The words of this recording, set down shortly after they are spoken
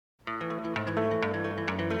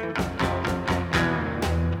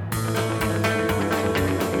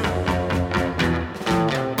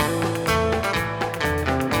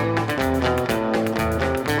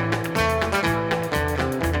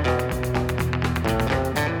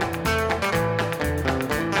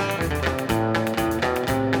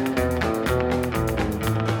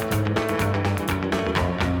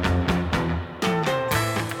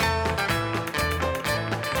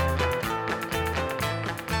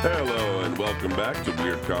Hello and welcome back to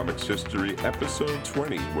Weird Comics History, episode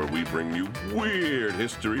 20, where we bring you weird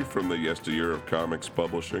history from the yesteryear of comics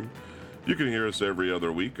publishing. You can hear us every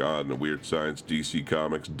other week on the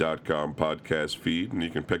WeirdScienceDCComics.com podcast feed, and you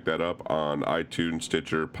can pick that up on iTunes,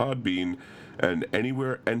 Stitcher, Podbean, and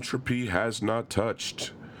anywhere Entropy has not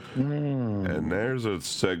touched. And there's a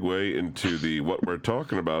segue into what we're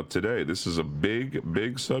talking about today. This is a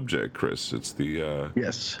big subject, Chris. It's the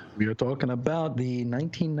Yes, we are talking about the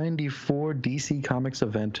 1994 DC Comics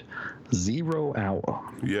event, Zero Hour.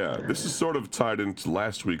 Yeah, this is sort of tied into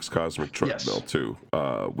last week's Cosmic Treadmill, too.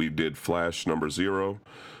 We did Flash number 0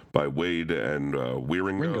 by Wade and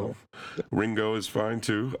Wieringo. Ringo is fine,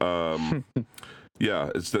 too. Yeah,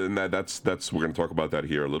 that's we're going to talk about that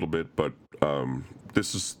here a little bit, but I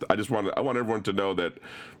want everyone to know that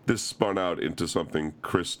this spun out into something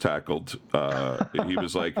Chris tackled. He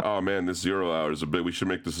was like, "Oh man, this 0 Hour is a bit. We should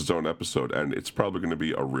make this its own episode," and it's probably going to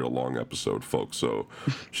be a real long episode, folks. So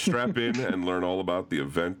strap in and learn all about the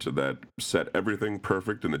event that set everything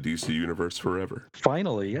perfect in the DC universe forever.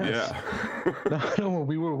 Finally, yes. Yeah. No,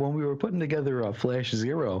 when we were putting together Flash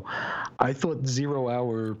Zero, I thought 0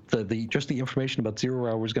 Hour, the information about 0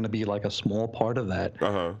 Hour was going to be like a small part of that.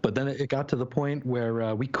 But then it got to the point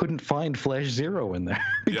where we couldn't find Flash Zero in there.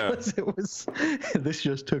 Because this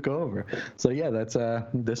just took over. So yeah, this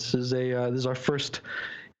is our first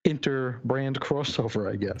inter-brand crossover,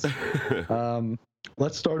 I guess.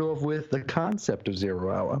 Let's start off with the concept of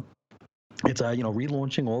 0 Hour. It's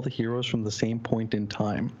relaunching all the heroes from the same point in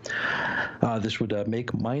time. This would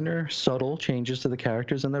make minor, subtle changes to the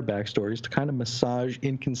characters and their backstories to kind of massage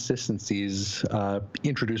inconsistencies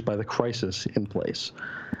introduced by the Crisis in place.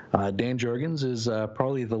 Dan Jurgens is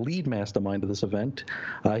probably the lead mastermind of this event.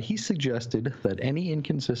 He suggested that any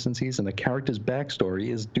inconsistencies in a character's backstory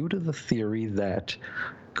is due to the theory that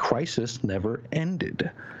Crisis never ended.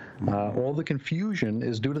 All the confusion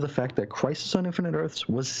is due to the fact that Crisis on Infinite Earths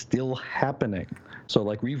was still happening. So,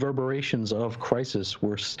 reverberations of Crisis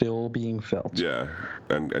were still being felt. Yeah,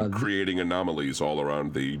 and creating anomalies all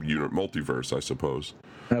around the multiverse, I suppose.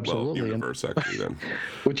 Absolutely. Well, universe, actually, then.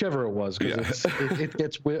 Whichever it was, because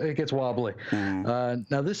it gets wobbly.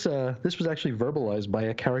 Now, this was actually verbalized by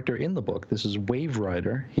a character in the book. This is Wave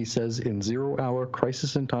Rider. He says in 0 Hour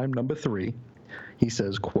Crisis in Time number 3, he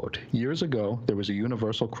says, quote, "Years ago, there was a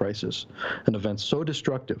universal crisis, an event so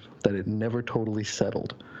destructive that it never totally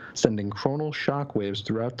settled, sending chronal shockwaves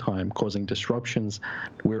throughout time, causing disruptions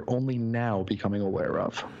we're only now becoming aware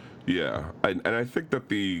of." Yeah, and I think that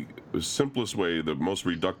the simplest way, the most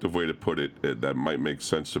reductive way to put it that might make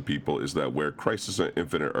sense to people is that where Crisis on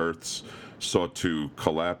Infinite Earths sought to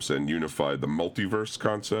collapse and unify the multiverse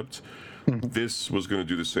concept, this was going to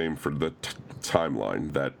do the same for the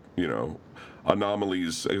timeline that,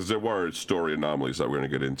 anomalies, as there were story anomalies that we're going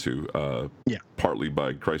to get into, partly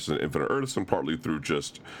by Crisis on Infinite Earths and partly through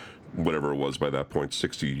just whatever it was by that point,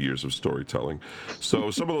 60 years of storytelling. So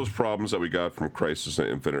some of those problems that we got from Crisis on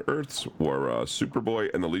Infinite Earths were Superboy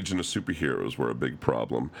and the Legion of Superheroes were a big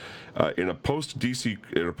problem. In a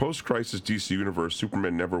post-Crisis DC universe,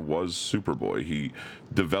 Superman never was Superboy. He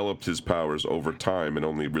developed his powers over time and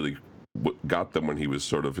only really got them when he was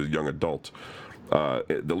sort of a young adult.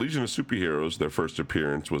 The Legion of Superheroes, their first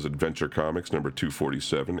appearance was Adventure Comics number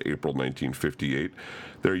 247, April 1958.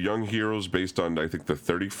 They're young heroes based on, I think, the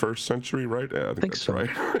 31st century, right? I think that's so. Right.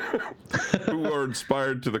 Who are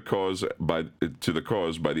inspired to the cause by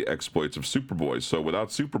the exploits of Superboy. So without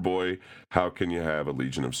Superboy, how can you have a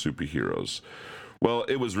Legion of Superheroes? Well,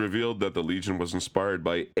 it was revealed that the Legion was inspired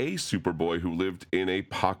by a Superboy who lived in a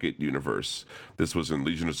pocket universe. This was in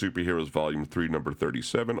Legion of Superheroes Volume 3, number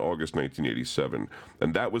 37, August 1987.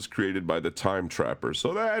 And that was created by the Time Trapper.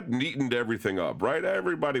 So that neatened everything up, right?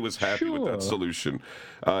 Everybody was happy with that solution.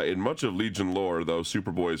 In much of Legion lore, though,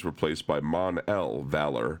 Superboy is replaced by Mon-El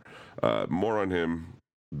Valor. More on him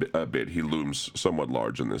a bit. He looms somewhat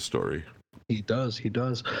large in this story. He does.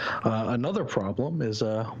 Another problem is,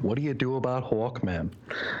 what do you do about Hawkman?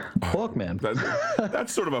 Hawkman.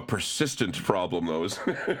 That's sort of a persistent problem, though, isn't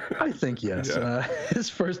it? I think, yes. Yeah. His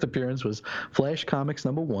first appearance was Flash Comics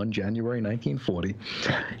number 1, January 1940.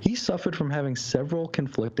 He suffered from having several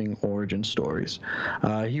conflicting origin stories.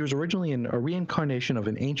 He was originally a reincarnation of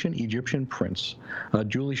an ancient Egyptian prince.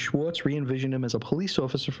 Julie Schwartz re-envisioned him as a police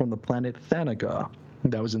officer from the planet Thanagar.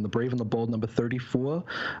 That was in The Brave and the Bold number 34,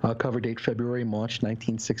 cover date February-March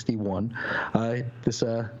 1961. This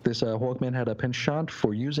Hawkman had a penchant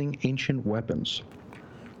for using ancient weapons.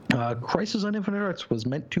 Crisis on Infinite Earths was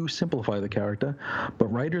meant to simplify the character,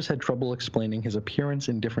 but writers had trouble explaining his appearance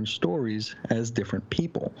in different stories as different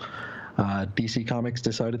people. DC Comics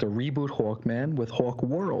decided to reboot Hawkman with Hawk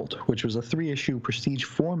World, which was a 3-issue prestige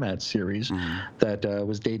format series that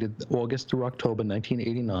was dated August through October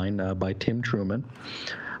 1989 by Tim Truman.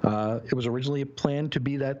 It was originally planned to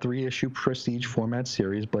be that 3-issue prestige format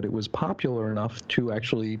series, but it was popular enough to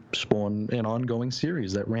actually spawn an ongoing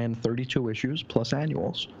series that ran 32 issues plus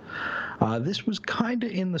annuals. This was kind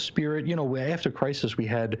of in the spirit, after Crisis, we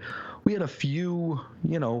had a few,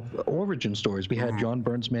 origin stories. We had John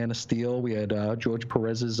Byrne's Man of Steel. We had George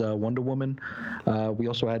Perez's Wonder Woman. We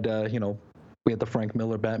also had, we had the Frank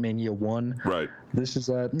Miller Batman Year One. Right. This is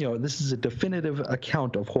a definitive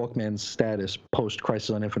account of Hawkman's status post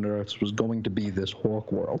Crisis on Infinite Earths was going to be this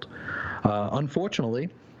Hawk World. Unfortunately,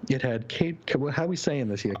 it had Kate. How are we saying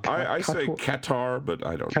this here? I say Qatar, but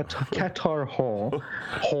I don't know. Qatar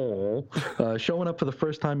Hall showing up for the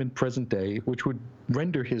first time in present day, which would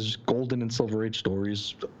render his Golden and Silver Age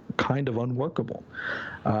stories kind of unworkable.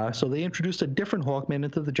 So they introduced a different Hawkman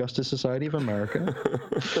into the Justice Society of America.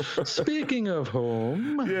 Speaking of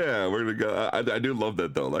whom, yeah, we're gonna go. I do love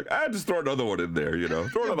that though. Like, just throw another one in there.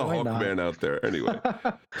 Throw another Hawkman out there. Anyway,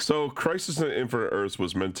 so Crisis on Infinite Earths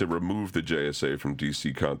was meant to remove the JSA from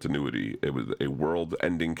DC continuity. It was a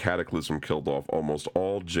world-ending cataclysm killed off almost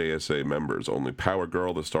all JSA members. Only Power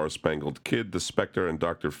Girl, the Star-Spangled Kid, the Spectre, and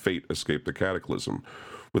Dr. Fate escaped the cataclysm.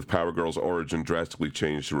 With Power Girl's origin drastically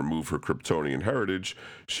changed to remove her Kryptonian heritage,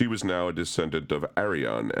 she was now a descendant of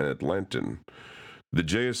Arion and Atlantan. The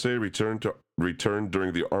JSA returned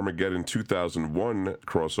during the Armageddon 2001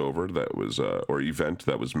 crossover that was event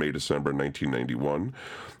that was May December 1991,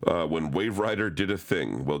 when Wave Rider did a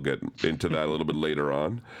thing. We'll get into that a little bit later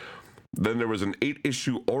on. Then there was an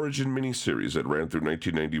 8-issue Origin miniseries that ran through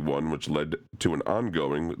 1991, which led to an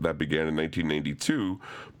ongoing that began in 1992,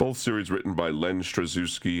 both series written by Len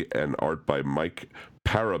Straczewski and art by Mike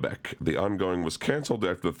Parabek. The ongoing was canceled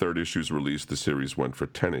after the third issue's release. The series went for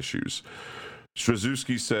 10 issues.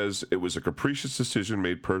 Straczewski says it was a capricious decision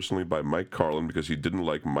made personally by Mike Carlin because he didn't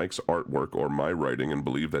like Mike's artwork or my writing and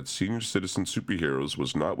believed that senior citizen superheroes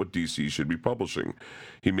was not what DC should be publishing.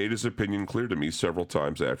 He made his opinion clear to me several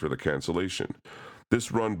times after the cancellation. This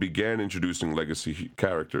run began introducing legacy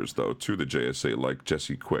characters, though, to the JSA, like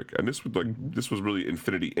Jesse Quick. And this was really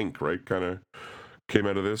Infinity Inc., right? Kind of came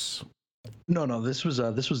out of this. No, this was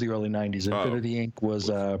the early '90s. Infinity Inc.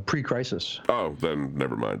 was pre-Crisis. Oh, then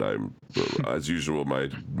never mind. As usual,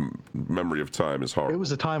 my memory of time is horrible. It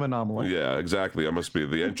was a time anomaly. Yeah, exactly. I must be.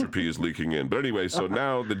 The entropy is leaking in. But anyway, so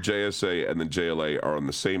now the JSA and the JLA are on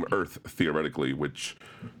the same Earth theoretically, which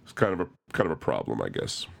is kind of a problem, I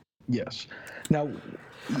guess. Yes. Now,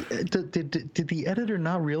 did the editor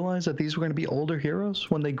not realize that these were going to be older heroes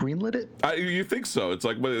when they greenlit it? You think so? It's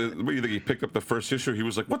like, what do you think? He picked up the first issue. He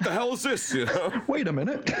was like, "What the hell is this?" Wait a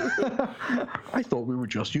minute. I thought we were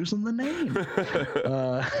just using the name.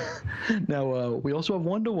 Now we also have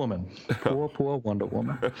Wonder Woman. Poor Wonder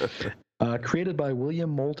Woman. Created by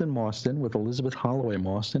William Moulton Marston with Elizabeth Holloway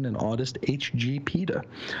Marston and artist H.G. Peter.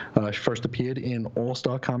 She first appeared in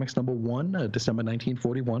All-Star Comics #1, December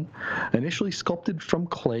 1941. Initially sculpted from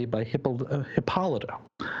clay by Hippolyta,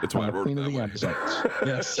 Queen of the Amazons.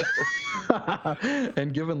 Yes.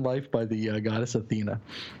 And given life by the goddess Athena.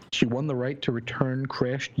 She won the right to return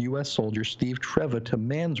crashed U.S. soldier Steve Trevor to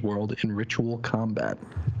man's world in ritual combat.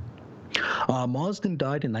 Marsden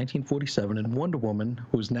died in 1947, and Wonder Woman,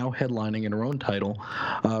 who's now headlining in her own title,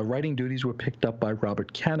 writing duties were picked up by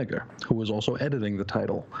Robert Kanigher, who was also editing the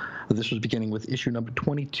title. This was beginning with issue number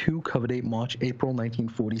 22, cover date March-April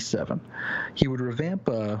 1947. He would revamp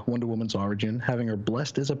Wonder Woman's origin, having her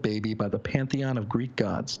blessed as a baby by the pantheon of Greek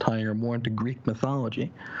gods, tying her more into Greek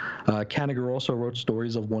mythology. Kanigher also wrote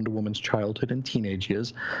stories of Wonder Woman's childhood and teenage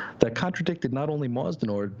years that contradicted not only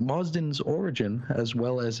Marsden's origin as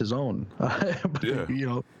well as his own. But,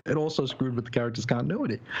 it also screwed with the character's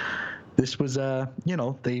continuity. This was,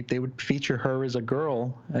 they would feature her as a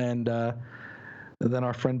girl, and then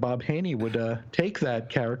our friend Bob Haney would take that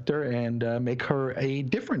character and make her a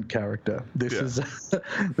different character. This is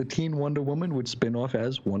the Teen Wonder Woman would spin off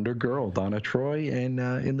as Wonder Girl, Donna Troy, and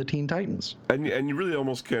in the Teen Titans. And you really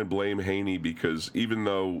almost can't blame Haney because even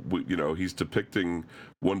though he's depicting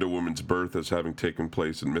Wonder Woman's birth as having taken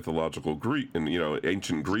place in mythological Greek and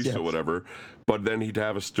ancient Greece or whatever, but then he'd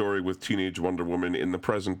have a story with teenage Wonder Woman in the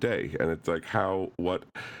present day, and it's like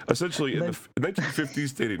essentially in the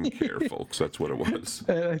 1950s they didn't care, folks. That's what it was.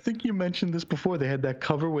 I think you mentioned this before. They had that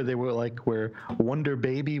cover where they were where Wonder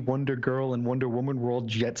Baby, Wonder Girl, and Wonder Woman were all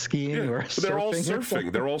jet skiing or surfing. They're all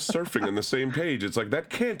surfing. They're all surfing on the same page. It's like,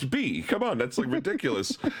 that can't be. Come on, that's like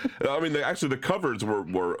ridiculous. I mean, the covers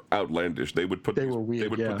were outlandish. They would put they were weird.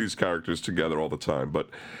 would put these characters together all the time. But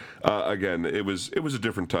again, it was a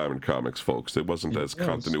different time in comics, folks. It wasn't as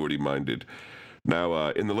continuity minded. Now,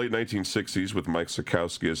 in the late 1960s, with Mike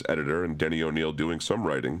Sekowsky as editor and Denny O'Neil doing some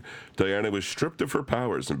writing, Diana was stripped of her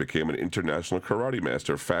powers and became an international karate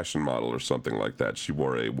master, fashion model, or something like that. She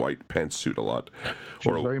wore a white pantsuit a lot. She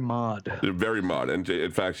was very mod. Very mod. And in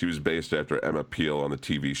fact, she was based after Emma Peel on the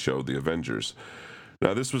TV show The Avengers.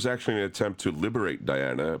 Now, this was actually an attempt to liberate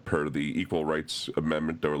Diana per the Equal Rights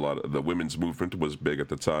Amendment. There were a lot of the women's movement was big at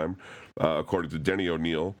the time. According to Denny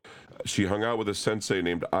O'Neil, she hung out with a sensei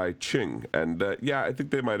named Ai Ching. And I think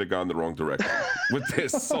they might have gone the wrong direction with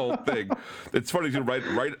this whole thing. It's funny, too,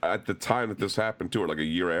 right at the time that this happened to her, like a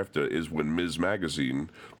year after, is when Ms. Magazine,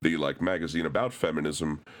 the magazine about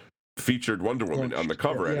feminism, featured Wonder Woman on the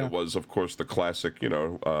cover. And it was, of course, the classic,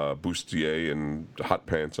 bustier and hot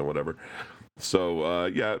pants and whatever. So,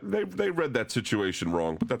 they read that situation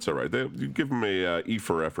wrong, but that's all right. You give them a E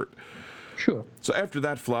for effort. Sure. So after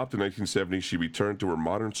that flopped in 1970, she returned to her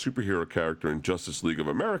modern superhero character in Justice League of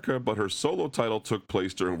America, but her solo title took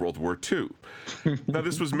place during World War II. Now,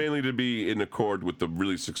 this was mainly to be in accord with the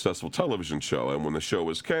really successful television show, and when the show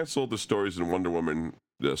was canceled, the stories in Wonder Woman,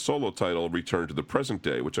 the solo title, returned to the present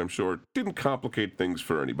day, which I'm sure didn't complicate things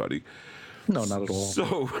for anybody. No, not at all.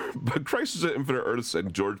 So, but Crisis at Infinite Earths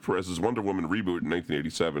and George Perez's Wonder Woman reboot in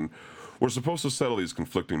 1987 were supposed to settle these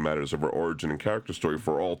conflicting matters of her origin and character story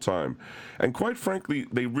for all time. And quite frankly,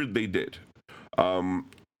 they did.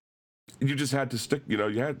 You just had to stick, you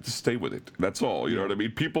had to stay with it. That's all, you know what I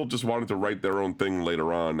mean? People just wanted to write their own thing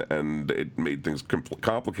later on, and it made things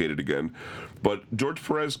complicated again. But George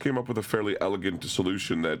Perez came up with a fairly elegant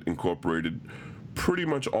solution that incorporated pretty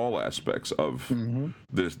much all aspects of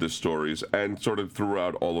the stories and sort of threw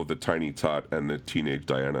out all of the Tiny Tot and the teenage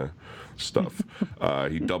Diana stuff.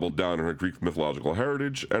 He doubled down on her Greek mythological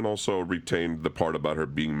heritage and also retained the part about her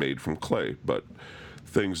being made from clay, but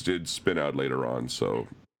things did spin out later on, so...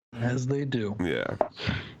 As they do. Yeah.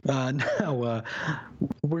 Now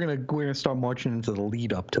we're gonna start marching into the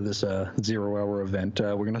lead up to this 0 Hour event.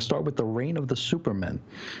 We're gonna start with the reign of the Supermen.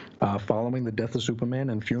 Following the death of Superman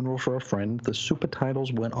and Funeral for a Friend, the super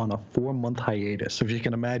titles went on a 4-month hiatus. If you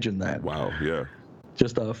can imagine that. Wow. Yeah.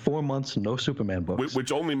 Just 4 months, no Superman books.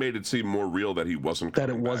 Which only made it seem more real that he wasn't coming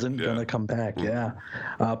back. That it wasn't going to come back,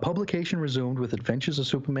 Publication resumed with Adventures of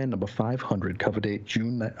Superman number 500, cover date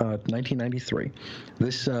June 1993.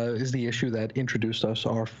 This is the issue that introduced us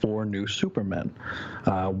our 4 new Supermen,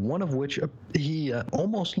 one of which he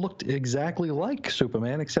almost looked exactly like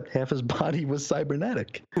Superman, except half his body was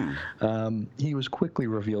cybernetic. He was quickly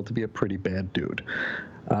revealed to be a pretty bad dude.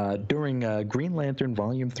 During Green Lantern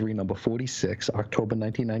Volume 3, number 46, October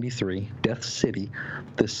 1993, Death City,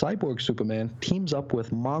 the cyborg Superman teams up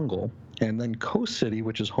with Mongol, and then Coast City,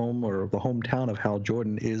 which is the hometown of Hal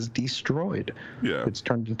Jordan, is destroyed. Yeah. It's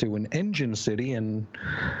turned into an engine city, and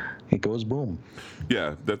it goes boom.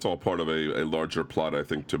 Yeah, that's all part of a larger plot, I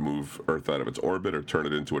think, to move Earth out of its orbit or turn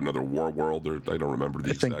it into another war world, or I don't remember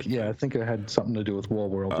the exact. I think it had something to do with War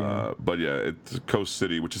World. But yeah, it's Coast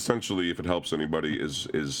City, which essentially, if it helps anybody, is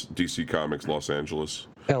DC Comics Los Angeles.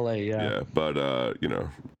 L.A., Yeah, but,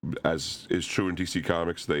 as is true in DC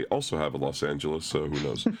Comics, they also have a Los Angeles, so who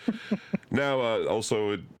knows. Now,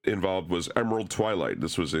 also involved was Emerald Twilight.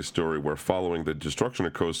 This was a story where, following the destruction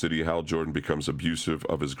of Coast City, Hal Jordan becomes abusive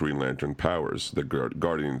of his Green Lantern powers. The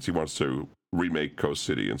Guardians, he wants to remake Coast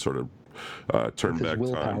City and sort of turn back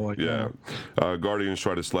time. Yeah. Guardians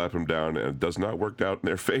try to slap him down, and it does not work out in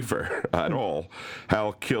their favor at all.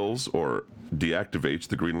 Hal kills or deactivates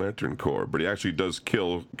the Green Lantern Corps, but he actually does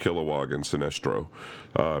kill Kilowog and Sinestro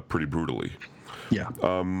pretty brutally. Yeah.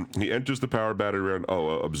 He enters the power battery and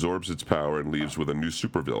absorbs its power and leaves with a new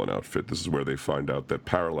supervillain outfit. This is where they find out that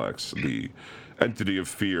Parallax, the entity of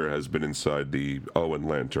fear, has been inside the Owen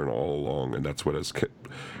Lantern all along, and that's what has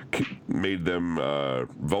made them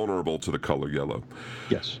vulnerable to the color yellow.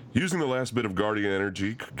 Yes. Using the last bit of Guardian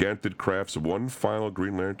energy, Ganthet crafts one final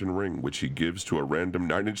Green Lantern ring, which he gives to a random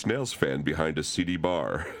Nine Inch Nails fan behind a CD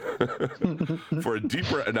bar. For a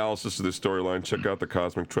deeper analysis of this storyline, check out the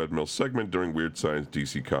Cosmic Treadmill segment during Weird Science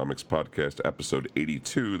DC Comics podcast episode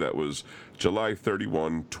 82. That was July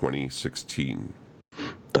 31, 2016.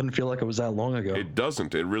 Doesn't feel like it was that long ago. It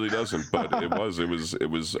doesn't. It really doesn't. But it was. It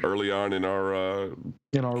was early on in our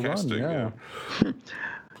casting, run. Yeah.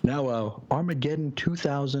 Now, Armageddon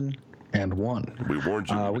 2001. We warned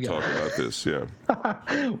you we talk about this. Yeah.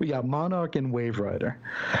 We got Monarch and Wave Rider.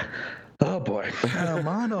 Oh boy,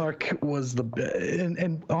 Monarch was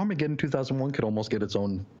and Armageddon 2001 could almost get its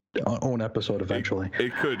own episode eventually.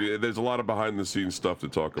 It could. There's a lot of behind the scenes stuff to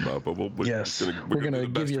talk about, but we're gonna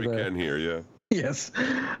give you the best we can here. Yeah. Yes.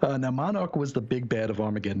 Now, Monarch was the big bad of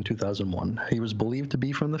Armageddon 2001. He was believed to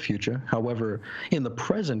be from the future. However, in the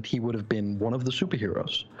present, he would have been one of the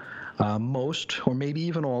superheroes. Most, or maybe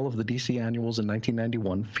even all, of the DC annuals in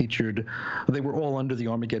 1991 they were all under the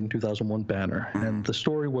Armageddon 2001 banner. And the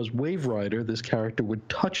story was Wave Rider, this character, would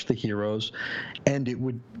touch the heroes, and it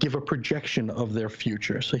would give a projection of their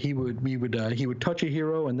future. So he would touch a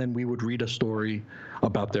hero, and then we would read a story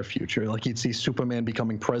about their future. Like you'd see Superman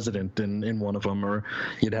becoming president in one of them, or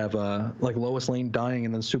you'd have like Lois Lane dying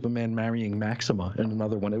and then Superman marrying Maxima in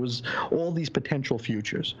another one. It was all these potential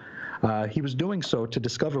futures. He was doing so to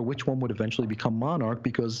discover which one would eventually become Monarch,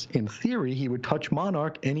 because in theory he would touch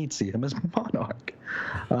Monarch and he'd see him as Monarch.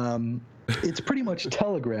 It's pretty much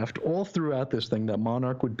telegraphed all throughout this thing that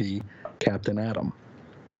Monarch would be Captain Atom,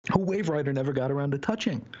 who Wave Rider never got around to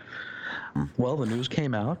touching. Well, the news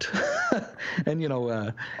came out,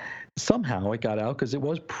 and somehow it got out because it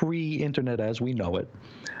was pre-internet as we know it,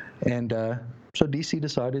 and so DC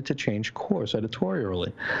decided to change course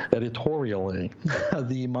editorially.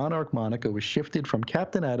 The Monarch moniker was shifted from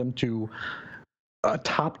Captain Atom to a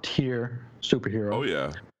top-tier superhero. Oh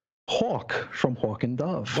yeah, Hawk from Hawk and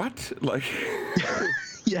Dove. What? Like?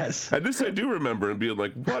 Yes. And this I do remember and being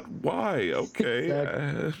like, what? Why? Okay.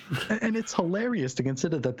 Exactly. And it's hilarious to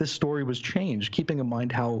consider that this story was changed, keeping in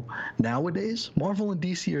mind how nowadays Marvel and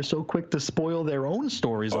DC are so quick to spoil their own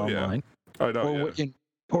stories online. Yeah. I know,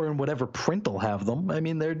 or in whatever print they'll have them. I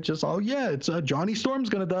mean, they're just, it's Johnny Storm's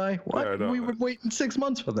going to die. What? Yeah, we were waiting 6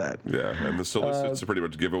 months for that. Yeah, and the solicits pretty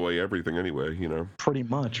much give away everything anyway, Pretty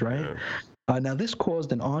much, right? Yeah. Now, this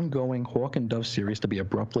caused an ongoing Hawk and Dove series to be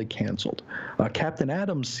abruptly canceled. Captain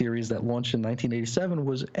Atom's series that launched in 1987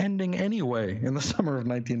 was ending anyway in the summer of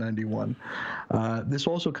 1991. This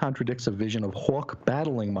also contradicts a vision of Hawk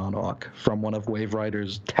battling Monarch from one of Wave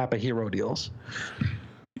Rider's Tapa Hero deals.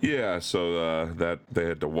 Yeah, so that they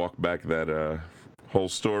had to walk back that whole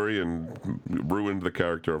story and ruined the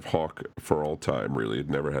character of Hawk for all time, really. It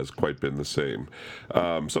never has quite been the same.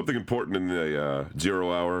 Something important in the 0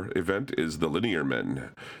 Hour event is the Linear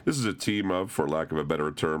Men. This is a team of, for lack of a better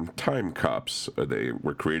term, time cops. They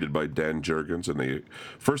were created by Dan Jurgens, and they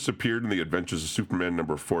first appeared in the Adventures of Superman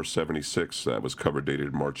number 476. That was cover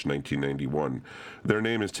dated March 1991. Their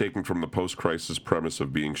name is taken from the post-crisis premise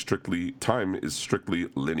of being time is strictly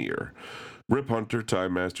linear. Rip Hunter,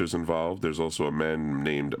 Time Master's involved. There's also a man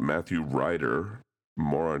named Matthew Ryder.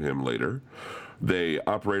 More on him later. They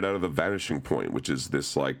operate out of the Vanishing Point, which is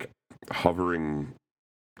this, like, hovering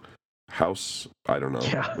house, I don't know,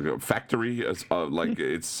 like a factory,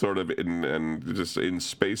 it's sort of just in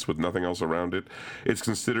space with nothing else around it. It's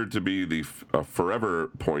considered to be the forever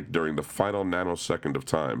point during the final nanosecond of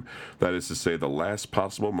time. That is to say, the last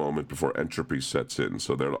possible moment before entropy sets in.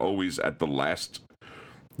 So they're always at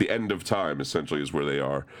the end of time, essentially, is where they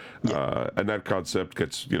are. Yeah. And that concept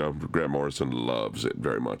gets, Grant Morrison loves it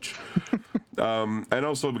very much. And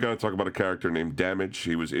also, we got to talk about a character named Damage.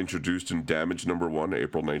 He was introduced in Damage number 1,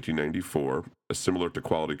 April 1994, similar to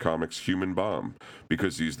Quality Comics' Human Bomb,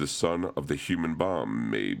 because he's the son of the Human Bomb,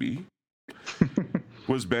 maybe.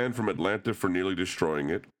 Was banned from Atlanta for nearly destroying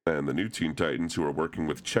it, and the new Teen Titans, who are working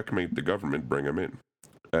with Checkmate the government, bring him in.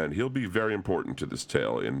 And he'll be very important to this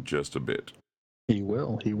tale in just a bit. He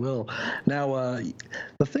will. Now,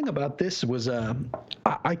 the thing about this was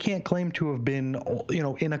I can't claim to have been,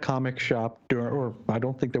 in a comic shop, or I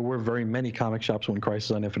don't think there were very many comic shops when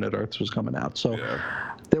Crisis on Infinite Earths was coming out. So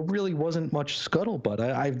there really wasn't much scuttlebutt.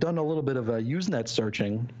 I've done a little bit of Usenet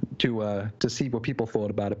searching to see what people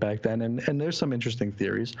thought about it back then, and there's some interesting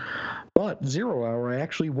theories. But 0 Hour, I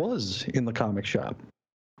actually was in the comic shop.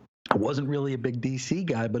 I wasn't really a big DC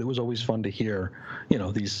guy, but it was always fun to hear,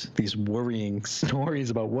 these worrying stories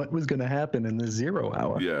about what was going to happen in the 0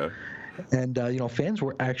 Hour. Yeah. And fans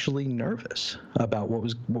were actually nervous about what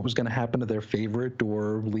was going to happen to their favorite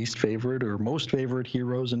or least favorite or most favorite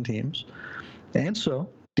heroes and teams. And so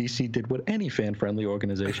DC did what any fan-friendly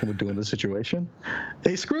organization would do in this situation.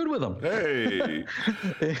 They screwed with them. Hey!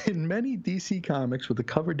 In many DC comics with the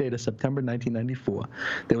cover date of September 1994,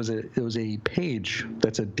 there was a page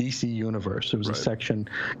that's a DC universe. There was a section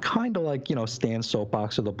kind of like, Stan's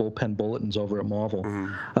soapbox or the bullpen bulletins over at Marvel.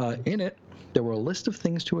 Mm-hmm. In it, there were a list of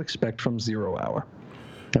things to expect from 0 Hour.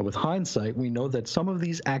 Now, with hindsight, we know that some of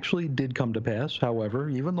these actually did come to pass. However,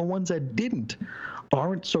 even the ones that didn't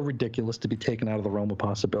aren't so ridiculous to be taken out of the realm of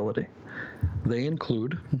possibility. They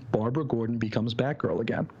include Barbara Gordon becomes Batgirl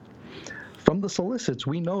again. From the solicits,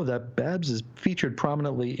 we know that Babs is featured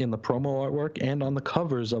prominently in the promo artwork and on the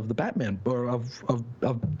covers of the Batman, or of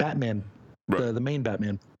Batman, the main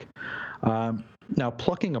Batman. Now,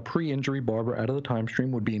 plucking a pre-injury Barbara out of the time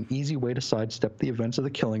stream would be an easy way to sidestep the events of the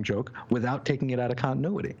Killing Joke without taking it out of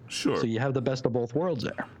continuity. Sure. So you have the best of both worlds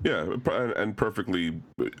there. Yeah, and perfectly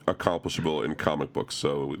accomplishable in comic books.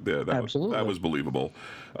 So yeah, that was believable.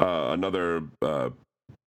 Another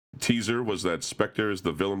teaser was that Spectre is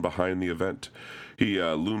the villain behind the event. He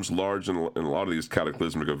looms large in a lot of these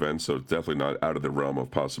cataclysmic events, so it's definitely not out of the realm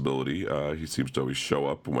of possibility. He seems to always show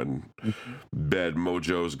up when bad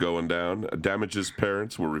mojo's going down. Damage's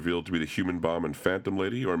parents were revealed to be the Human Bomb and Phantom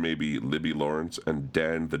Lady, or maybe Libby Lawrence and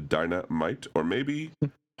Dan the Dynamite, or maybe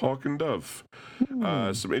Hawk and Dove.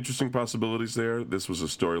 Some interesting possibilities there. This was a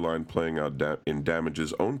storyline playing out in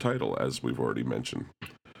Damage's own title, as we've already mentioned.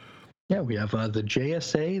 Yeah, we have the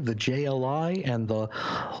JSA, the JLI, and the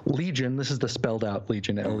Legion. This is the spelled out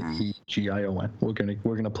Legion, Legion.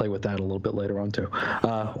 We're gonna play with that a little bit later on too.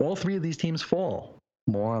 All three of these teams fall.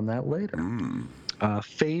 More on that later.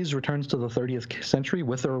 Phase returns to the 30th century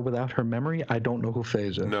with or without her memory. I don't know who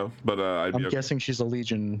Phase is. No, but I'm guessing she's a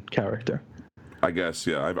Legion character. I guess,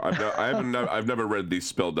 yeah. I've never read the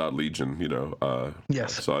spelled out Legion,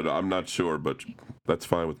 Yes. So I'm not sure, but that's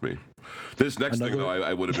fine with me. This next thing, though,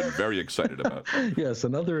 I would have been very excited about. Yes,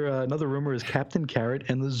 another rumor is Captain Carrot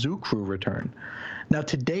and the Zoo Crew return. Now,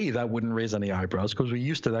 today, that wouldn't raise any eyebrows because we're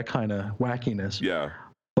used to that kind of wackiness. Yeah.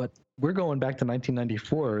 But we're going back to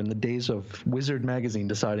 1994 in the days of Wizard magazine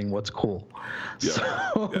deciding what's cool. Yeah.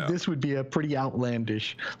 So this would be a pretty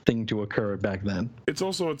outlandish thing to occur back then. It's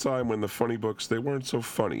also a time when the funny books, they weren't so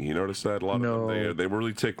funny. You notice that? A lot of them, they were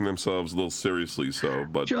really taking themselves a little seriously. So,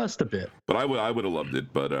 but just a bit. But I would have loved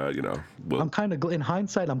it. But I'm kind of in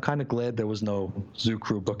hindsight, I'm kind of glad there was no Zoo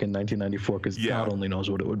Crew book in 1994 because God only knows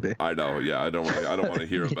what it would be. I know. Yeah, I don't want to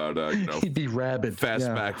hear about he'd be rabid.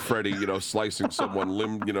 Fastback Freddy, slicing someone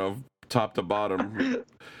limb, top to bottom.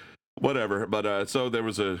 Whatever, but so there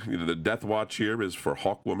was the Death Watch here is for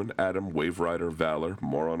Hawkwoman, Atom, Wave Rider, Valor.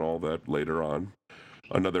 More on all that later on.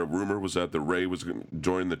 Another rumor was that the Ray was going to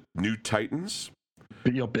join the New Titans.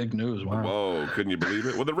 Big news! Wow. Whoa! Couldn't you believe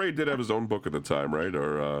it? Well, the Ray did have his own book at the time, right?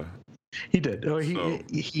 Or he did. Or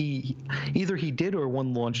he either he did or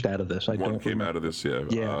one launched out of this. One came out of this, yeah.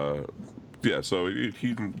 Yeah. Yeah, so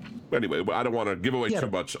he anyway, I don't want to give away too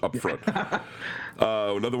much up front.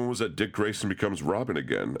 Another one was that Dick Grayson becomes Robin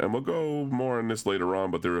again, and we'll go more on this later on,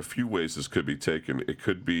 but there are a few ways this could be taken. It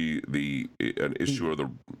could be an issue of the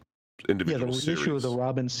individual series. Issue of the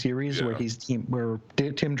Robin series where where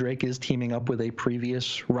Tim Drake is teaming up with a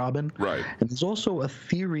previous Robin. Right. And there's also a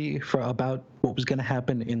theory about what was going to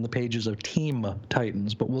happen in the pages of Team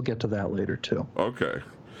Titans, but we'll get to that later too. Okay.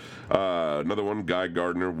 Another one, Guy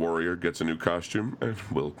Gardner, Warrior, gets a new costume, and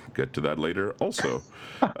we'll get to that later also.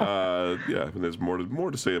 There's more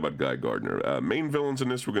to say about Guy Gardner. Main villains in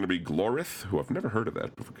this were going to be Glorith, who I've never heard of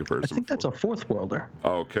that before. I think that's a Fourth Worlder.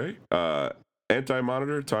 Okay.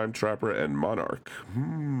 Anti-Monitor, Time Trapper, and Monarch.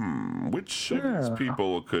 Which of these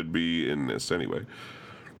people could be in this anyway?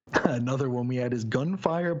 Another one we had is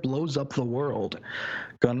Gunfire Blows Up the World.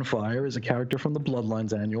 Gunfire is a character from the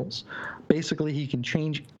Bloodlines annuals. Basically, he can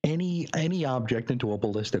change any object into a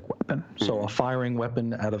ballistic weapon. So a firing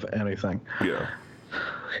weapon out of anything. Yeah.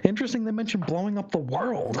 Interesting they mentioned blowing up the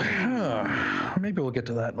world. Maybe we'll get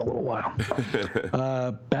to that in a little while.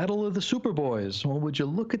 Battle of the Superboys. Well, would you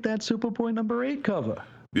look at that Superboy number 8 cover?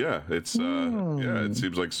 Yeah, it's it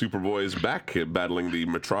seems like Superboy is back battling the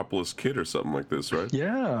Metropolis Kid or something like this, right?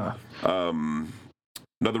 Yeah.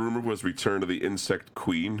 Another rumor was return of the Insect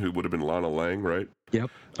Queen, who would have been Lana Lang, right? Yep.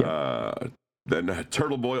 Then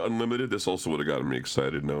Turtle Boy Unlimited. This also would have gotten me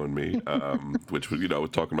excited, knowing me. Which we're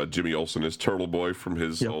talking about Jimmy Olsen as Turtle Boy from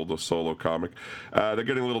his old solo comic. They're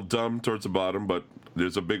getting a little dumb towards the bottom, but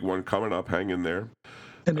there's a big one coming up. Hang in there.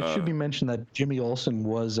 And it should be mentioned that Jimmy Olsen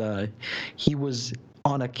was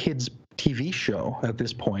on a kids' TV show at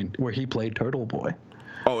this point where he played Turtle Boy.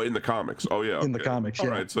 Oh, in the comics. Oh, yeah. Okay. In the comics, All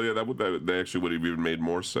right. So yeah, that they actually would have even made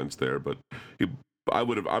more sense there. But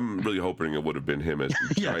I'm really hoping it would have been him as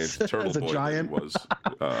the giant Turtle as a Boy. Giant. That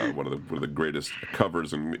he was one of the greatest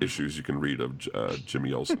covers and issues you can read of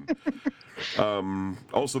Jimmy Olsen.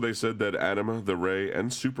 Also, they said that Anima, the Ray, and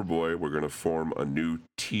Superboy were going to form a new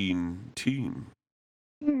teen team.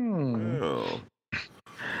 Oh.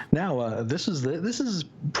 Now, this is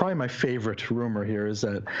probably my favorite rumor here is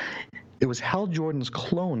that it was Hal Jordan's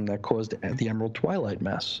clone that caused the Emerald Twilight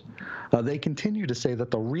mess. They continue to say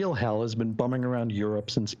that the real Hal has been bumming around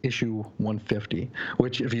Europe since issue 150,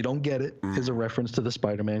 which, if you don't get it, is a reference to the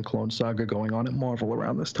Spider-Man clone saga going on at Marvel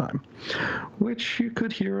around this time, which you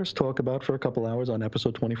could hear us talk about for a couple hours on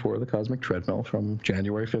episode 24 of the Cosmic Treadmill from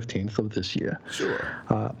January 15th of this year. Sure.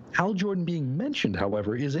 Hal Jordan being mentioned,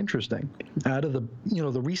 however, is interesting. Out of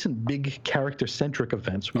the recent big character-centric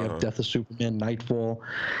events, we have Death of Superman, Nightfall.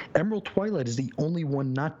 Emerald Twilight is the only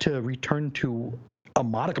one not to return to a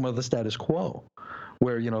modicum of the status quo,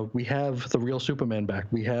 where, we have the real Superman back,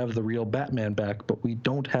 we have the real Batman back, but we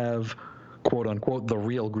don't have, quote unquote, the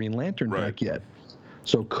real Green Lantern back yet.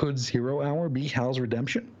 So could Zero Hour be Hal's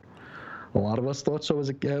redemption? A lot of us thought so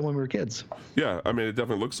when we were kids. Yeah, I mean, it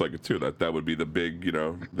definitely looks like it too. That would be the big,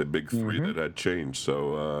 the big three that had changed.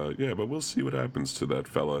 So but we'll see what happens to that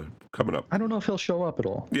fella coming up. I don't know if he'll show up at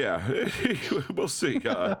all. Yeah, we'll see.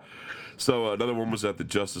 So another one was that the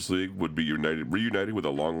Justice League would be reunited with a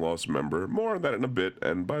long-lost member. More on that in a bit.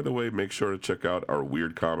 And by the way, make sure to check out our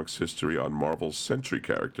Weird Comics history on Marvel's Sentry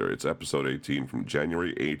character. It's episode 18 from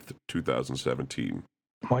January 8th, 2017.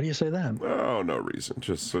 Why do you say that? Oh, no reason.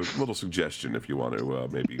 Just a little suggestion if you want to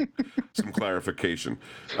maybe some clarification.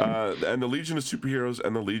 And the Legion of Superheroes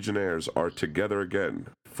and the Legionnaires are together again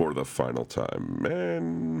for the final time.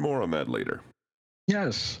 And more on that later.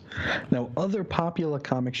 Yes. Now, other popular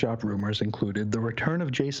comic shop rumors included the return of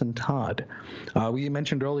Jason Todd. We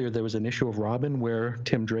mentioned earlier there was an issue of Robin where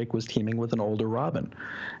Tim Drake was teaming with an older Robin.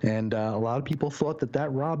 And a lot of people thought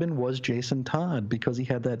that Robin was Jason Todd because he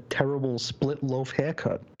had that terrible split loaf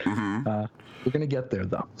haircut. We're going to get there,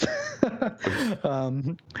 though.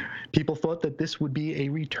 People thought that this would be a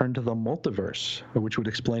return to the multiverse, which would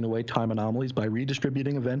explain away time anomalies by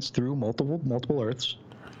redistributing events through multiple Earths.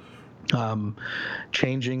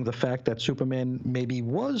 Changing the fact that Superman maybe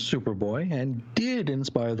was Superboy and did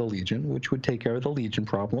inspire the Legion, which would take care of the Legion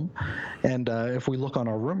problem. And if we look on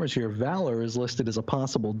our rumors here, Valor is listed as a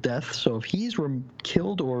possible death. So if he's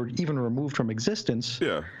killed or even removed from existence,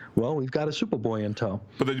 well, we've got a Superboy in tow.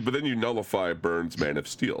 But then you nullify Byrne's Man of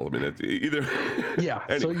Steel. I mean, either. Yeah.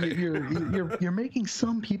 Anyway. So you're making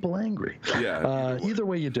some people angry. Yeah. Either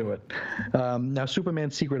way you do it. Now,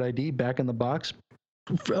 Superman's secret ID back in the box,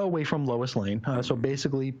 away from Lois Lane. So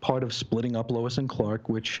basically part of splitting up Lois and Clark,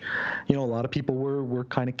 which, a lot of people were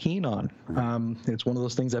kind of keen on. It's one of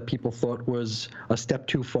those things that people thought was a step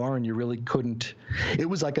too far and you really couldn't. It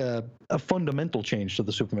was like a fundamental change to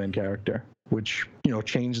the Superman character, which,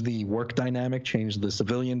 changed the work dynamic, changed the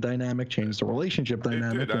civilian dynamic, changed the relationship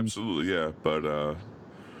dynamic. It did, absolutely, yeah. But,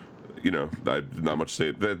 not much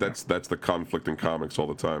to say. That's the conflict in comics all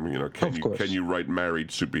the time. Can you write married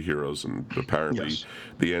superheroes? And apparently,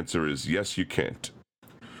 the answer is yes, you can't.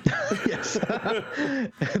 Yes.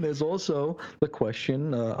 And there's also the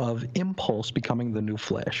question of Impulse becoming the new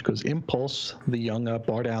Flash, because Impulse, the young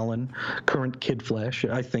Bart Allen, current Kid Flash,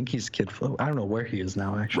 I think he's Kid. I don't know where he is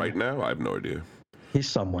now. Actually, right now, I have no idea. He's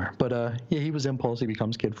somewhere. But he was Impulse. He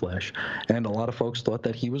becomes Kid Flash. And a lot of folks thought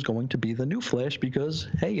that he was going to be the new Flash because,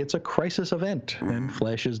 hey, it's a crisis event. And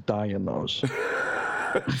Flashes die in those.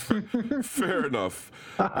 Fair enough.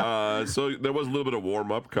 So there was a little bit of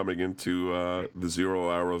warm-up coming into the 0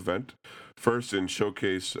 Hour event. First in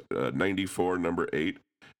Showcase 94, number 8.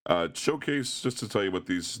 Showcase, just to tell you what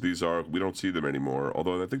these are, we don't see them anymore.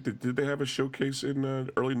 Although I think did they have a showcase in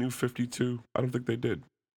early New 52? I don't think they did.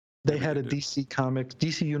 They had a DC Comics,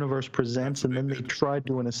 DC Universe Presents, and then they tried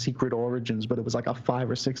doing a Secret Origins, but it was like a $5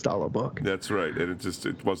 or $6 book. That's right, and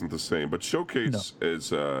it wasn't the same. But Showcase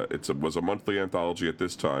was a monthly anthology at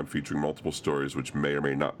this time featuring multiple stories, which may or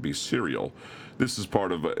may not be serial. This is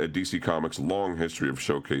part of a DC Comics long history of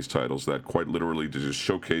Showcase titles that quite literally just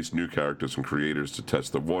showcase new characters and creators to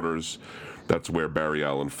test the waters. That's where Barry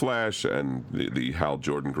Allen Flash and the Hal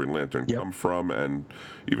Jordan Green Lantern come from, and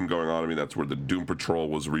even going on, I mean, that's where the Doom Patrol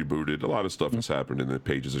was rebooted. A lot of stuff has happened in the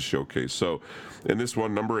pages of Showcase. So in this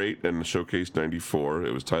one, number 8 in Showcase 94,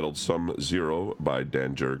 it was titled Some Zero by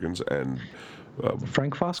Dan Jurgens and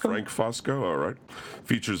Frank Fosco? Frank Fosco, all right.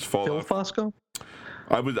 Features Fallout. Phil Fosco?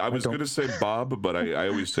 I was going to say Bob, but I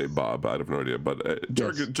always say Bob. I have no idea. But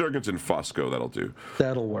Jurgens and Fosco, that'll do.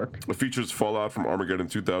 That'll work. It features fallout from Armageddon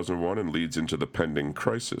 2001 and leads into the pending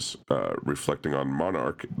crisis, reflecting on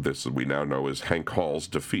Monarch. This we now know as Hank Hall's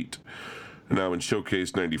defeat. Now in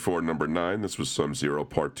Showcase 94, number 9, this was Some Zero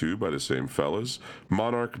Part 2 by the same fellas.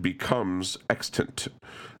 Monarch becomes extant,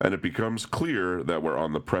 and it becomes clear that we're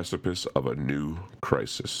on the precipice of a new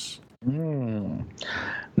crisis.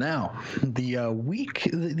 Now,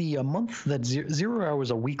 the month that Zero Hour was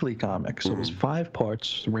a weekly comic, so it was 5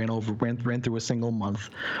 parts, ran through a single month.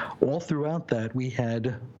 All throughout that, we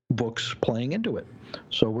had books playing into it.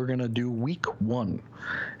 So we're going to do week 1.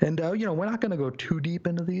 And, we're not going to go too deep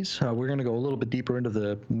into these. We're going to go a little bit deeper into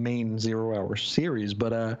the main 0 Hour series,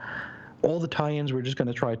 but all the tie-ins, we're just going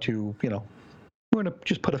to try to, we're going to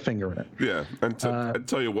just put a finger in it. Yeah, and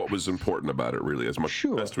tell you what was important about it, really, as much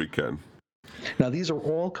as best we can. Now, these are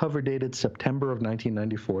all cover dated September of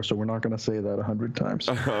 1994, so we're not going to say that 100 times.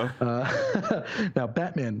 Now,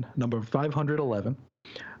 Batman, number 511,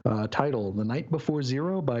 title The Night Before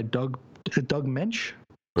Zero by Doug Moench.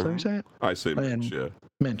 Is that how you say it? I say Moench, yeah.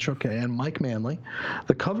 Moench, okay, and Mike Manley.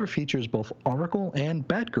 The cover features both Oracle and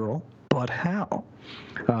Batgirl, but how?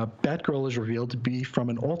 Batgirl is revealed to be from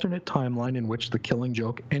an alternate timeline in which the Killing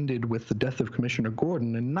Joke ended with the death of Commissioner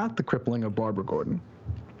Gordon and not the crippling of Barbara Gordon.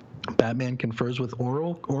 Batman confers with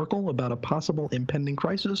Oracle about a possible impending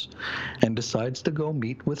crisis and decides to go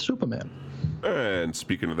meet with Superman. And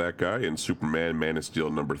speaking of that guy, in Superman Man of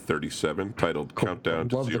Steel number 37, titled Countdown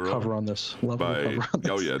to Zero. Love the cover on this.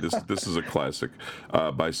 Oh, yeah, this is a classic.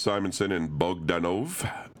 By Simonson and Bogdanov.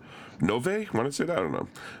 Nove? Want to say that? I don't know.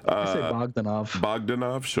 I say Bogdanov.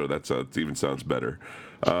 Bogdanov? Sure, that even sounds better.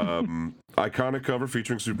 Iconic cover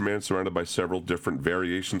featuring Superman surrounded by several different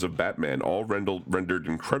variations of Batman, all rendered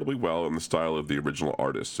incredibly well in the style of the original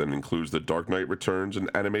artists, and includes the Dark Knight Returns and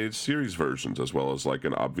animated series versions, as well as like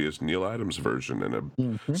an obvious Neil Adams version and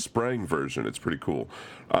a Sprang version. It's pretty cool.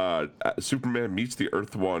 Superman meets the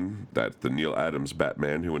Earth One, that's the Neil Adams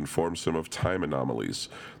Batman, who informs him of time anomalies.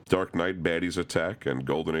 Dark Knight baddies attack, and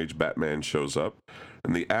Golden Age Batman shows up.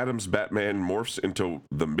 And the Adams Batman morphs into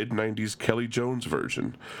the mid-90s Kelly Jones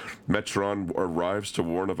version. Metron arrives to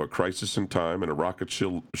warn of a crisis in time, and a rocket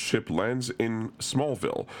ship lands in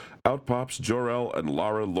Smallville. Out pops Jor-El and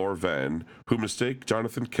Lara Lor-Van, who mistake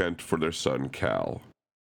Jonathan Kent for their son Cal.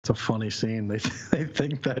 It's a funny scene. They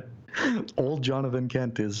think that old Jonathan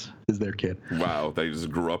Kent is their kid. Wow, they just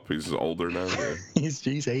grew up. He's older now. Yeah.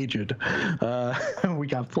 he's aged. We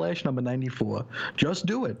got Flash number 94. Just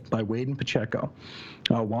Do It by Wade and Pacheco.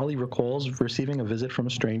 Wally recalls receiving a visit from a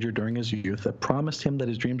stranger during his youth that promised him that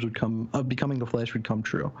his dreams of becoming the Flash would come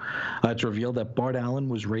true. It's revealed that Bart Allen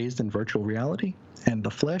was raised in virtual reality, and the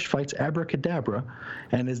Flash fights Abracadabra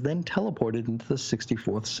and is then teleported into the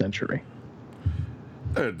 64th century.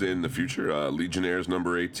 In the future, Legionnaires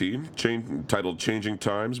number 18, titled Changing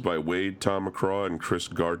Times by Wade, Tom McCraw, and Chris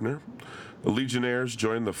Gardner. The Legionnaires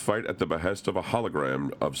join the fight at the behest of a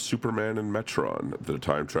hologram of Superman and Metron. The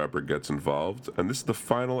Time Trapper gets involved, and this is the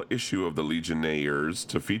final issue of the Legionnaires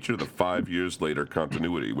to feature the 5 years later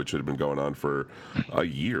continuity, which had been going on for a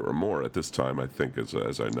year or more at this time, I think,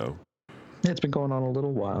 as I know. Yeah, it's been going on a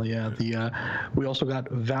little while, yeah. We also got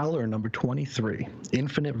Valor number 23,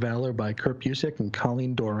 Infinite Valor by Kurt Busiek and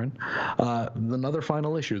Colleen Doran. Another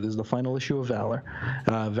final issue. This is the final issue of Valor.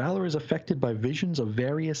 Valor is affected by visions of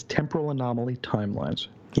various temporal anomaly timelines.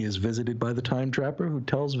 He is visited by the Time Trapper, who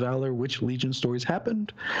tells Valor which Legion stories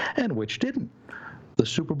happened and which didn't. The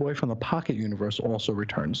Superboy from the Pocket Universe also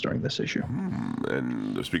returns during this issue.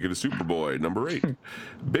 And speaking of Superboy, number 8,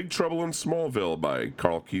 Big Trouble in Smallville by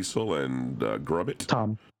Carl Kiesel and Grubbett.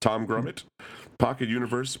 Tom Grubbett. Pocket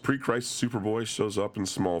Universe, pre-Christ Superboy shows up in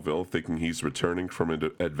Smallville thinking he's returning from an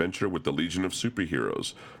adventure with the Legion of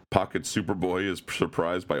Superheroes. Pocket Superboy is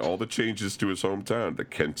surprised by all the changes to his hometown. The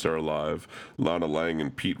Kents are alive, Lana Lang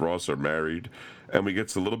and Pete Ross are married, and we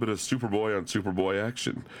get a little bit of Superboy on Superboy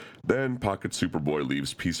action. Then Pocket Superboy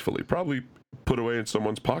leaves peacefully, probably put away in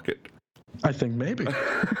someone's pocket. I think maybe.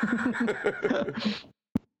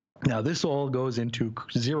 Now, this all goes into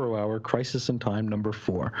 0 Hour Crisis in Time number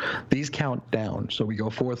 4. These count down, so we go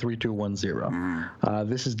 4, 3, 2, 1, 0.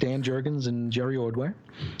 This is Dan Jurgens and Jerry Ordway.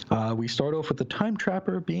 We start off with the Time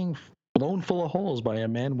Trapper being blown full of holes by a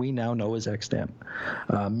man we now know as Extant.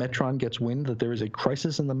 Metron gets wind that there is a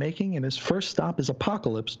crisis in the making, and his first stop is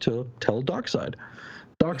Apocalypse to tell Darkseid.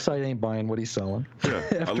 Darkseid ain't buying what he's selling. Yeah,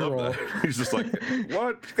 I love that. He's just like,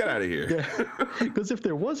 what? Get out of here. Yeah, because if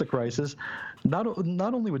there was a crisis, not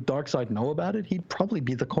only would Darkseid know about it, he'd probably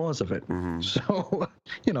be the cause of it. So,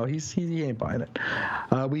 he ain't buying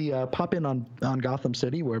it. We pop in on Gotham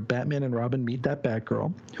City, where Batman and Robin meet that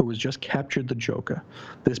Batgirl, who has just captured the Joker.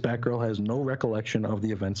 This Batgirl has no recollection of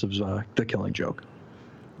the events of the Killing Joke.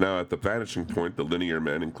 Now, at the vanishing point, the Linear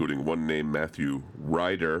Men, including one named Matthew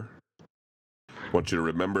Ryder, I want you to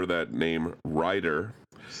remember that name, Ryder.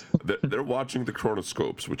 They're watching the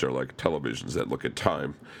chronoscopes, which are like televisions that look at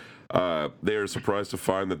time. They are surprised to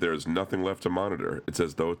find that there is nothing left to monitor. It's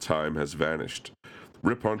as though time has vanished.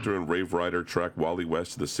 Rip Hunter and Wave Rider track Wally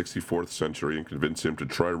West to the 64th century and convince him to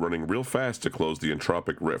try running real fast to close the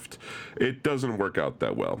entropic rift. It doesn't work out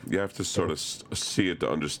that well. You have to sort of see it to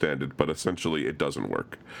understand it, but essentially it doesn't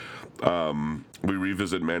work. We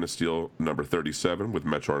revisit Man of Steel number 37 with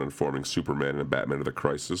Metron informing Superman and Batman of the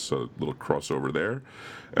crisis, so a little crossover there.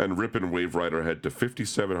 And Rip and Wave Rider head to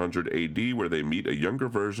 5700 AD, where they meet a younger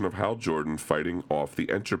version of Hal Jordan fighting off the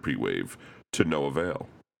entropy wave to no avail.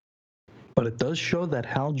 But it does show that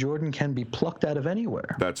Hal Jordan can be plucked out of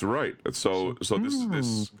anywhere. That's right. So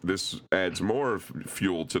this adds more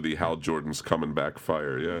fuel to the Hal Jordan's coming back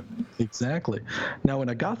fire. Yeah. Exactly. Now, in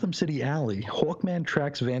a Gotham City alley, Hawkman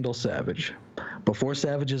tracks Vandal Savage. Before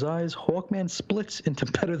Savage's eyes, Hawkman splits into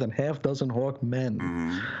better than half dozen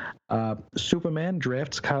Hawkmen. Superman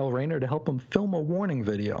drafts Kyle Rayner to help him film a warning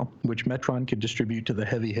video, which Metron could distribute to the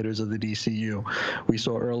heavy hitters of the DCU. We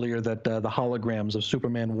saw earlier that the holograms of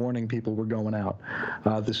Superman warning people were going out.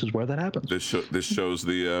 This is where that happens. This shows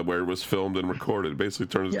the where it was filmed and recorded. It basically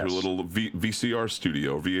turns into a little VCR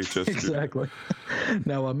studio, VHS studio. Exactly.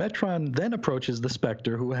 Now, Metron then approaches the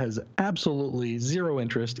Spectre, who has absolutely zero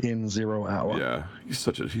interest in Zero Hour. Yeah, he's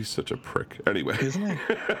such a prick. Anyway, isn't he?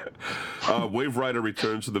 Wave Rider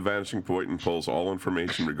returns to the Vanishing Point and pulls all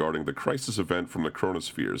information regarding the crisis event from the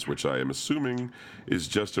Chronospheres, which I am assuming is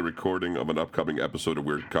just a recording of an upcoming episode of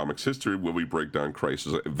Weird Comics History where we break down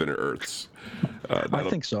Crisis at Infinite Earths. I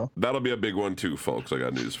think so. That'll be a big one too, folks. I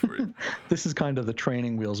got news for you. This is kind of the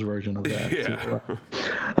training wheels version of that. Yeah.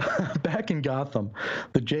 Back in Gotham,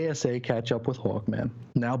 the JSA catch up with Hawkman,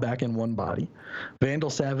 now back in one body. Vandal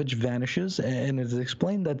Savage vanishes, and it is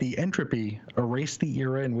explained that the entropy erased the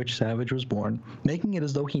era in which Savage was born, making it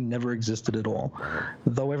as though he never existed at all.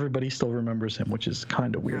 Though everybody still remembers him, which is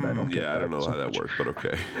kind of weird. I don't know how that works, but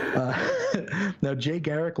okay. Now, Jay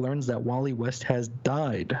Garrick learns that Wally West has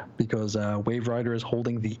died because Wave Rider is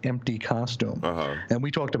holding the empty costume. And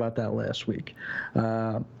we talked about that last week.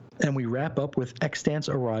 And we wrap up with Extant's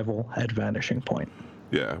arrival at Vanishing Point.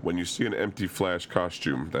 Yeah, when you see an empty Flash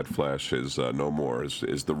costume, that Flash is no more,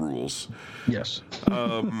 is the rules. Yes.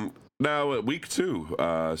 Now, week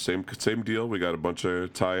 2, same deal. We got a bunch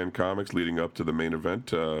of tie-in comics leading up to the main event,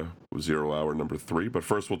 0 Hour number 3. But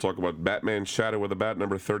first, we'll talk about Batman Shadow of the Bat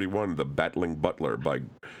number 31, The Battling Butler by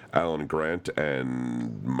Alan Grant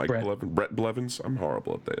and Brett Blevins. I'm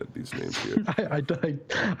horrible at these names here. I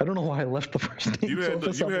don't know why I left the first name. You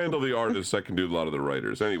handle the artists. I can do a lot of the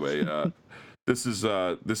writers. Anyway, this is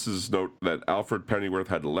note that Alfred Pennyworth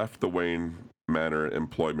had left the Wayne Manor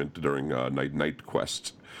employment during Night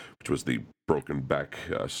Quest, which was the broken back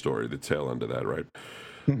story, the tail end of that, right?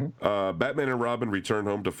 Batman and Robin return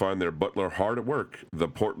home to find their butler hard at work. The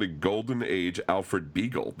portly Golden Age Alfred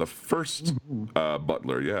Beagle, the first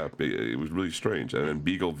butler. Yeah, it was really strange. And then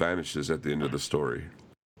Beagle vanishes at the end of the story.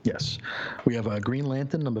 Yes. We have Green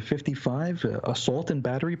Lantern number 55, Assault and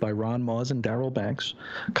Battery by Ron Moss and Darryl Banks.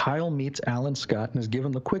 Kyle meets Alan Scott and is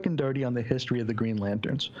given the quick and dirty on the history of the Green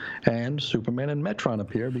Lanterns. And Superman and Metron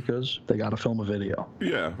appear because they got to film a video.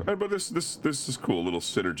 Yeah, but this is cool, a little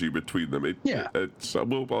synergy between them.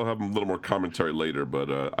 I'll have a little more commentary later, but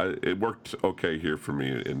it worked okay here for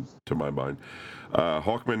me, to my mind.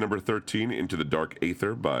 Hawkman number 13, Into the Dark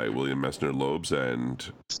Aether by William Messner Loebs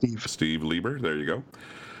and Steve Lieber. There you go.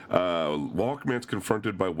 Hawkman's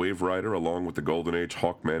confronted by Wave Rider along with the Golden Age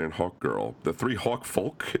Hawkman and Hawkgirl. The 3 Hawk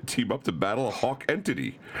folk team up to battle a Hawk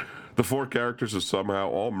entity. The 4 characters are somehow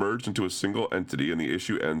all merged into a single entity, and the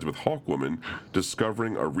issue ends with Hawkwoman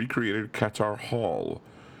discovering a recreated Qatar Hall.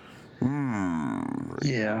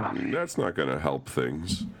 Yeah. That's not going to help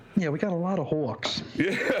things. Yeah, we got a lot of Hawks.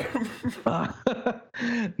 Yeah.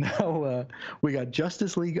 Now, we got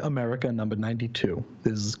Justice League America number 92.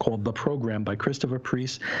 This is called The Program by Christopher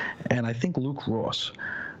Priest and I think Luke Ross.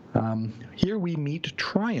 Here we meet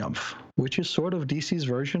Triumph, which is sort of DC's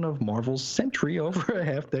version of Marvel's Sentry over a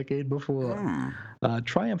half-decade before.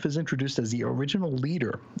 Triumph is introduced as the original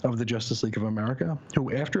leader of the Justice League of America,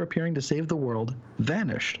 who, after appearing to save the world,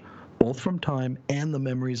 vanished, both from time and the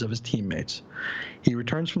memories of his teammates. He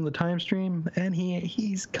returns from the time stream, and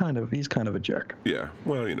he's kind of a jerk. Yeah,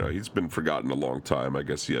 well, he's been forgotten a long time. I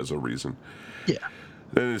guess he has a reason. Yeah.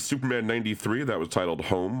 Then it's Superman 93, that was titled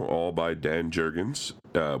Home, all by Dan Jurgens.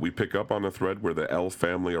 We pick up on a thread where the L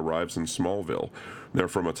family arrives in Smallville. They're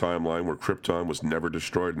from a timeline where Krypton was never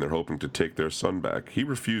destroyed, and they're hoping to take their son back. He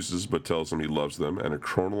refuses, but tells them he loves them, and a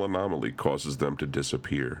chronal anomaly causes them to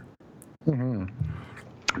disappear.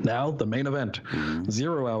 Now, the main event,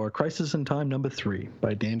 0 Hour Crisis in Time number 3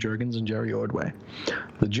 by Dan Jurgens and Jerry Ordway.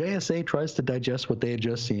 The JSA tries to digest what they had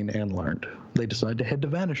just seen and learned. They decide to head to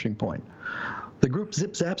Vanishing Point. The group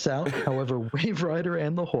zip-zaps out. However, Wave Rider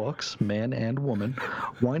and the Hawks, man and woman,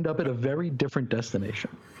 wind up at a very different destination.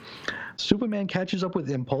 Superman catches up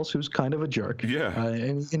with Impulse, who's kind of a jerk. Yeah.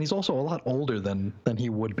 And he's also a lot older than he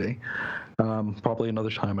would be. Probably another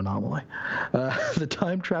time anomaly. The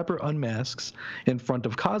Time Trapper unmasks in front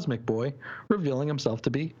of Cosmic Boy, revealing himself to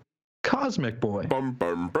be Cosmic Boy. Bum,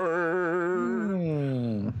 bum,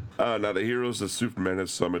 bum. Now the heroes of Superman have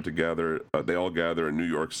summoned together. They all gather in New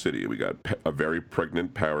York City. We got a very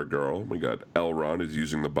pregnant Power Girl. We got Elron is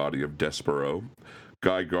using the body of Despero.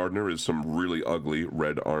 Guy Gardner is some really ugly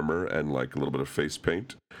red armor and like a little bit of face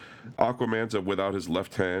paint. Aquaman's without his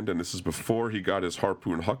left hand, and this is before he got his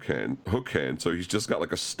harpoon hook hand. So he's just got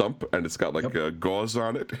like a stump, and it's got like gauze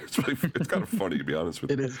on it. It's kind of funny, to be honest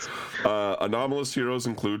with you. It is. Anomalous heroes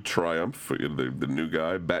include Triumph, the new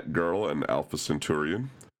guy, Batgirl, and Alpha Centurion.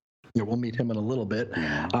 Yeah, we'll meet him in a little bit.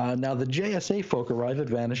 Now the JSA folk arrive at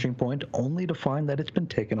Vanishing Point only to find that it's been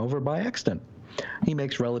taken over by Extant. He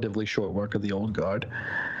makes relatively short work of the old guard.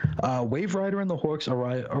 Wave Rider and the Hawks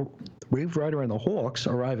arrive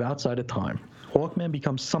outside of time. Hawkman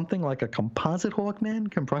becomes something like a composite Hawkman,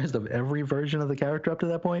 comprised of every version of the character up to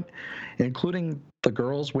that point, including the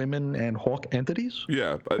girls, women, and Hawk entities.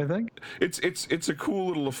 Yeah, I think it's a cool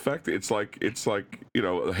little effect. It's like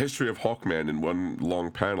a history of Hawkman in one long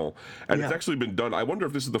panel, and it's actually been done. I wonder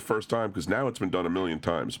if this is the first time, because now it's been done a million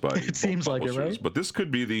times by. It seems like it, right? But this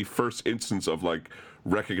could be the first instance of like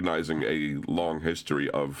recognizing a long history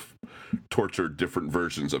of tortured different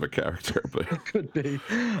versions of a character. But it could be.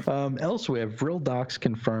 Elsewhere, Vril Dox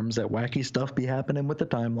confirms that wacky stuff be happening with the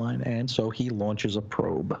timeline, and so he launches a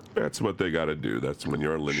probe. That's what they got to do. That's when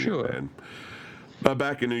you're a linear man.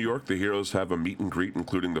 Back in New York, the heroes have a meet and greet,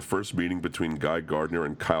 including the first meeting between Guy Gardner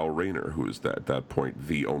and Kyle Rayner, who is at that point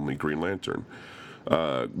the only Green Lantern.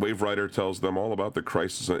 Wave Rider tells them all about the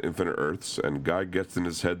crisis on Infinite Earths, and Guy gets in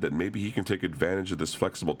his head that maybe he can take advantage of this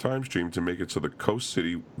flexible time stream to make it so the Coast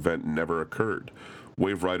City event never occurred.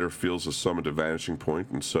 Wave Rider feels a summon to Vanishing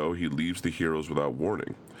Point, and so he leaves the heroes without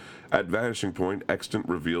warning. At Vanishing Point, Extant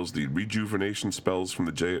reveals the rejuvenation spells from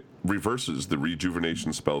reverses the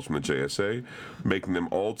rejuvenation spells from the JSA, making them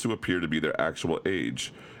all to appear to be their actual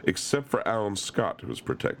age, except for Alan Scott, who is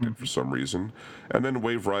protected for some reason. And then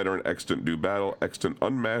Wave Rider and Extant do battle. Extant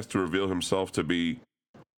unmasked to reveal himself to be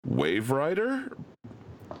Wave Rider?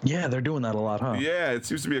 Yeah, they're doing that a lot, huh? Yeah, it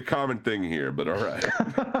seems to be a common thing here, but all right.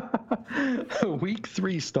 Week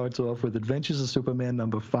 3 starts off with Adventures of Superman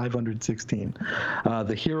number 516.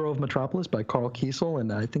 The Hero of Metropolis by Carl Kiesel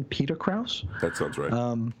and I think Peter Krause. That sounds right.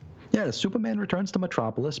 Superman returns to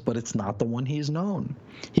Metropolis, but it's not the one he's known.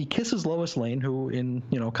 He kisses Lois Lane, who in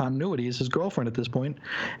continuity is his girlfriend at this point,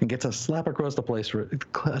 and gets a slap across the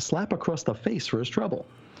face for his trouble.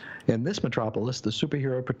 In this Metropolis, the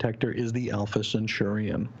superhero protector is the Alpha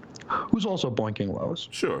Centurion, who's also boinking Lois.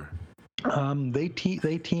 Sure. They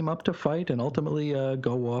team up to fight and ultimately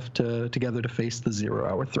go off together to face the 0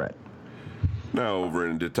 Hour threat. Now over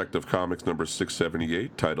in Detective Comics number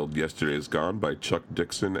 678, titled Yesterday Is Gone by Chuck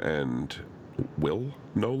Dixon and Will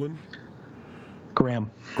Nolan?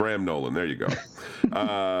 Graham Nolan, there you go.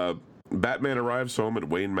 Batman arrives home at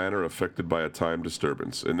Wayne Manor affected by a time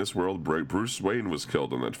disturbance. In this world, Bruce Wayne was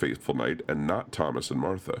killed on that fateful night, and not Thomas and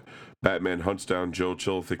Martha. Batman hunts down Joe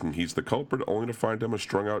Chill thinking he's the culprit, only to find him a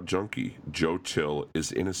strung-out junkie. Joe Chill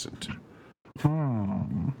is innocent.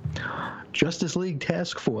 Justice League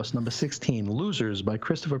Task Force number 16, Losers by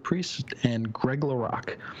Christopher Priest and Greg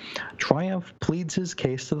LaRocque. Triumph pleads his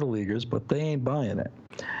case to the Leaguers, but they ain't buying it.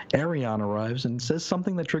 Arion arrives and says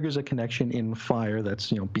something that triggers a connection in Fire,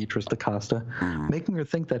 that's, Beatrice DaCosta, making her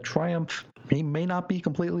think that Triumph may not be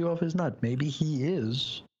completely off his nut. Maybe he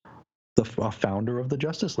is the founder of the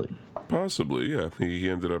Justice League. Possibly, yeah. He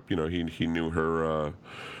ended up, he knew her,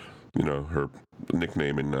 her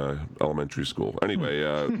nickname in elementary school. Anyway,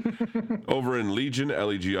 over in Legion,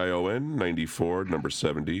 Legion 94, number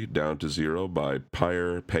 70, Down to Zero by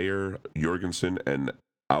Payer, Jorgensen, and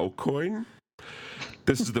Aucoin.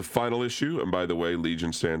 This is the final issue, and by the way,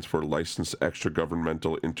 Legion stands for Licensed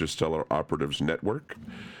Extra-Governmental Interstellar Operatives Network.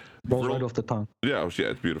 Rolls right off the tongue. Yeah,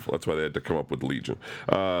 it's beautiful. That's why they had to come up with Legion.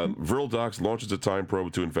 Vril Dox launches a time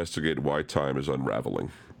probe to investigate why time is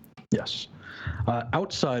unraveling. Yes.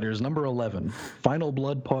 Outsiders, number 11, Final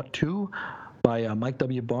Blood Part 2 by Mike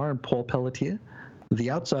W. Barr and Paul Pelletier. The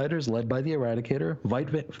Outsiders, led by the Eradicator,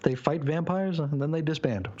 they fight vampires and then they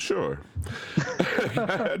disband. Sure.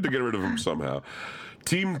 I had to get rid of them somehow.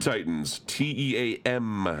 Team Titans,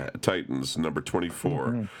 TEAM Titans, number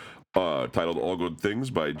 24, titled All Good Things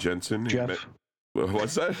by Jensen. Jeff.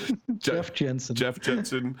 What's that? Jeff Jensen. Jeff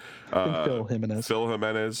Jensen. Phil Jimenez. Phil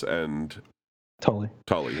Jimenez and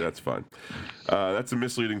Tully, that's fine. That's a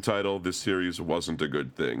misleading title. This series wasn't a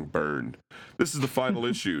good thing. Burn. This is the final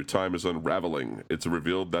issue. Time is unraveling. It's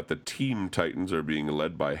revealed that the Team Titans are being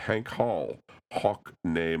led by Hank Hall, Hawk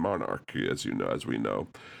nay Monarch, as we know.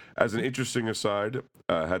 As an interesting aside,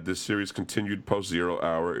 had this series continued post 0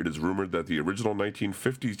 Hour, it is rumored that the original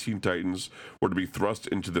 1950s Teen Titans were to be thrust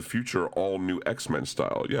into the future all-new X-Men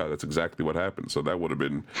style. Yeah, that's exactly what happened. So that would have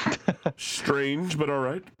been strange, but all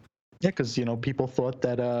right. Yeah, because people thought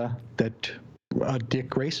that Dick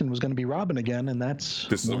Grayson was going to be Robin again, and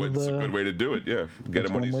it's a good way to do it. Yeah, get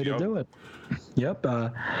him when he's young. One way to do it. Yep.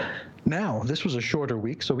 Now this was a shorter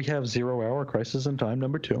week, so we have 0 Hour Crisis in Time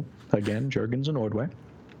 #2. Again, Jurgens and Ordway.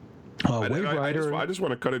 Wave Rider. I just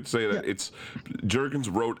want to cut it and say that it's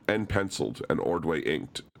Jurgens wrote and penciled, and Ordway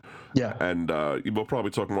inked. Yeah. And we'll probably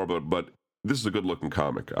talk more about it, but this is a good-looking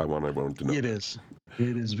comic. I want everyone to know. It is.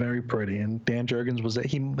 It is very pretty, and Dan Jurgens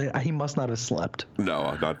he must not have slept.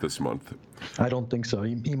 No, not this month. I don't think so.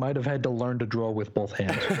 He might have had to learn to draw with both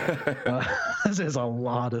hands. There's a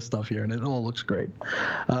lot of stuff here, and it all looks great.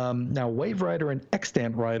 Now, Wave Rider and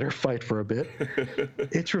Extant Rider fight for a bit.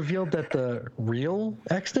 It's revealed that the real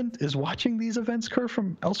Extant is watching these events occur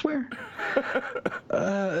from elsewhere.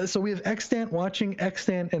 So we have Extant watching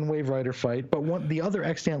Extant and Wave Rider fight, but the other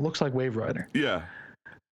Extant looks like Wave Rider. Yeah.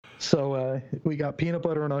 So we got peanut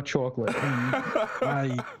butter and hot chocolate.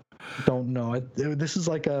 I don't know. This is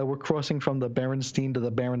like we're crossing from the Berenstain to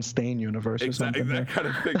the Berenstain universe or something. That kind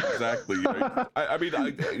of thing, exactly. I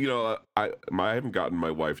haven't gotten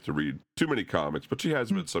my wife to read too many comics, but she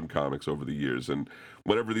has read some comics over the years, and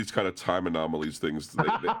whatever these kind of time anomalies things,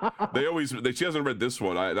 she hasn't read this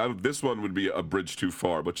one. This one would be a bridge too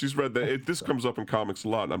far, but she's read that. This comes up in comics a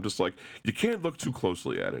lot, and I'm just like, you can't look too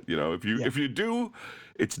closely at it. If you do,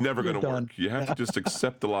 it's never going to work. You have to just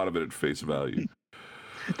accept a lot of it at face value.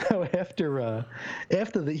 Now, after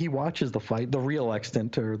he watches the fight, the real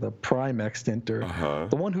Extant or the Prime Extant or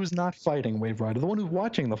the one who's not fighting Wave Rider, the one who's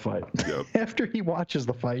watching the fight. Yep. After he watches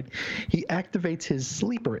the fight, he activates his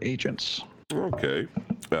sleeper agents. Okay.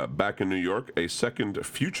 Back in New York, a second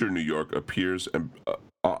future New York appears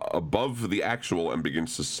above the actual and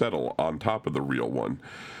begins to settle on top of the real one.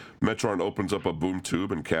 Metron opens up a boom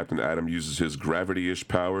tube, and Captain Atom uses his gravity-ish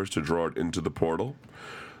powers to draw it into the portal.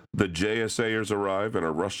 The JSAers arrive and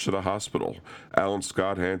are rushed to the hospital. Alan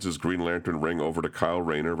Scott hands his Green Lantern ring over to Kyle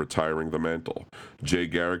Rayner, retiring the mantle. Jay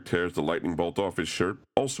Garrick tears the lightning bolt off his shirt,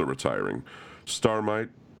 also retiring.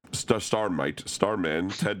 Starman,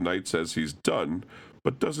 Ted Knight says he's done,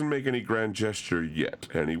 but doesn't make any grand gesture yet,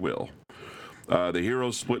 and he will. The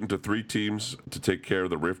heroes split into 3 teams to take care of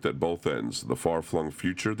the rift at both ends, the far-flung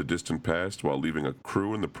future, the distant past, while leaving a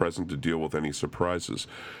crew in the present to deal with any surprises.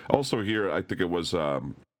 Also here, I think it was,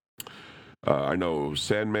 I know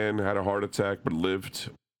Sandman had a heart attack but lived,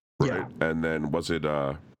 right? Yeah. And then was it...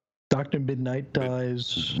 Dr. Midnight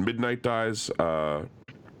dies. Midnight dies.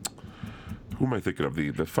 Who am I thinking of?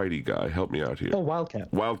 The fighty guy. Help me out here. Oh,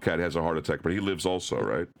 Wildcat. Wildcat has a heart attack, but he lives also,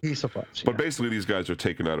 right? He survives. But basically, these guys are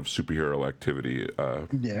taken out of superhero activity.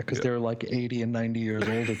 Because they're like 80 and 90 years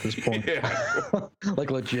old at this point.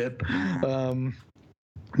 Like legit.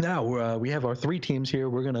 Now, we have our 3 teams here.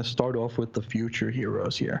 We're going to start off with the future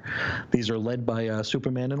heroes here. These are led by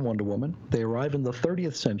Superman and Wonder Woman. They arrive in the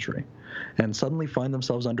 30th century and suddenly find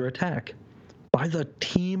themselves under attack by the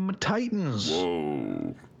Team Titans.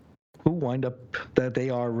 Whoa. Who wind up that they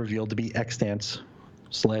are revealed to be Extants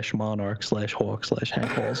 / Monarch / Hawk /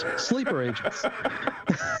 Hank Hall's sleeper agents.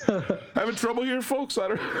 Having trouble here, folks? I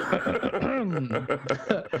don't...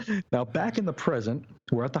 Now, back in the present,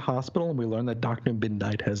 we're at the hospital and we learn that Dr.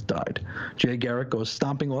 Midnight has died. Jay Garrick goes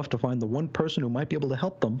stomping off to find the one person who might be able to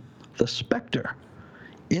help them, the Spectre.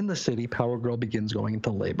 In the city, Power Girl begins going into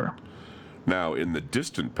labor. Now, in the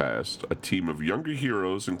distant past, a team of younger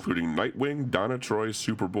heroes, including Nightwing, Donna Troy,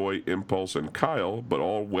 Superboy, Impulse, and Kyle, but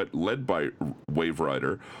all led by Wave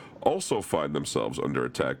Rider, also find themselves under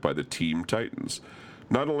attack by the Team Titans.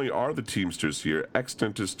 Not only are the Teamsters here,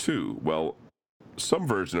 Extant is too. Well, some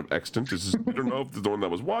version of Extant is, I don't know if it's the one that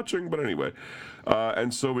was watching, but anyway.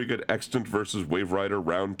 And so we get Extant versus Wave Rider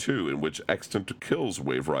round 2, in which Extant kills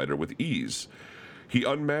Wave Rider with ease. He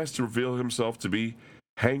unmasks to reveal himself to be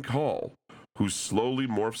Hank Hall, who slowly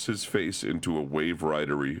morphs his face into a Wave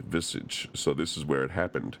Ridery visage. So this is where it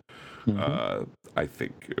happened. I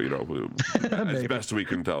think, as best we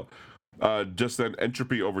can tell. Just then,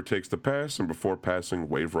 entropy overtakes the past, and before passing,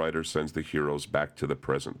 Wave Rider sends the heroes back to the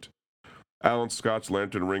present. Alan Scott's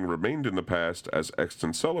lantern ring remained in the past as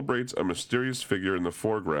Extant celebrates. A mysterious figure in the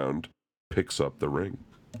foreground picks up the ring.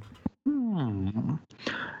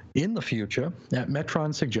 In the future, at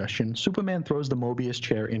Metron's suggestion, Superman throws the Mobius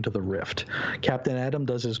chair into the rift. Captain Atom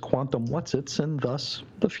does his quantum whatsits, and thus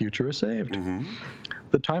the future is saved.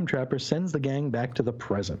 The Time Trapper sends the gang back to the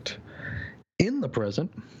present. In the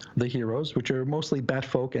present, the heroes, which are mostly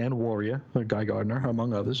Batfolk and Warrior, or Guy Gardner,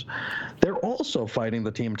 among others, they're also fighting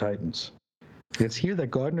the Teen Titans. It's here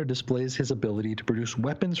that Gardner displays his ability to produce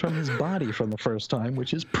weapons from his body for the first time,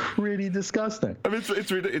 which is pretty disgusting. I mean,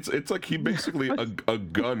 it's like he basically a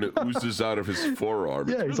gun oozes out of his forearm.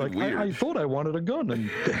 Yeah, it's he's really like, weird. I thought I wanted a gun, and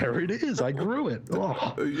there it is. I grew it.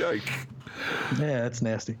 Oh. Yike. Yeah, that's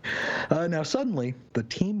nasty. Now, suddenly, the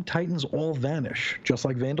Teen Titans all vanish, just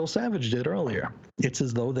like Vandal Savage did earlier. It's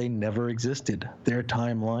as though they never existed. Their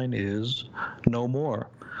timeline is no more.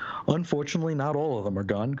 Unfortunately, not all of them are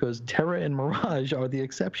gone, because Terra and Mirage are the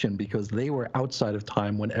exception, because they were outside of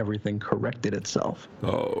time when everything corrected itself.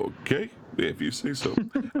 Okay, if you say so.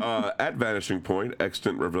 At Vanishing Point,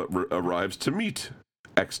 Extant arrives to meet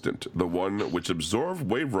Extant, the one which absorbed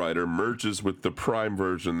Wave Rider merges with the Prime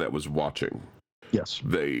version that was watching. Yes.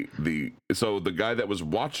 So the guy that was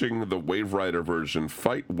watching the Wave Rider version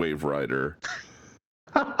fight Wave Rider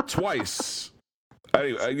twice.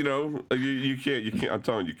 Anyway, you can't. I'm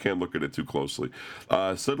telling you, you can't look at it too closely.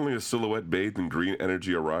 Suddenly, a silhouette bathed in green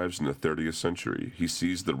energy arrives in the 30th century. He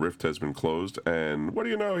sees the rift has been closed, and what do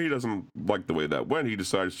you know? He doesn't like the way that went. He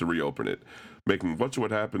decides to reopen it, making much of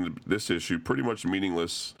what happened to this issue pretty much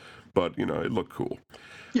meaningless. But it looked cool.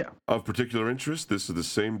 Yeah. Of particular interest, this is the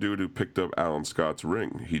same dude who picked up Alan Scott's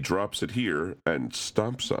ring. He drops it here and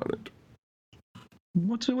stomps on it.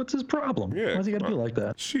 What's his problem? Yeah. Why's he got to do like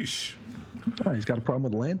that? Sheesh. Oh, he's got a problem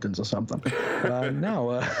with lanterns or something.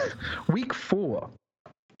 Now, week 4.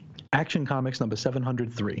 Action Comics number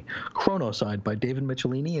 703, Chronoside by David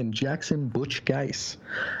Michelinie and Jackson Butch Geiss.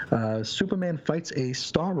 Superman fights a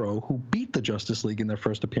Starro who beat the Justice League in their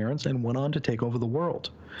first appearance and went on to take over the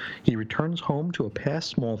world. He returns home to a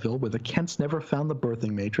past Smallville where the Kents never found the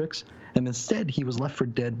birthing matrix, and instead he was left for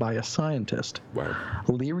dead by a scientist. Wow.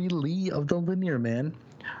 Leary Lee of the Linear Men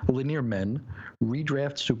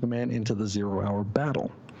redrafts Superman into the Zero-Hour Battle.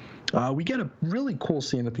 We get a really cool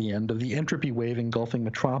scene at the end of the entropy wave engulfing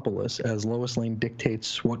Metropolis as Lois Lane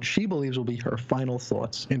dictates what she believes will be her final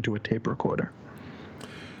thoughts into a tape recorder.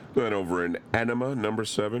 Then over in Anima number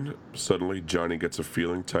 7, suddenly Johnny Gets a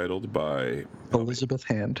Feeling, titled by Elizabeth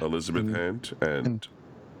Hand. And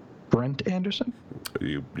Brent Anderson?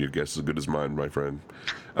 Your guess is as good as mine, my friend.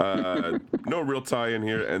 No real tie-in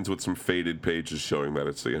here. Ends with some faded pages showing that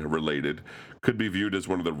it's related. Could be viewed as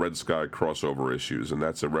one of the Red Sky crossover issues, and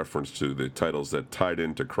that's a reference to the titles that tied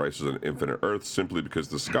into Crisis on Infinite Earths simply because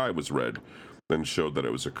the sky was red, then showed that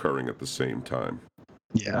it was occurring at the same time.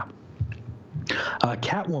 Yeah.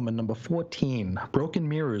 Catwoman number 14, Broken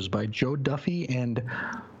Mirrors by Joe Duffy and...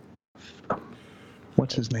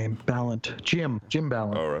 what's his name? Ballant. Jim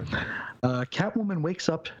Ballant. All right. Catwoman wakes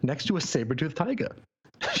up next to a saber-toothed tiger.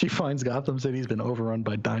 She finds Gotham City's been overrun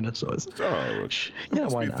by dinosaurs. Oh, yeah,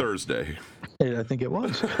 why not? Thursday. I think it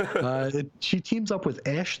was. She teams up with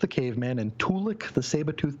Ash the Caveman and Tulik the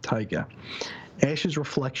saber-toothed tiger. Ash's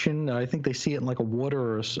reflection, I think they see it in like a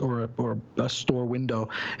water or a store window.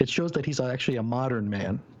 It shows that he's actually a modern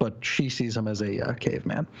man, but she sees him as a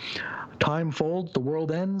caveman. Time folds, the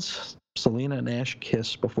world ends. Selena and Ash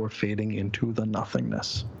kiss before fading into the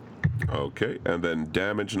nothingness. Okay, and then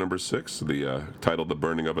Damage number 6, the title "The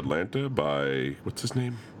Burning of Atlanta" by what's his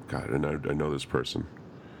name? God, I know this person.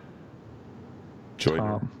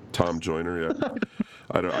 Joyner. Tom Joyner. Yeah,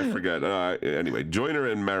 I forget. Anyway, Joyner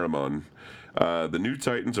and Marimon. The new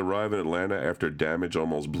Titans arrive in Atlanta after Damage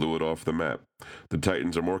almost blew it off the map. The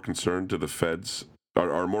Titans are more concerned to the feds,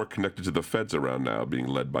 are more connected to the feds around now, being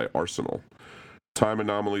led by Arsenal. Time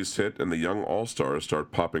anomalies hit, and the young All-Stars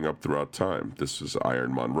start popping up throughout time. This is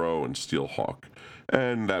Iron Monroe and Steel Hawk,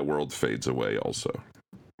 and that world fades away also.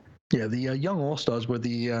 Yeah, the young All-Stars were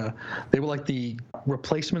they were like the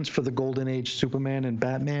replacements for the Golden Age Superman and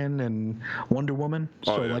Batman and Wonder Woman.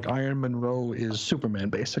 So like Iron Monroe is Superman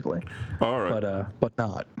basically. All right. But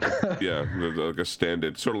not. Yeah, like a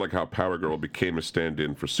stand-in, sort of like how Power Girl became a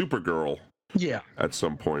stand-in for Supergirl. Yeah. At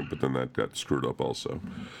some point, but then that got screwed up also.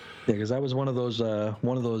 Yeah, because that was one of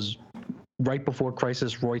those right before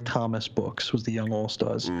Crisis Roy Thomas books was the Young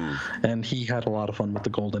All-Stars, and he had a lot of fun with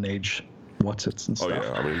the Golden Age what's-its and stuff. Oh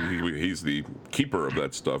yeah, I mean he's the keeper of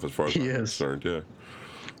that stuff as far as I'm concerned. Yeah.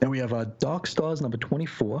 And we have Dark Stars number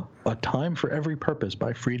 24, A Time for Every Purpose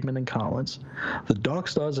by Friedman and Collins. The Dark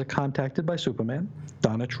Stars are contacted by Superman.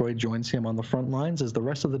 Donna Troy joins him on the front lines as the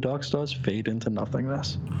rest of the Dark Stars fade into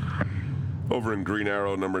nothingness. Over in Green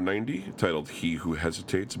Arrow number 90, titled "He Who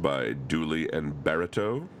Hesitates" by Dooley and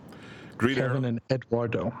Barreto. Green Kevin Arrow. and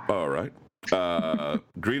Eduardo. All right.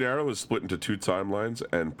 Green Arrow is split into two timelines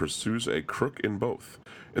and pursues a crook in both.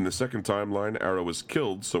 In the second timeline, Arrow is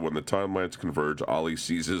killed, so when the timelines converge, Ollie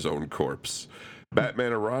sees his own corpse.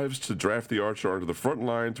 Batman arrives to draft the Archer onto the front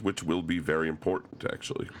lines, which will be very important,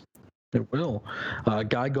 actually. It will.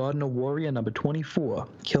 Guy Gardner Warrior number 24,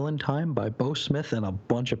 Killing Time by Bo Smith and a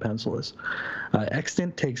bunch of pencilers.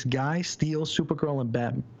 Extant takes Guy, Steel, Supergirl, and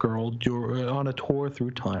Batgirl on a tour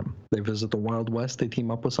through time. They visit the Wild West. They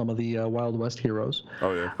team up with some of the Wild West heroes.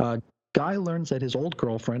 Oh, yeah. Guy learns that his old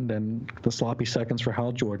girlfriend and the sloppy seconds for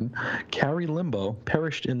Hal Jordan, Carrie Limbo,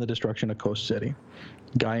 perished in the destruction of Coast City.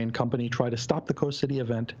 Guy and company try to stop the Coast City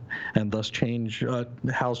event and thus change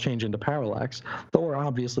Hal's change into Parallax, though are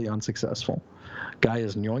obviously unsuccessful. Guy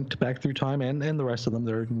is yoinked back through time, and the rest of them,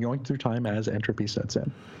 they're yoinked through time as entropy sets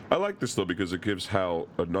in. I like this, though, because it gives Hal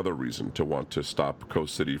another reason to want to stop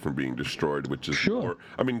Coast City from being destroyed, which is more...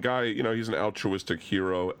 I mean, Guy, he's an altruistic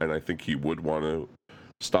hero, and I think he would want to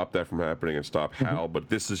stop that from happening and stop Hal, but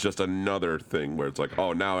this is just another thing where it's like,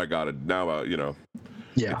 oh, now I got it. Now,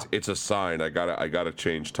 Yeah. It's a sign. I gotta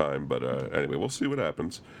change time. But anyway, we'll see what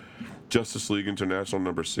happens. Justice League International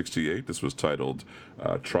number 68. This was titled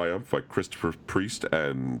Triumph by Christopher Priest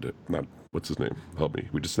and what's his name? Help me.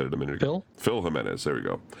 We just said it a minute ago. Phil Jimenez. There we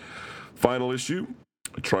go. Final issue.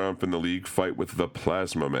 Triumph and the League fight with the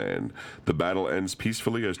Plasma Man. The battle ends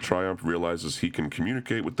peacefully as Triumph realizes he can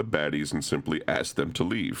communicate with the baddies and simply ask them to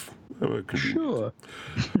leave. Sure.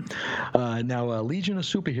 Now, Legion of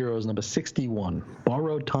Superheroes number 61.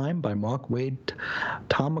 Borrowed Time by Mark Waid,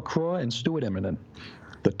 Tom McCraw, and Stuart Eminem.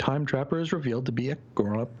 The Time Trapper is revealed to be a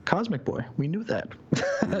grown-up cosmic boy. We knew that.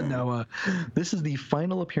 Now, this is the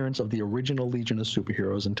final appearance of the original Legion of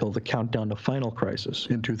Superheroes until the countdown to Final Crisis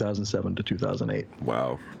in 2007 to 2008.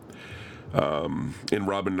 Wow. In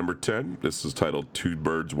Robin number 10, this is titled Two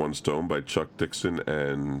Birds, One Stone by Chuck Dixon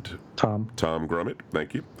and Tom Grummett.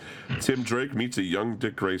 Thank you. Tim Drake meets a young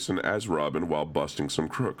Dick Grayson as Robin while busting some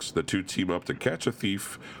crooks. The two team up to catch a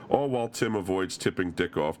thief, all while Tim avoids tipping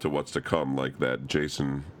Dick off to what's to come, like that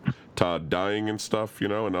Jason Todd dying and stuff,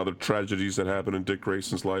 and other tragedies that happen in Dick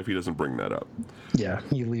Grayson's life. He doesn't bring that up. Yeah,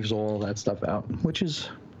 he leaves all that stuff out, which is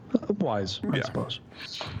wise, I suppose.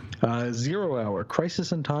 0 Hour,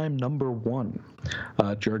 Crisis in Time number 1.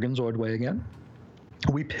 Jurgens Ordway again.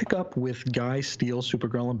 We pick up with Guy, Steel,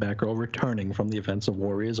 Supergirl, and Batgirl returning from the events of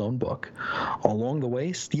Warrior's own book. Along the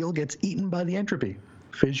way, Steel gets eaten by the entropy.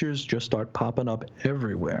 Fissures just start popping up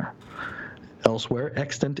everywhere. Elsewhere,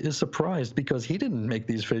 Extant is surprised because he didn't make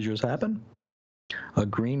these fissures happen. A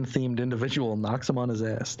green-themed individual knocks him on his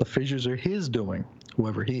ass. The fissures are his doing,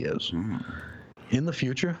 whoever he is. In the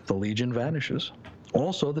future, the Legion vanishes.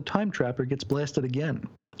 Also, the Time Trapper gets blasted again,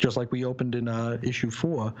 just like we opened in issue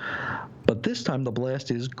 4, but this time the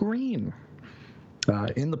blast is green.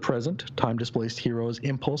 In the present, time-displaced heroes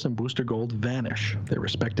Impulse and Booster Gold vanish. Their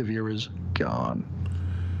respective eras gone.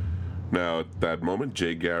 Now, at that moment,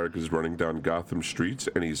 Jay Garrick is running down Gotham streets,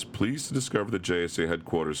 and he's pleased to discover the JSA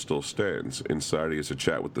headquarters still stands. Inside, he has a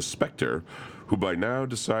chat with the Spectre, who by now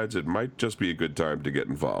decides it might just be a good time to get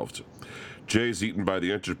involved. Jay is eaten by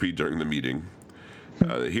the entropy during the meeting.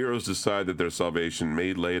 The heroes decide that their salvation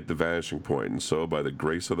may lay at the vanishing point, and so, by the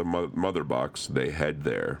grace of the Mother Box, they head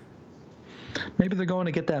there. Maybe they're going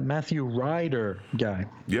to get that Matthew Ryder guy.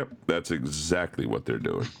 Yep, that's exactly what they're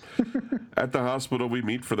doing. At the hospital, we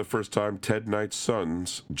meet for the first time Ted Knight's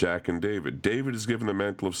sons, Jack and David. David is given the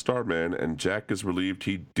mantle of Starman, and Jack is relieved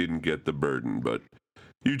he didn't get the burden, but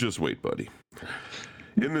you just wait, buddy.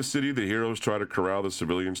 In the city, the heroes try to corral the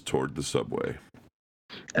civilians toward the subway.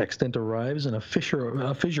 Extant arrives, and a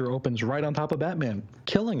fissure opens right on top of Batman,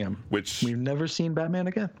 killing him. Which we've never seen Batman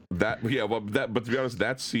again. But to be honest,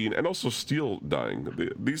 that scene, and also Steel dying.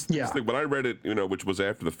 These things, when I read it, which was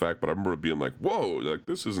after the fact, but I remember being like, "Whoa, like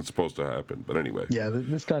this isn't supposed to happen." But anyway, yeah,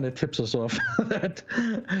 this kind of tips us off that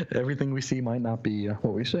everything we see might not be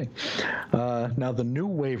what we see. Now, the new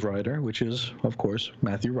Wave Rider, which is of course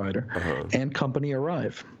Matthew Ryder, and company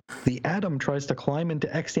arrive. The Atom tries to climb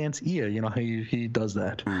into Extant's ear. You know how he does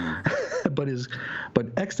that. But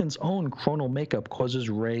Extant's own chronal makeup causes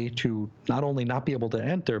Ray to not only not be able to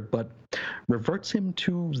enter, but reverts him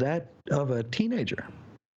to that of a teenager.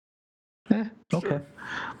 Okay.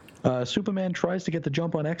 Sure. Superman tries to get the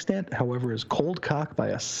jump on Extant, however, is cold cocked by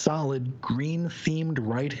a solid green-themed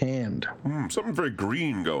right hand. Something very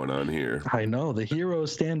green going on here. I know. The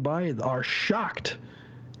heroes stand by are shocked,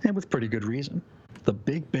 and with pretty good reason. The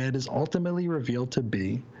big bad is ultimately revealed to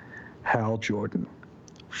be Hal Jordan,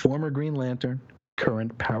 former Green Lantern,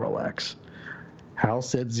 current Parallax. Hal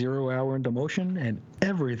sets 0 Hour into motion, and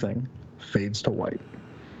everything fades to white.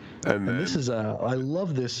 And then, this is I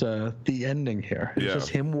love this the ending here. It's just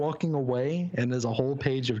him walking away, and there's a whole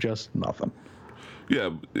page of just nothing.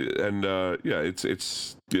 Yeah, and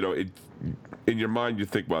it's in your mind you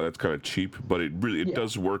think, wow, that's kind of cheap, but it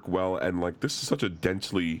does work well, and like this is such a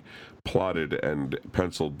densely plotted and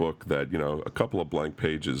penciled book that a couple of blank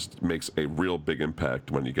pages makes a real big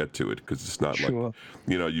impact when you get to it, because it's not like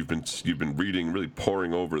you've been reading, really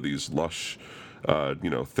poring over these lush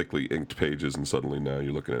thickly inked pages, and suddenly now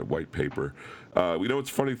you're looking at white paper. What's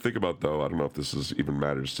funny to think about, though, I don't know if this even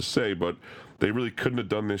matters to say, but they really couldn't have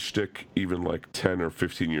done this shtick even like 10 or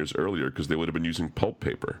 15 years earlier, because they would have been using pulp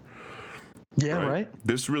paper. Yeah, right.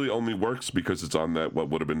 This really only works because it's on that what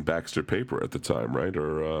would have been Baxter paper at the time, right?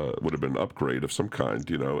 Or would have been an upgrade of some kind,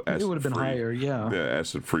 it would have been higher,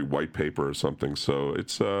 acid-free white paper or something. So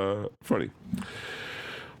it's funny.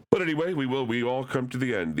 But anyway, we all come to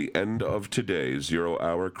the end of today, 0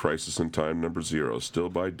 Hour Crisis in Time number 0, still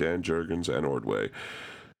by Dan Jurgens and Ordway.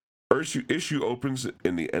 Issue opens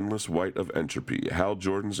in the endless white of entropy. Hal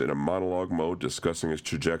Jordan's in a monologue mode discussing his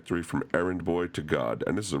trajectory from errand boy to God,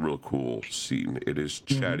 and this is a real cool scene. It is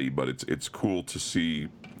chatty, but it's cool to see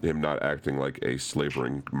him not acting like a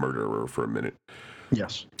slavering murderer for a minute.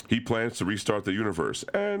 Yes. He plans to restart the universe,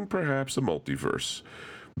 and perhaps a multiverse.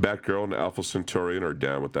 Batgirl and Alpha Centaurian are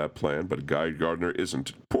down with that plan, but Guy Gardner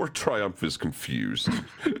isn't. Poor Triumph is confused.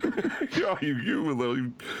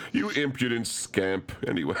 You impudent scamp.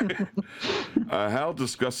 Anyway, Hal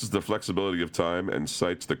discusses the flexibility of time and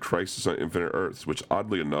cites the Crisis on Infinite Earths, which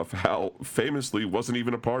oddly enough, Hal famously wasn't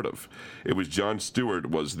even a part of. It was John Stewart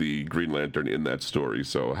was the Green Lantern in that story,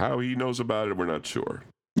 so how he knows about it, we're not sure.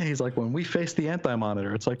 He's like, when we faced the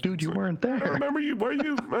Anti-Monitor, it's like, dude, you weren't there. I remember you. Were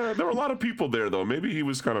you? There were a lot of people there, though. Maybe he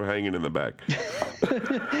was kind of hanging in the back.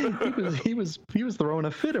 he was throwing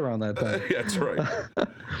a fit around that time. Yeah, that's right.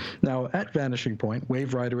 Now, at Vanishing Point,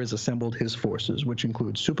 Wave Rider has assembled his forces, which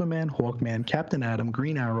include Superman, Hawkman, Captain Atom,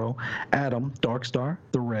 Green Arrow, Atom, Darkstar,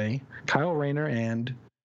 the Ray, Kyle Rayner, and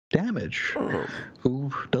Damage, who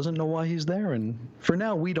doesn't know why he's there, and for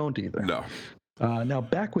now, we don't either. No. Now,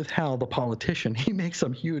 back with Hal, the politician, he makes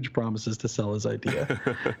some huge promises to sell his idea.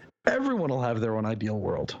 Everyone will have their own ideal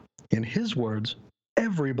world. In his words,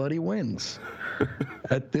 everybody wins.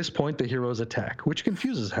 At this point, the heroes attack, which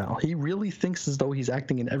confuses Hal. He really thinks as though he's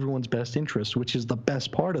acting in everyone's best interest, which is the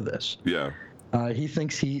best part of this. Yeah. He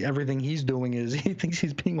thinks everything he's doing he thinks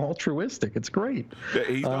he's being altruistic. It's great.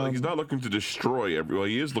 Yeah, he's not looking to destroy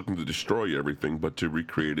he is looking to destroy everything, but to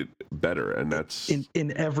recreate it better, and that's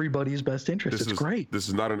in everybody's best interest. It's great. This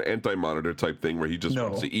is not an Anti-Monitor type thing where he just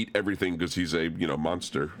wants to eat everything because he's a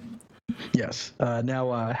monster. Yes.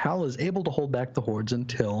 Now, Hal is able to hold back the hordes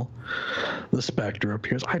until the Spectre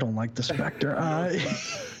appears. I don't like the Spectre.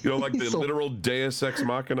 Like the literal Deus Ex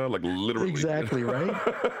Machina, like literally. Exactly, right?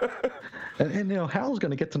 And Hal's going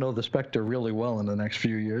to get to know the Spectre really well in the next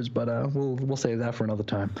few years, but we'll save that for another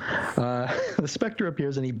time. The Spectre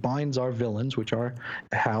appears and he binds our villains, which are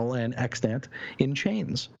Hal and Extant, in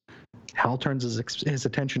chains. Hal turns his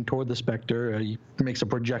attention toward the Spectre. He makes a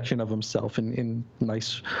projection of himself in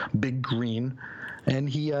nice big green, and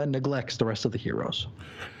he neglects the rest of the heroes.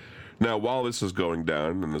 Now, while this is going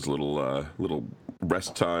down in this little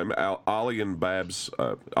rest time, Ollie and Babs,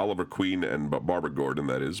 Oliver Queen and Barbara Gordon,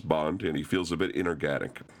 that is, bond, and he feels a bit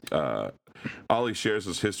inorganic. Ollie shares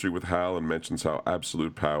his history with Hal and mentions how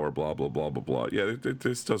absolute power, blah, blah, blah, blah, blah. Yeah,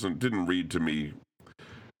 this didn't read to me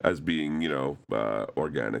as being,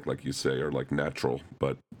 organic, like you say, or like natural,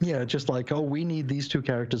 but yeah, just like, we need these two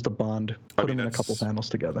characters to bond, put them in a couple panels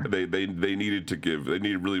together. They needed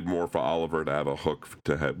really more for Oliver to have a hook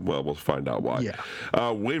to have. Well, we'll find out why.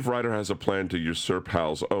 Yeah. Wave Rider has a plan to usurp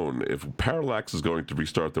Hal's own. If Parallax is going to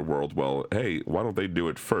restart the world, well, hey, why don't they do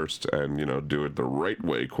it first and do it the right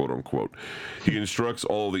way, quote unquote. He instructs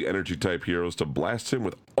all the energy type heroes to blast him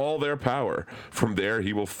with all their power. From there,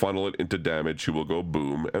 he will funnel it into Damage, who will go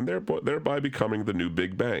boom, and thereby becoming the new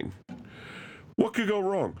Big Bang. What could go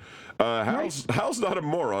wrong? Hal's not a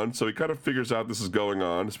moron, so he kind of figures out this is going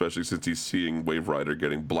on, especially since he's seeing Wave Rider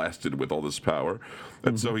getting blasted with all this power.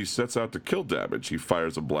 And so he sets out to kill Damage. He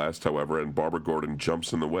fires a blast, however, and Barbara Gordon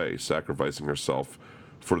jumps in the way, sacrificing herself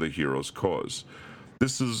for the hero's cause.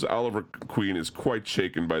 Oliver Queen is quite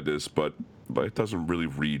shaken by this, but it doesn't really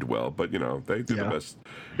read well. But they do the best.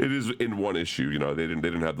 It is in one issue. They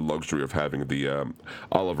didn't have the luxury of having the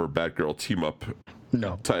Oliver Batgirl team up.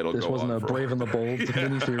 No, title. This wasn't a Brave and the Bold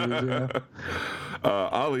miniseries.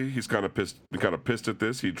 Ollie, he's kind of pissed at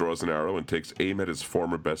this. He draws an arrow and takes aim at his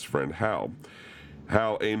former best friend Hal.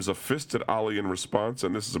 Hal aims a fist at Ollie in response,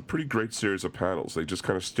 and this is a pretty great series of panels. They just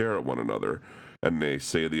kind of stare at one another. and they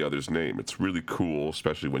say the other's name. It's really cool,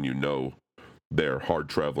 especially when you know their hard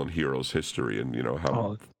traveling hero's history and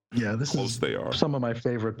how this close is they are. Some of my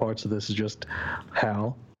favorite parts of this is just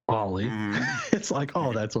Hal, Ollie. It's like,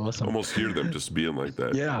 oh, that's awesome. Almost hear them just being like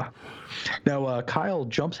that. Yeah. Now, Kyle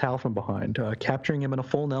jumps Hal from behind, capturing him in a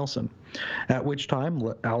full Nelson, at which time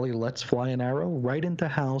Ollie lets fly an arrow right into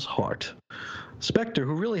Hal's heart. Spectre,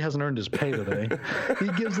 who really hasn't earned his pay today, he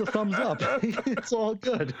gives the thumbs up. It's all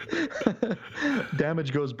good.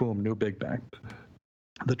 Damage goes boom, new Big Bang.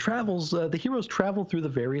 The heroes travel through the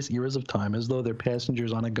various eras of time as though they're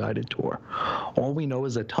passengers on a guided tour. All we know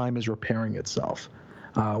is that time is repairing itself.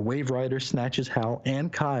 Wave Rider snatches Hal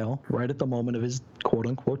and Kyle right at the moment of his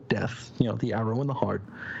quote-unquote death, the arrow in the heart,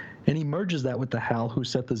 and he merges that with the Hal who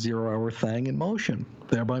set the zero-hour thing in motion,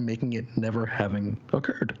 thereby making it never having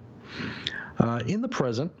occurred. In the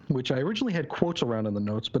present, which I originally had quotes around in the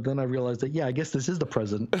notes, but then I realized that, I guess this is the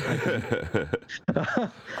present.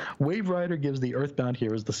 Wave Rider gives the Earthbound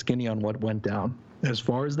heroes the skinny on what went down. As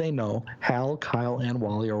far as they know, Hal, Kyle, and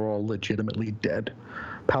Wally are all legitimately dead.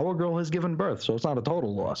 Power Girl has given birth, so it's not a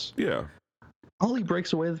total loss. Yeah. Ollie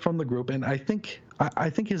breaks away from the group, and I think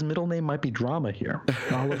his middle name might be Drama here.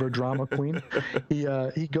 Oliver Drama Queen.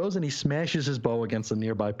 He goes and he smashes his bow against a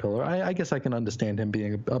nearby pillar. I guess I can understand him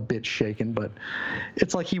being a bit shaken, but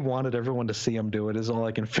it's like he wanted everyone to see him do it. Is all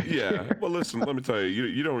I can figure. Yeah. Well, listen. Let me tell you.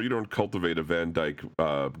 You don't cultivate a Van Dyke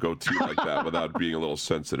goatee like that without being a little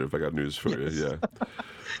sensitive. I got news for you. Yeah.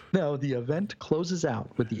 Now, the event closes out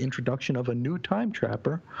with the introduction of a new time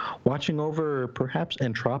trapper watching over perhaps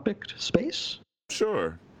entropic space.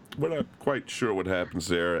 Sure. We're not quite sure what happens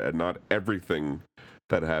there, and not everything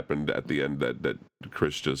that happened at the end that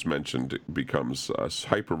Chris just mentioned becomes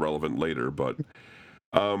hyper relevant later. But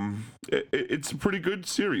it's a pretty good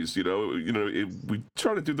series. We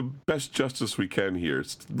try to do the best justice we can here.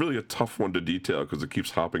 It's really a tough one to detail because it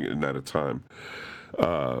keeps hopping in and out of time.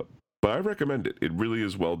 But I recommend it. It really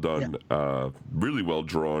is well done, really well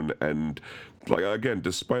drawn, and again,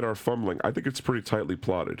 despite our fumbling, I think it's pretty tightly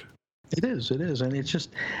plotted. It is, and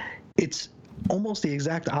it's almost the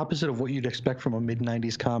exact opposite of what you'd expect from a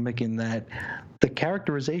mid-'90s comic in that the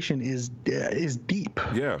characterization is deep.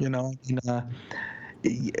 Yeah.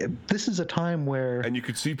 This is a time where... And you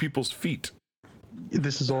could see people's feet.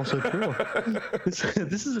 This is also true.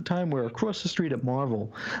 This is a time where across the street at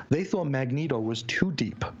Marvel, they thought Magneto was too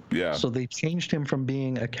deep. Yeah. So they changed him from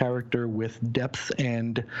being a character with depth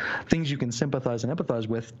and things you can sympathize and empathize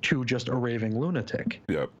with to just a raving lunatic.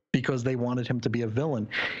 Yep. Because they wanted him to be a villain.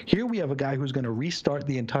 Here we have a guy who's going to restart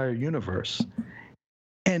the entire universe,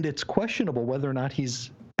 and it's questionable whether or not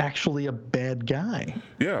he's actually a bad guy.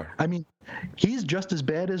 Yeah. I mean, he's just as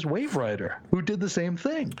bad as Wave Rider, who did the same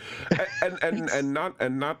thing. And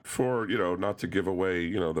not for, not to give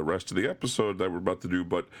away, the rest of the episode that we're about to do,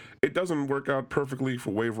 but it doesn't work out perfectly for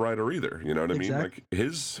Wave Rider either. You know what I mean? Like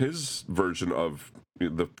his version of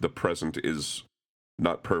the present is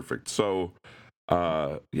not perfect. So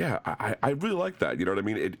I really like that. You know what I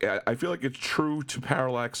mean? I feel like it's true to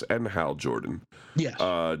Parallax and Hal Jordan. Yeah.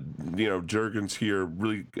 Jurgens here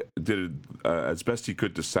really did as best he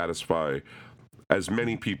could to satisfy as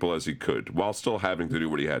many people as he could while still having to do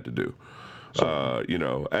what he had to do. Sure.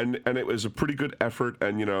 And it was a pretty good effort.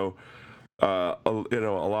 And a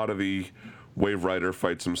lot of the Wave Rider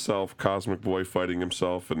fights himself, Cosmic Boy fighting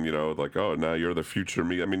himself, and oh, now you're the future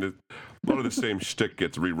me. I mean, a lot of the same shtick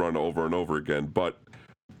gets rerun over and over again, but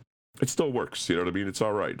it still works. You know what I mean? It's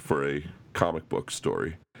all right for a comic book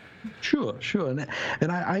story. Sure.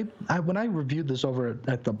 And I when I reviewed this over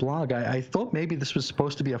at the blog, I thought maybe this was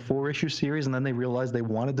supposed to be a 4-issue series, and then they realized they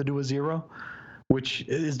wanted to do a 0, which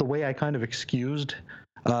is the way I kind of excused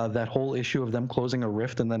that whole issue of them closing a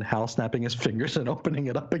rift and then Hal snapping his fingers and opening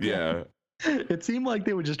it up again. Yeah. It seemed like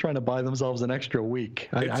they were just trying to buy themselves an extra week.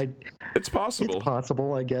 It's possible. It's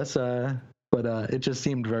possible, I guess. But it just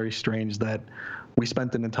seemed very strange that we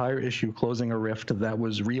spent an entire issue closing a rift that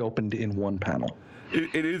was reopened in one panel.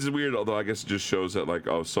 It is weird, although I guess it just shows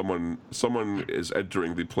that someone is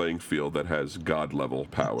entering the playing field that has god level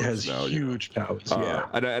powers. Has now, huge powers. Yeah.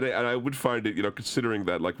 And I would find it, considering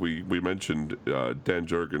that, like we mentioned, Dan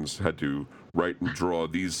Jurgens had to write and draw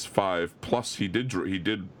these 5, plus he did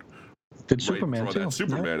Superman draw too. that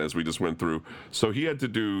Superman, as we just went through. So he had to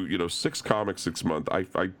do 6 comics 6 months.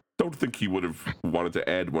 I don't think he would have wanted to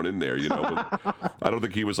add one in there. But I don't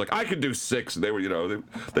think he was like, I can do 6. And they were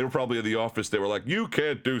they were probably in the office. They were like, you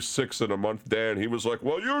can't do 6 in a month, Dan. He was like,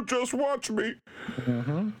 well, you just watch me.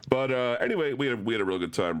 Mm-hmm. But anyway, we had a real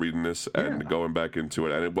good time reading this and going back into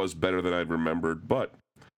it, and it was better than I'd remembered. But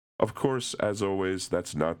Of course, as always,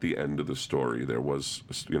 that's not the end of the story. There was,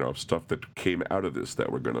 stuff that came out of this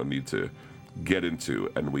that we're going to need to get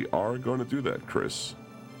into, and we are going to do that, Chris,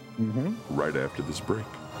 right after this break.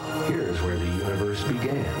 Here's where the universe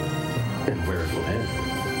began, and where it will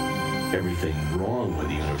end. Everything wrong with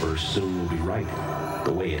the universe soon will be right,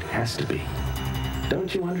 the way it has to be.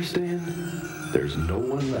 Don't you understand? There's no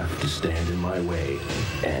one left to stand in my way,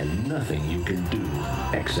 and nothing you can do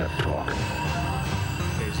except talk.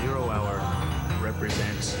 The 0 hour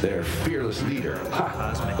represents Their fearless leader.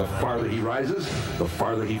 Ha! The farther he rises, the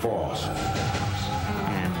farther he falls.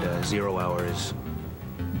 And 0 hour is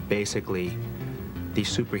basically the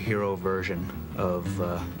superhero version of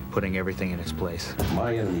putting everything in its place.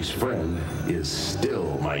 My enemy's friend is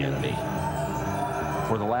still my enemy.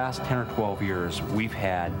 For the last 10 or 12 years, we've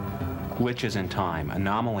had glitches in time,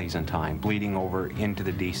 anomalies in time, bleeding over into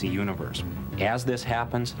the DC universe. As this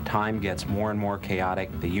happens, time gets more and more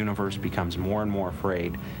chaotic, the universe becomes more and more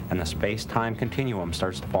afraid, and the space-time continuum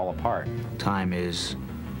starts to fall apart. Time is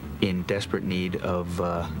in desperate need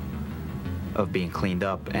of being cleaned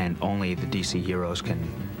up, and only the DC heroes can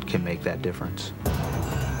make that difference.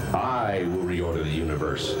 I will reorder the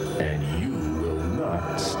universe, and you will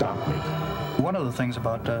not stop me. One of the things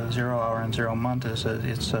about 0 hour and 0 month is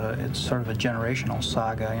it's sort of a generational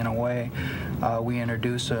saga in a way. We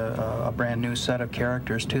introduce a brand new set of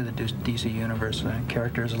characters to the DC universe,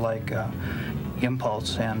 characters like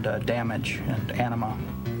Impulse and Damage and Anima.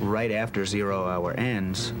 Right after 0 hour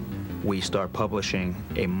ends, we start publishing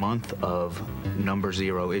a month of number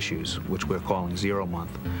 0 issues, which we're calling 0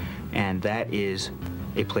 month. And that is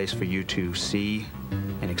a place for you to see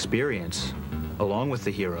and experience, along with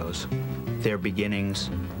the heroes, their beginnings,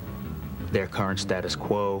 their current status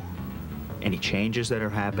quo, any changes that are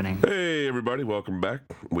happening. Hey, everybody, welcome back.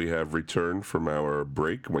 We have returned from our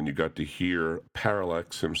break when you got to hear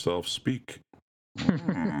Parallax himself speak.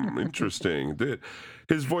 Interesting.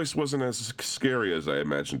 His voice wasn't as scary as I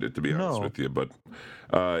imagined it, to be honest with you, but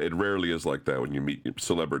it rarely is like that when you meet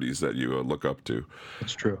celebrities that you look up to.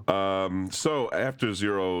 That's true. So after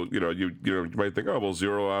 0, you might think, oh, well,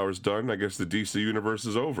 0 hours done. I guess the DC universe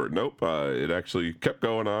is over. Nope. It actually kept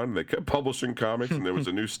going on. They kept publishing comics, and there was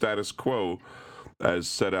a new status quo as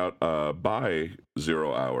set out by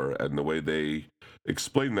 0 hour, and the way they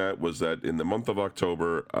explained that was that in the month of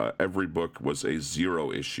October, every book was a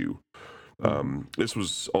 0 issue. This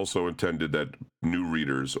was also intended that new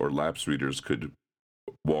readers or lapsed readers could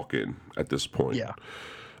walk in at this point. Yeah.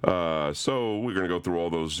 So we're going to go through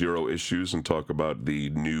all those 0 issues and talk about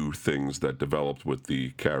the new things that developed with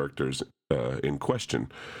the characters in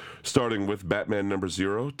question. Starting with Batman number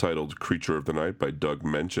 0, titled Creature of the Night by Doug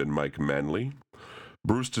Mensch and Mike Manley.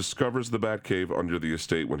 Bruce discovers the Batcave under the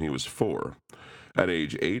estate when he was 4. At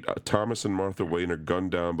age 8, Thomas and Martha Wayne are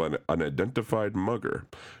gunned down by an unidentified mugger.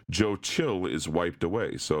 Joe Chill is wiped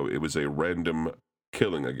away, so it was a random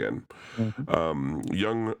killing again.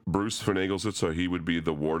 Young Bruce finagles it so he would be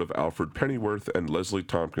the ward of Alfred Pennyworth, and Leslie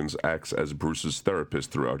Tompkins acts as Bruce's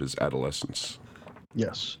therapist throughout his adolescence.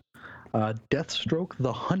 Yes. Deathstroke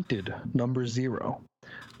The Hunted, number 0.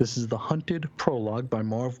 This is The Hunted prologue by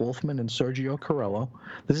Marv Wolfman and Sergio Corello.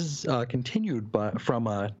 This is continued from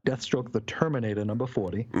Deathstroke The Terminator, number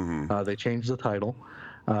 40. They changed the title.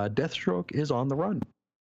 Deathstroke is on the run.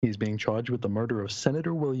 He's being charged with the murder of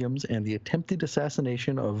Senator Williams and the attempted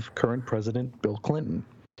assassination of current President Bill Clinton.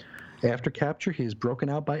 After capture, he is broken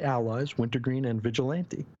out by allies, Wintergreen and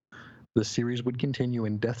Vigilante. The series would continue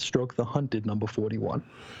in Deathstroke The Hunted, number 41.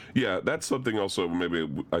 Yeah, that's something also maybe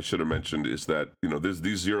I should have mentioned is that, there's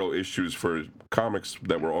these 0 issues for comics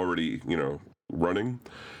that were already, running.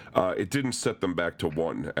 It didn't set them back to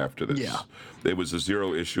 1 after this. Yeah. It was a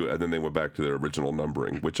 0 issue, and then they went back to their original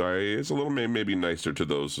numbering, which is a little maybe nicer to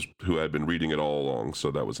those who had been reading it all along,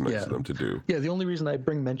 so that was nice of them to do. Yeah, the only reason I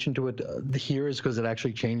bring mention to it here is because it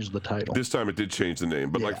actually changed the title. This time it did change the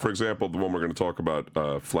name, but for example, the one we're going to talk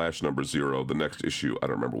about, Flash number 0, the next issue, I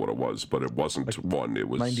don't remember what it was, but it wasn't like 1, it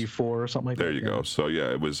was 94 or something like that. There you go. So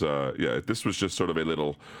yeah, it was this was just sort of a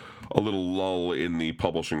little lull in the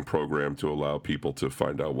publishing program to allow people to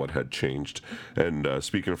find out what had changed. And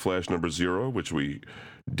speaking of Flash number 0, which we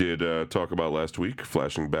did talk about last week,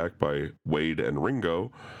 Flashing Back by Wade and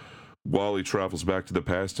Ringo, Wally travels back to the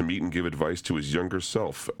past to meet and give advice to his younger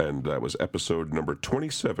self, and that was episode number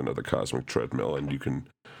 27 of the Cosmic Treadmill, and you can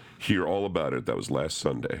hear all about it. That was last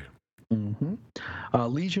Sunday.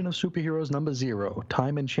 Legion of Superheroes number 0,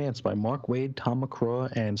 Time and Chance by Mark Waid, Tom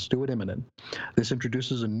McCraw, and Stuart Immonen. This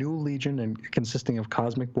introduces a new Legion consisting of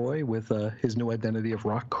Cosmic Boy with his new identity of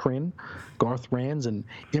Rock Kryn, Garth Rands, and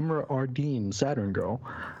Imra Ardeen, Saturn Girl.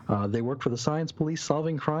 They work for the Science Police,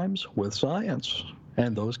 solving crimes with science,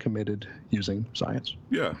 and those committed using science.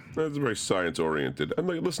 Yeah, that's very science-oriented. And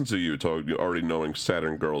listen to you talk, already knowing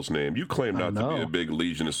Saturn Girl's name. You claim not to be a big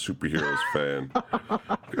Legion of Superheroes fan.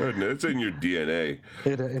 Goodness, it's in your DNA.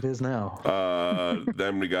 It is now.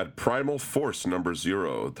 Then we got Primal Force number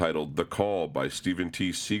 0, titled The Call by Stephen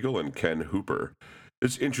T. Siegel and Ken Hooper.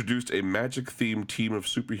 This introduced a magic-themed team of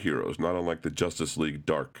superheroes, not unlike the Justice League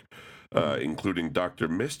Dark, including Dr.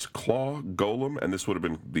 Mist, Claw, Golem, and this would have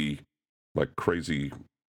been the crazy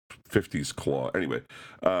 50s Claw. Anyway,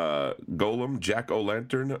 Golem,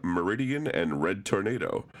 Jack-O-Lantern, Meridian, and Red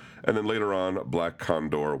Tornado. And then later on, Black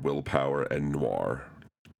Condor, Willpower, and Noir.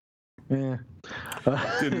 Yeah.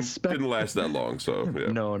 Didn't last that long, so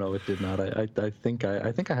yeah. No, it did not. I think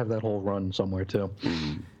I have that whole run somewhere too.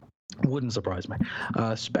 Wouldn't surprise me.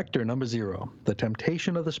 Spectre number 0, The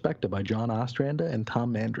Temptation of the Spectre by John Ostrander and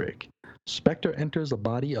Tom Mandrake. Spectre enters the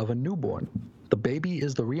body of a newborn. The baby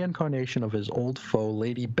is the reincarnation of his old foe,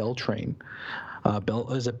 Lady Beltrain.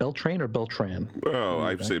 Is it Beltrain or Beltran? Oh,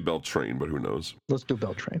 I'd say Beltrain, but who knows? Let's do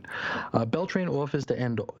Beltrain. Beltrain offers to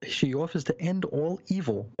end all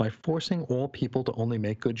evil by forcing all people to only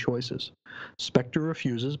make good choices. Spectre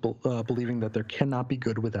refuses, believing that there cannot be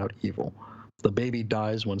good without evil. The baby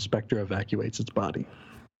dies when Spectre evacuates its body.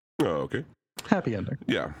 Oh, okay. Happy ending.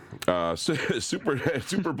 Yeah.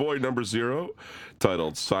 Superboy number 0,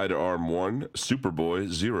 titled Sidearm 1, Superboy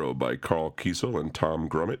 0 by Carl Kiesel and Tom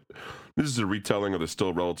Grummett. This is a retelling of the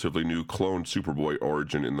still relatively new cloned Superboy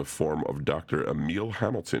origin in the form of Dr. Emil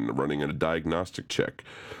Hamilton running a diagnostic check.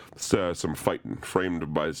 Some fighting,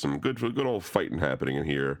 framed by some good old fighting happening in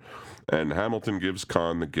here. And Hamilton gives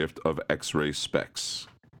Khan the gift of X-ray specs.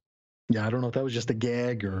 Yeah, I don't know if that was just a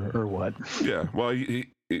gag or what. Yeah, well, he,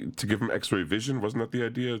 to give him X-ray vision, wasn't that the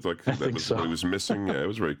idea? That was what he was missing. Yeah, it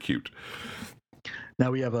was very cute. Now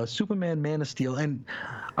we have a Superman, Man of Steel, and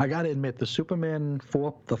I got to admit, the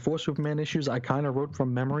four Superman issues, I kind of wrote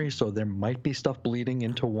from memory, so there might be stuff bleeding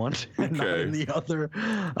into one and not in the other.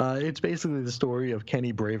 It's basically the story of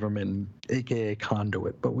Kenny Braverman, aka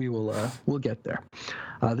Conduit, but we'll get there.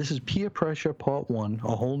 This is Peer Pressure Part 1,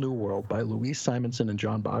 A Whole New World by Louise Simonson and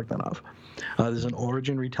John Bogdanov. There's an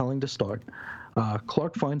origin retelling to start.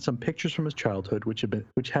 Clark finds some pictures from his childhood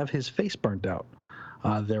which have his face burnt out.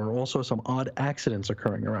 There are also some odd accidents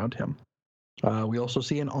occurring around him. We also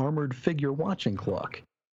see an armored figure watching Clark.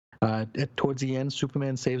 Towards the end,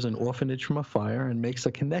 Superman saves an orphanage from a fire and makes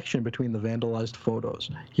a connection between the vandalized photos.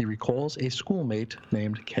 He recalls a schoolmate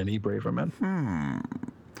named Kenny Braverman.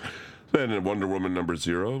 Then in Wonder Woman number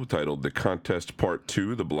 0, titled The Contest Part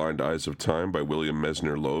 2, The Blind Eyes of Time by William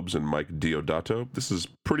Mesner-Loebs and Mike Deodato. This is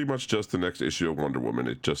pretty much just the next issue of Wonder Woman.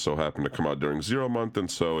 It just so happened to come out during 0 month,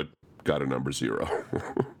 and so it got a number 0.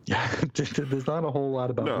 Yeah, there's not a whole lot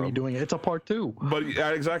about redoing it. It's a part 2. But yeah,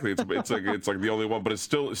 exactly. It's like the only one. But it's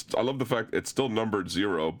still. I love the fact it's still numbered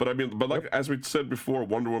 0. But I mean, as we said before,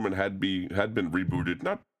 Wonder Woman had been rebooted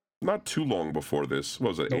not too long before this. What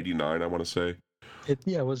was it? 89, I want to say.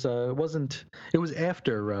 It was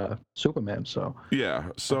after Superman, so yeah.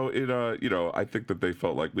 So it I think that they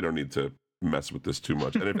felt like we don't need to mess with this too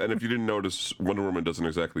much. And if you didn't notice, Wonder Woman doesn't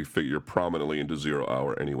exactly figure prominently into 0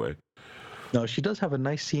 Hour anyway. No, she does have a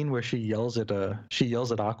nice scene where she yells at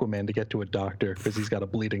Aquaman to get to a doctor because he's got a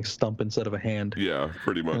bleeding stump instead of a hand. Yeah,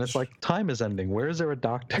 pretty much. And it's like, time is ending. Where is there a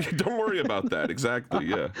doctor? Don't worry about that. Exactly.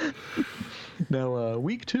 Yeah. Now,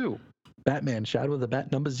 week 2, Batman: Shadow of the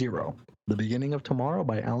Bat number 0. The Beginning of Tomorrow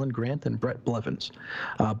by Alan Grant and Brett Blevins.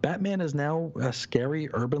 Batman is now a scary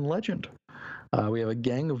urban legend. We have a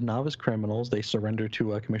gang of novice criminals. They surrender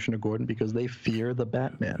to Commissioner Gordon because they fear the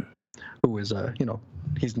Batman, who is,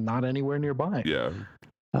 he's not anywhere nearby. Yeah.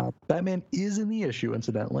 Batman is in the issue,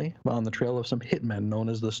 incidentally, on the trail of some hitmen known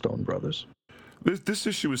as the Stone Brothers. This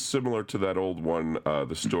issue is similar to that old one,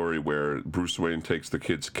 the story where Bruce Wayne takes the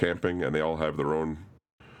kids camping and they all have their own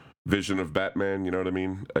vision of Batman, you know what I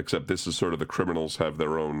mean? Except this is sort of the criminals have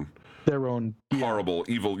their own horrible,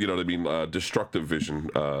 evil, you know what I mean, destructive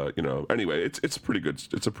vision. Anyway, it's pretty good.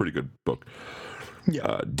 It's a pretty good book.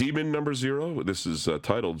 Yeah. Demon number 0. This is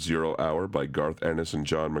titled 0 Hour by Garth Ennis and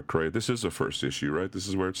John McCrae. This is the first issue, right? This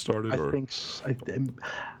is where it started?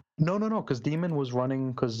 No, because Demon was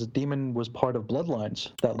part of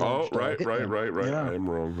Bloodlines. Right. Yeah. I am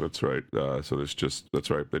wrong. That's right.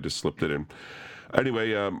 They just slipped it in.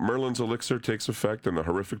 Anyway, Merlin's elixir takes effect, and the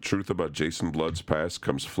horrific truth about Jason Blood's past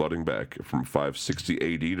comes flooding back. From 560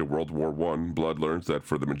 AD to World War I, Blood learns that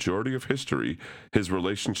for the majority of history, his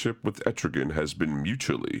relationship with Etrigan has been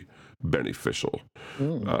mutually beneficial.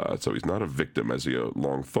 So he's not a victim, as he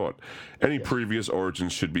long thought. Any previous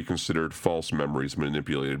origins should be considered false memories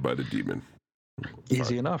manipulated by the demon.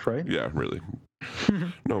 Easy enough, right? Yeah, really.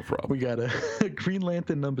 No problem. We got a Green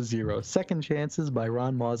Lantern number 0, Second Chances by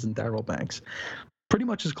Ron Mars and Darryl Banks. Pretty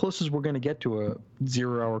much as close as we're going to get to a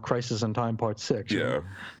 0 Hour Crisis in Time Part 6. Yeah.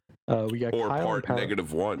 We got or Kyle Part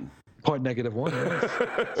 -1. Part -1, yes.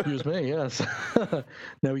 Excuse me, yes.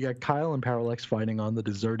 Now we got Kyle and Parallax fighting on the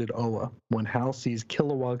deserted Oa. When Hal sees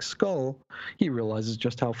Kilowog's skull, he realizes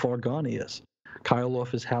just how far gone he is. Kyle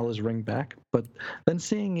offers Hal his ring back, but then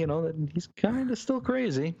seeing, that he's kind of still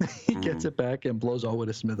crazy, he gets it back and blows Oa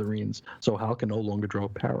to smithereens, so Hal can no longer draw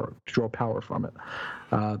power from it.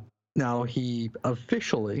 Now he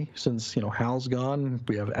officially, since Hal's gone,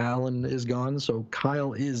 we have Alan is gone, so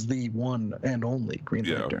Kyle is the one and only Green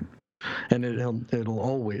Lantern. And it'll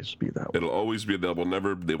always be that way. It'll always be. They will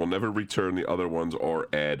never return the other ones or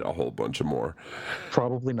add a whole bunch of more.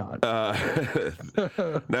 Probably not.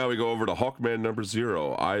 Now we go over to Hawkman number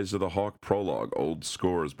 0, Eyes of the Hawk prologue, old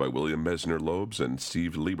scores by William Mesner-Loebs and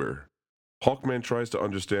Steve Lieber. Hawkman tries to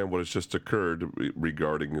understand what has just occurred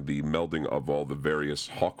regarding the melding of all the various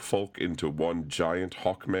Hawk folk into one giant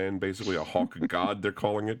Hawkman, basically a Hawk god, they're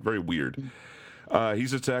calling it. Very weird.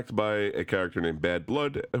 He's attacked by a character named Bad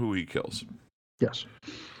Blood, who he kills. Yes.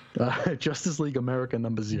 Justice League America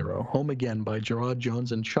number 0, Home Again by Gerard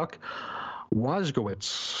Jones and Chuck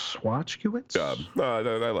Wojciechowicz.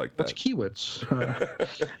 I like that.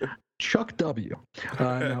 Wojciechowicz. Chuck W.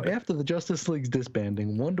 Now, after the Justice League's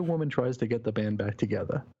disbanding, Wonder Woman tries to get the band back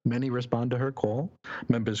together. Many respond to her call.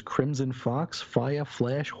 Members Crimson Fox, Fire,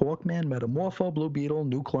 Flash, Hawkman, Metamorpho, Blue Beetle,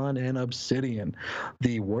 Nuclon, and Obsidian.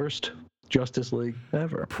 The worst Justice League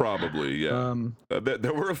ever. Probably, yeah.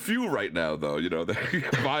 There were a few right now, though, they're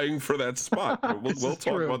vying for that spot. We'll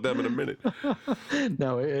talk about them in a minute.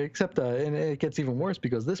 No, except, and it gets even worse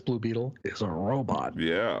because this Blue Beetle is a robot.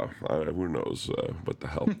 Yeah, who knows what the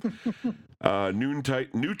hell. New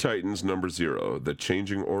Titans number 0, The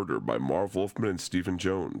Changing Order by Marv Wolfman and Stephen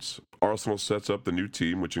Jones. Arsenal sets up the new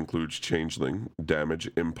team, which includes Changeling, Damage,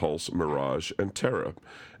 Impulse, Mirage, and Terra.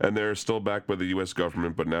 And they're still backed by the U.S.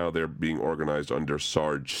 government, but now they're being organized under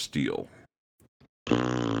Sarge Steel.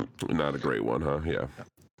 Not a great one, huh? Yeah.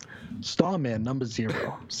 Starman number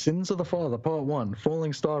 0, Sins of the Father Part 1,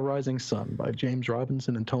 Falling Star Rising Sun by James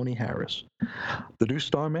Robinson and Tony Harris. The new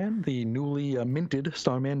Starman, the newly minted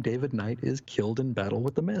Starman David Knight, is killed in battle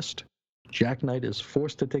with the Mist. Jack Knight is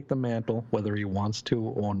forced to take the mantle, whether he wants to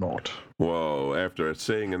or not. Whoa, after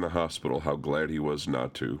saying in the hospital how glad he was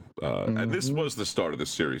not to. And this was the start of the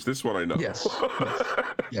series. This one I know. Yes.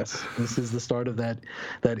 Yes. This is the start of that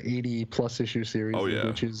 80-plus issue series,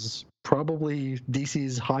 which is probably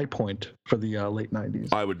DC's high point for the late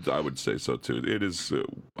 90s. I would say so, too. It is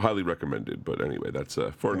highly recommended, but anyway, that's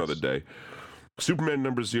for another day. Superman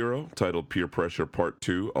number 0, titled Peer Pressure Part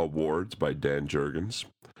 2, Awards by Dan Jurgens.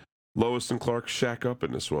 Lois and Clark shack up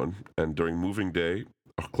in this one, and during moving day,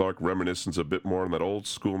 Clark reminisces a bit more on that old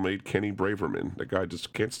schoolmate Kenny Braverman. The guy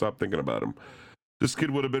just can't stop thinking about him. This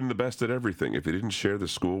kid would have been the best at everything if he didn't share the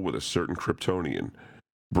school with a certain Kryptonian.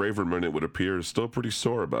 Braverman, it would appear, is still pretty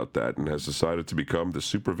sore about that and has decided to become the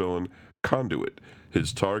supervillain Conduit.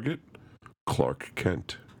 His target? Clark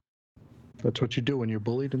Kent. That's what you do when you're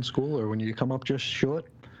bullied in school or when you come up just short.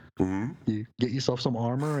 You get yourself some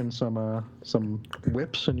armor and some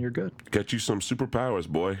whips, and you're good. Get you some superpowers,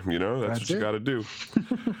 boy. That's what you got to do.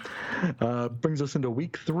 Brings us into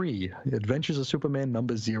week 3, Adventures of Superman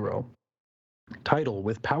number 0. Title,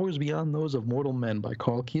 With Powers Beyond Those of Mortal Men by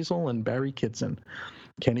Carl Kiesel and Barry Kitson.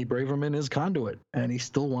 Kenny Braverman is Conduit, and he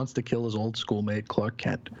still wants to kill his old schoolmate, Clark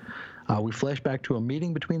Kent. We flash back to a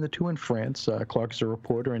meeting between the two in France. Clark is a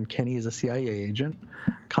reporter and Kenny is a CIA agent.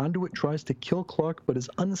 Conduit tries to kill Clark but is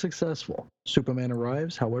unsuccessful. Superman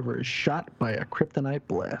arrives, however, is shot by a kryptonite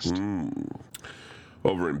blast.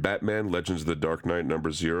 Over in Batman, Legends of the Dark Knight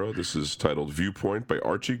number 0, this is titled Viewpoint by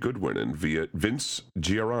Archie Goodwin and Vince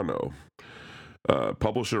Giarano.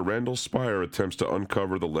 Publisher Randall Spire attempts to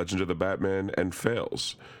uncover the legend of the Batman and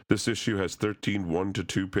fails. This issue has 13 1- to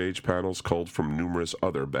 2-page panels culled from numerous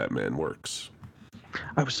other Batman works.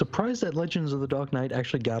 I was surprised that Legends of the Dark Knight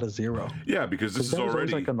actually got a 0. Yeah, because this is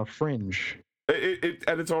already like on the fringe.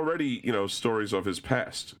 And it's already stories of his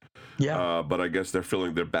past. Yeah. But I guess they're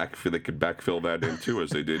filling their they could backfill that in too, as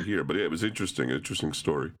they did here. But yeah, it was interesting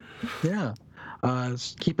story. Yeah.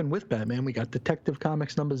 Keeping with Batman, we got Detective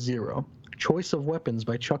Comics number 0. Choice of Weapons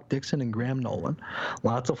by Chuck Dixon and Graham Nolan.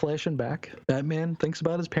 Lots of flashing back. Batman thinks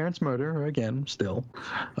about his parents' murder, again, still.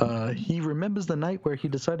 He remembers the night where he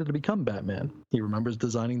decided to become Batman. He remembers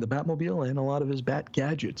designing the Batmobile and a lot of his Bat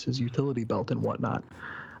gadgets, his utility belt and whatnot.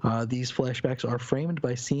 These flashbacks are framed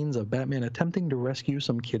by scenes of Batman attempting to rescue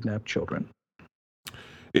some kidnapped children.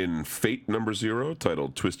 In Fate number 0,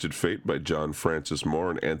 titled Twisted Fate by John Francis Moore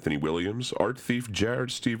and Anthony Williams, art thief Jared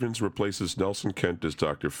Stevens replaces Nelson Kent as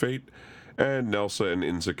Dr. Fate, and Nelsa and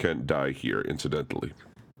Inza Kent die here, incidentally.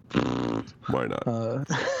 Why not?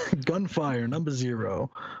 Gunfire number 0,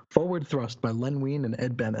 Forward Thrust by Len Wein and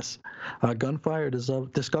Ed Benes. Gunfire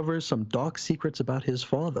discovers some dark secrets about his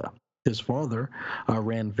father. His father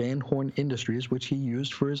ran Van Horn Industries, which he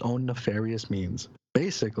used for his own nefarious means.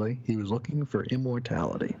 Basically, he was looking for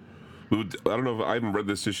immortality. I don't know if I haven't read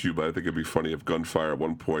this issue, but I think it'd be funny if Gunfire at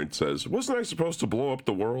one point says, "Wasn't I supposed to blow up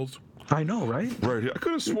the world?" I know, right? Right. I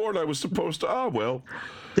could have sworn I was supposed to. Well.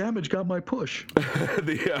 Damage got my push.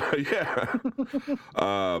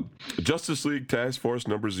 Justice League Task Force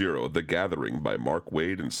number 0, The Gathering by Mark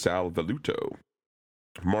Waid and Sal Velluto.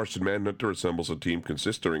 Martian Manhunter assembles a team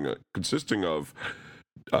consisting of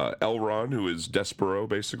Elron, who is Despero,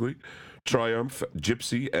 basically, Triumph,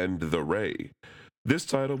 Gypsy, and The Ray. This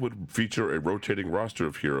title would feature a rotating roster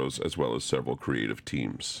of heroes as well as several creative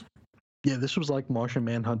teams. Yeah, this was like Martian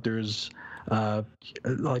Manhunter's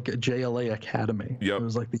like a JLA Academy. Yep. It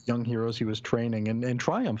was like the young heroes he was training, and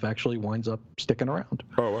Triumph actually winds up sticking around.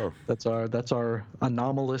 Oh, wow. That's our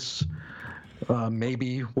anomalous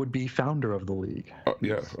maybe would-be founder of the League.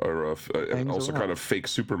 Yeah, or and also kind of fake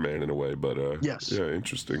Superman in a way, but yes. Yeah,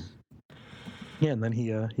 interesting. Yeah, and then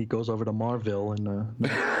he goes over to Marvel and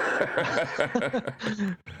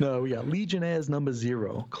no, yeah, Legionnaires number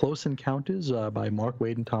 0, Close Encounters by Mark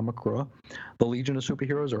Waid and Tom McCraw. The Legion of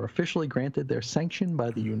Superheroes are officially granted their sanction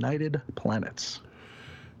by the United Planets.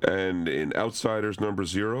 And in Outsiders number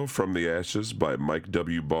 0, From the Ashes by Mike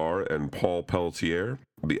W. Barr and Paul Pelletier,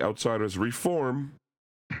 the Outsiders reform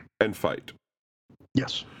and fight.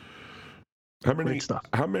 Yes. How many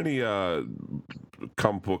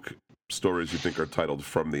comic book stories you think are titled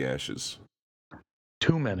From the Ashes?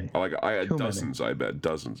 Too many. Like I had dozens, I bet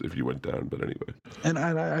dozens if you went down. But anyway. And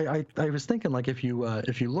I was thinking, like, if you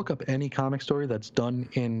look up any comic story that's done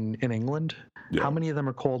in England, how many of them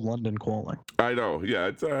are called London Calling? I know. Yeah,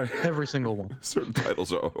 it's every single one. Certain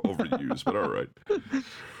titles are overused, but all right.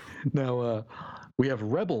 Now we have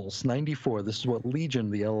Rebels 94. This is what Legion,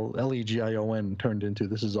 the Legion turned into.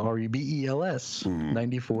 This is Rebels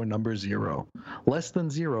 94 number 0. Less Than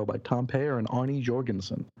Zero by Tom Payer and Arnie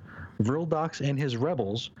Jorgensen. Vrildox and his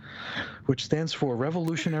Rebels, which stands for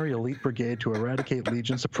Revolutionary Elite Brigade to Eradicate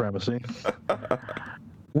Legion Supremacy.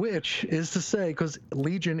 Which is to say, because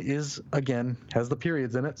Legion is, again, has the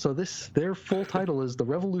periods in it, so their full title is the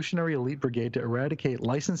Revolutionary Elite Brigade to Eradicate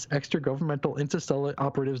Licensed Extragovernmental Interstellar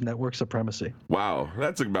Operatives Network Supremacy. Wow,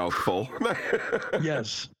 that's a mouthful.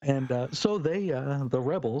 Yes, and so they, the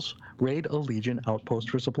rebels, raid a Legion outpost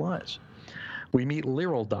for supplies. We meet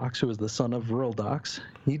Lyraldox, who is the son of Vrildox.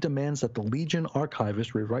 He demands that the Legion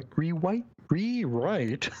archivist rewrite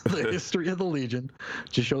the history of the Legion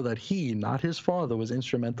to show that he, not his father, was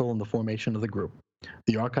instrumental in the formation of the group.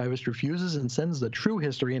 The archivist refuses and sends the true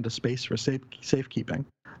history into space for safekeeping.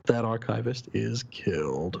 That archivist is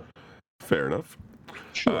killed. Fair enough.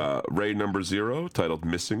 Sure. Ray number 0, titled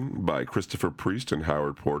Missing by Christopher Priest and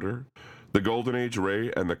Howard Porter. The Golden Age Ray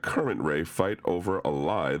and the current Ray fight over a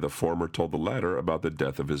lie the former told the latter about the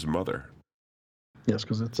death of his mother. Yes,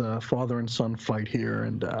 because it's a father and son fight here,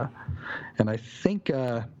 and I think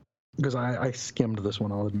because I skimmed this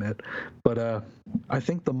one, I'll admit, but I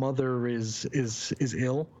think the mother is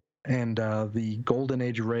ill, and the Golden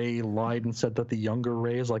Age Ray lied and said that the younger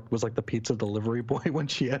Ray was like the pizza delivery boy when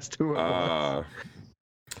she asked who it was.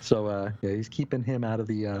 So yeah, he's keeping him out of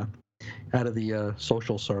the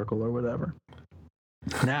social circle or whatever.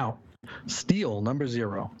 Now, Steel number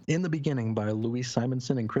 0, In the Beginning by Louis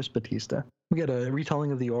Simonson and Chris Batista. We get a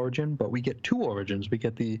retelling of the origin, but we get two origins. We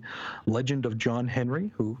get the legend of John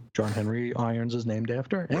Henry, who John Henry Irons is named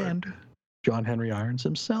after, and John Henry Irons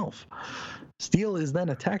himself. Steel is then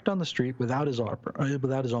attacked on the street without his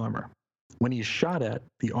armor. When he's shot at,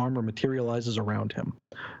 the armor materializes around him.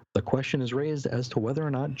 The question is raised as to whether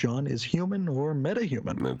or not John is human or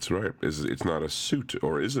metahuman. That's right. It's not a suit,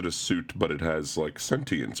 or is it a suit, but it has like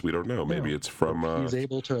sentience? We don't know. Maybe it's from. He's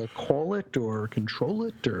able to call it or control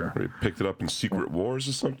it, or he picked it up in Secret Wars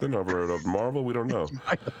or something over at Marvel. We don't know.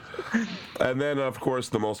 And then, of course,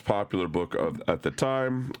 the most popular book at the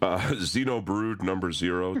time, Xenobrood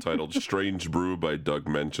 #0, titled "Strange Brew" by Doug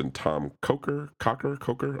Mensch and Tom Coker. I'm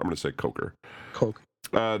going to say Coker.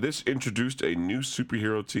 This introduced a new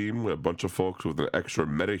superhero team, a bunch of folks with an extra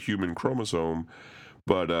metahuman chromosome,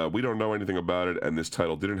 but we don't know anything about it, and this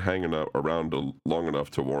title didn't hang around long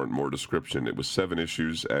enough to warrant more description. It was 7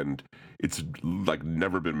 issues, and it's like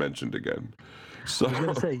never been mentioned again. So, I was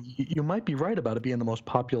going to say, you might be right about it being the most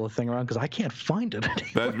popular thing around, because I can't find it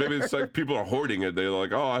anymore. Maybe it's like people are hoarding it. They're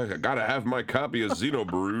like, oh, I got to have my copy of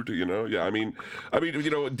Xenobrood, you know? Yeah, I mean,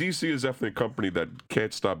 DC is definitely a company that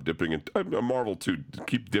can't stop dipping into, Marvel too,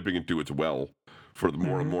 keep dipping into its well for the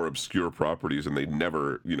more and more obscure properties, and they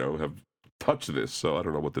never, have touched this, so I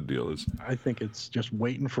don't know what the deal is. I think it's just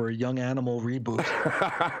waiting for a Young Animal reboot.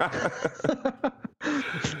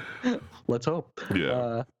 Let's hope.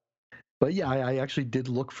 Yeah. But yeah, I actually did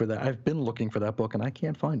look for that. I've been looking for that book, and I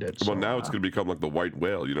can't find it. Well, now it's going to become like the white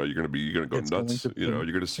whale. You're going to go nuts. You're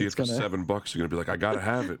going to see it for $7. You're going to be like, I got to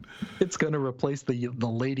have it. It's going to replace the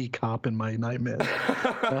lady cop in my nightmares.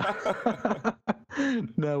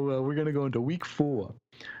 Now we're going to go into week 4.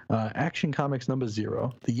 Action Comics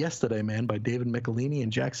 #0, The Yesterday Man by David Michelini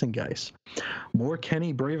and Jackson Geiss. More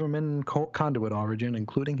Kenny Braverman Conduit origin,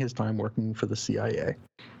 including his time working for the CIA.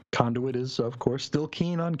 Conduit is, of course, still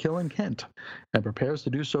keen on killing Kent, and prepares to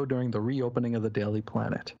do so during the reopening of the Daily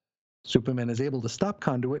Planet. Superman is able to stop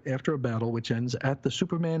Conduit after a battle which ends at the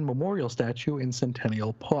Superman Memorial Statue in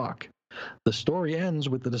Centennial Park. The story ends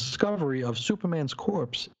with the discovery of Superman's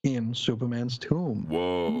corpse in Superman's tomb.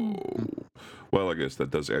 Whoa. Well, I guess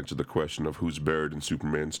that does answer the question of who's buried in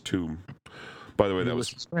Superman's tomb. By the way,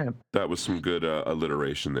 that was some good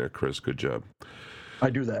alliteration there, Chris. Good job. I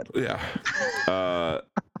do that. Yeah.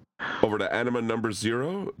 Over to Anima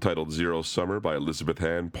 #0, titled Zero Summer by Elizabeth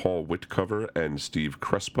Hand, Paul Whitcover, and Steve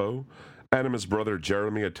Crespo. Anima's brother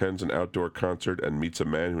Jeremy attends an outdoor concert and meets a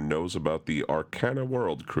man who knows about the Arcana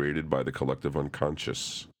world created by the collective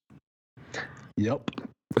unconscious. Yep.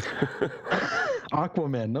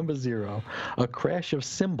 Aquaman #0, A Crash of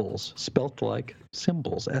Symbols, spelt like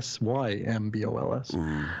symbols, SYMBOLS.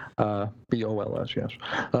 BOLS, yes.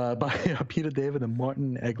 By Peter David and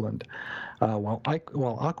Martin Eglund. While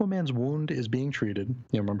Aquaman's wound is being treated,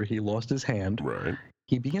 remember he lost his hand. Right.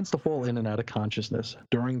 He begins to fall in and out of consciousness.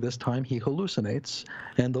 During this time, he hallucinates,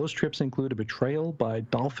 and those trips include a betrayal by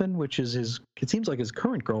Dolphin, which is it seems like his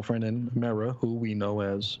current girlfriend, and Mera, who we know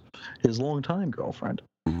as his longtime girlfriend.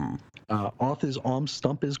 Mm-hmm. Arthur's arm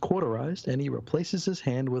stump is cauterized, and he replaces his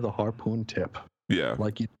hand with a harpoon tip. Yeah.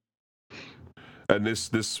 Like and this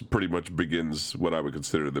pretty much begins what I would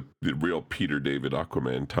consider the real Peter David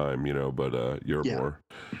Aquaman time, but you're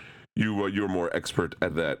more expert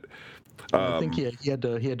at that. I think he had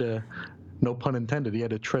to, no pun intended, he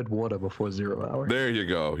had to tread water before 0 Hour. There you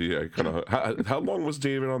go. Yeah, kind of. How long was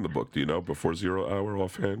David on the book? Do you know, before 0 Hour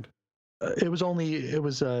offhand? It was only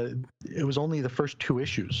the first 2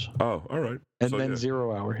 issues. Oh, all right. And so, then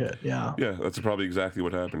 0 Hour hit. Yeah. Yeah, that's probably exactly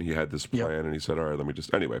what happened. He had this plan, and he said, "All right, let me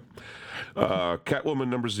just." Anyway,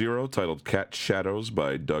 Catwoman #0, titled Cat Shadows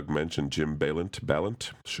by Doug Mensch and Jim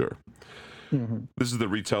Balint. Sure. Mm-hmm. This is the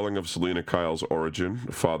retelling of Selena Kyle's origin.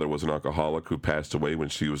 Her father was an alcoholic who passed away when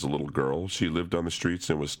she was a little girl. She lived on the streets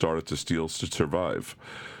and was started to steal to survive.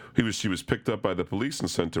 She was picked up by the police and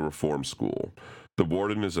sent to reform school. The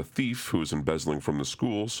warden is a thief who is embezzling from the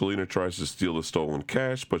school. Selena tries to steal the stolen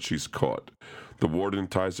cash, but she's caught. The warden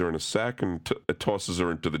ties her in a sack and tosses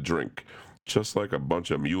her into the drink, just like a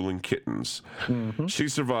bunch of mewling kittens. Mm-hmm. She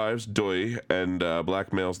survives, and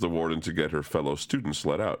blackmails the warden to get her fellow students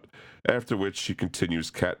let out, after which she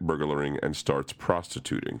continues cat burglaring and starts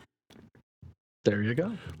prostituting. There you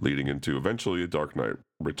go. Leading into eventually a Dark Knight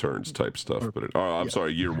Returns type stuff.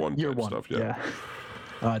 Year one type stuff. Yeah.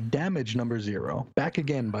 Damage #0, Back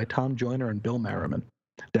Again by Tom Joyner and Bill Merriman.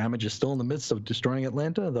 Damage is still in the midst of destroying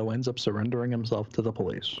Atlanta, though ends up surrendering himself to the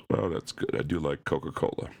police. Oh, that's good. I do like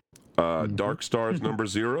Coca-Cola. Dark Stars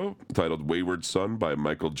 #0, titled Wayward Son by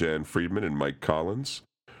Michael Jan Friedman and Mike Collins.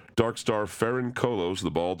 Dark Star Ferran Kolos,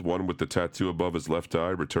 the bald one with the tattoo above his left eye,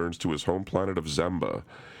 returns to his home planet of Zamba.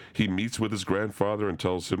 He meets with his grandfather and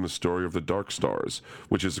tells him the story of the Dark Stars,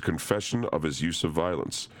 which is a confession of his use of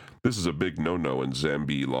violence. This is a big no-no in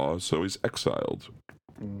Zambi law, so he's exiled.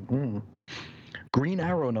 Mm-hmm. Green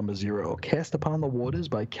Arrow number 0, Cast Upon the Waters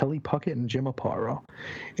by Kelly Puckett and Jim Aparo.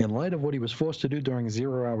 In light of what he was forced to do during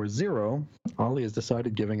 0 Hour 0, Ollie has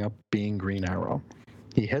decided giving up being Green Arrow.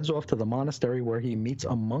 He heads off to the monastery where he meets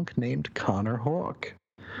a monk named Connor Hawke,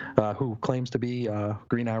 who claims to be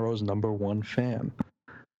Green Arrow's #1 fan.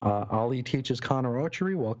 Ollie teaches Connor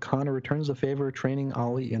archery while Connor returns the favor training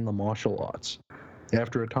Ollie in the martial arts.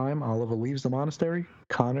 After a time, Oliver leaves the monastery.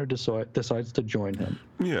 Connor decides to join him.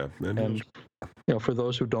 Yeah. And for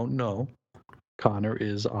those who don't know, Connor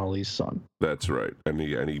is Ollie's son. That's right. And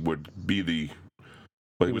he would be the...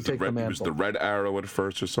 Well, he was the Red Arrow at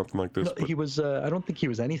first or something like this? No, he was... I don't think he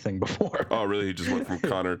was anything before. Oh, really? He just went from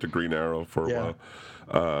Connor to Green Arrow for a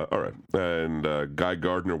while? All right. And Guy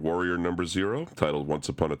Gardner, Warrior number 0, titled Once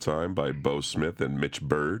Upon a Time by Bo Smith and Mitch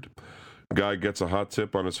Bird. Guy gets a hot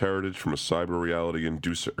tip on his heritage from a cyber reality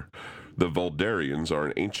inducer. The Vuldarians are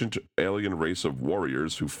an ancient alien race of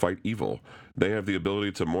warriors who fight evil. They have the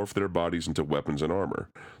ability to morph their bodies into weapons and armor.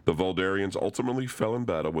 The Vuldarians ultimately fell in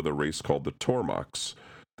battle with a race called the Tormoks.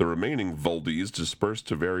 The remaining Vuldies dispersed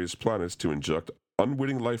to various planets to inject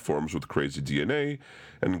unwitting life forms with crazy DNA,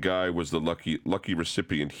 and Guy was the lucky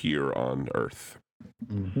recipient here on Earth.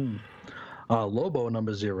 Mm-hmm. Lobo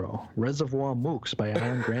number 0, Reservoir Mooks by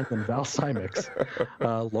Alan Grant and Val Simix.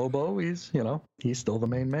 Lobo, he's still the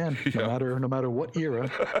main man, no matter what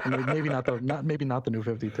era. Maybe not the New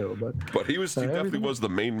 52, but he definitely was the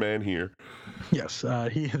main man here. Yes,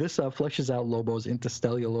 this fleshes out Lobo's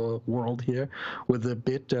interstellar world here with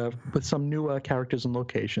with some new characters and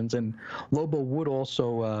locations, and Lobo would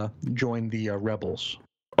also join the Rebels.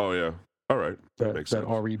 Oh yeah. All right, that makes sense.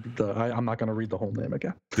 I'm not going to read the whole name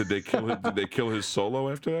again. Did they kill his solo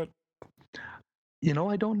after that?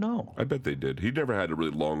 I don't know. I bet they did. He never had a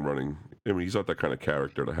really long running. I mean, he's not that kind of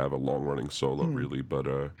character to have a long running solo, really. But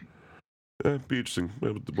it'd be interesting.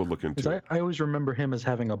 We'll look into it. I always remember him as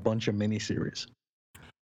having a bunch of miniseries.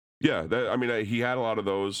 Yeah, he had a lot of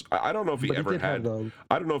those. I don't know if he ever had.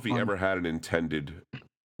 I don't know if he ever had an intended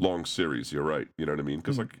long series. You're right. You know what I mean?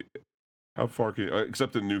 Because how far can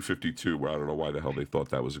except in New 52, where I don't know why the hell they thought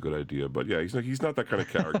that was a good idea, but yeah, he's not that kind of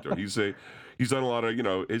character. He's done a lot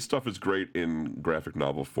of his stuff is great in graphic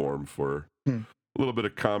novel form for a little bit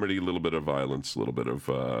of comedy, a little bit of violence, a little bit of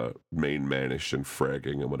main manish and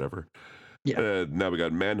fragging and whatever. Yeah. Now we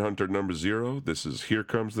got Manhunter number 0. This is Here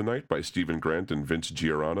Comes the Night by Stephen Grant and Vince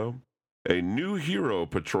Giordano. A new hero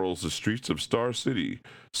patrols the streets of Star City.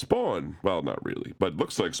 Spawn, well, not really, but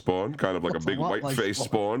looks like Spawn, kind of like a big white-faced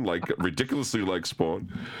Spawn, like ridiculously like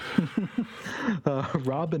Spawn.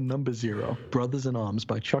 Robin number 0, Brothers in Arms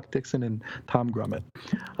by Chuck Dixon and Tom Grummett.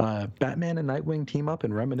 Batman and Nightwing team up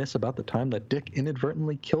and reminisce about the time that Dick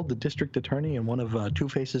inadvertently killed the district attorney in one of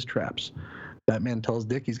Two-Face's traps. Batman tells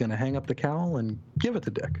Dick he's going to hang up the cowl and give it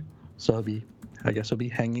to Dick. So I guess he'll be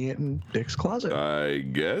hanging it in Dick's closet. I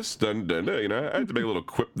guess. I had to make a little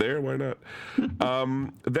quip there. Why not?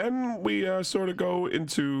 Then we sort of go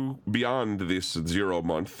into beyond this 0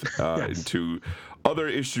 month, into other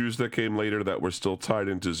issues that came later that were still tied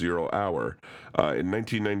into 0 Hour. In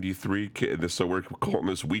 1993, so we're calling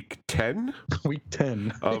this week 10? Week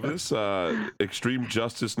 10. Of this. Extreme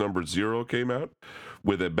Justice number 0 came out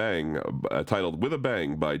with a bang, titled With a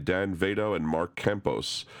Bang by Dan Vado and Mark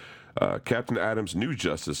Campos. Captain Adam's new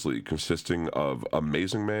Justice League, consisting of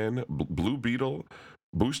Amazing Man, Blue Beetle,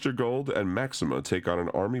 Booster Gold, and Maxima, take on an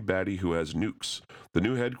army baddie who has nukes. The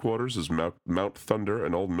new headquarters is Mount Thunder,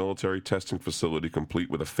 an old military testing facility complete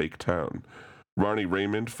with a fake town. Ronnie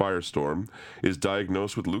Raymond, Firestorm, is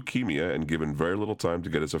diagnosed with leukemia and given very little time to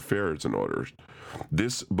get his affairs in order.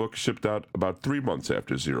 This book shipped out about 3 months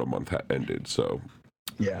after 0 month ended, so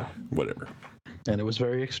yeah, whatever. And it was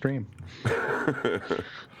very extreme.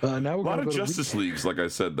 Now a lot of Justice Leagues, like I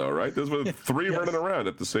said, though, right? There's 3 running around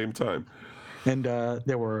at the same time. And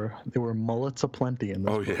there were mullets aplenty in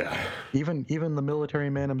this book. Yeah. Even the military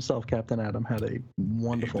man himself, Captain Adam, had a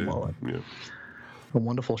wonderful mullet. Yeah. A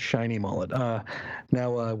wonderful shiny mullet.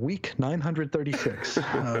 Now, week 936,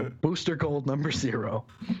 Booster Gold number 0.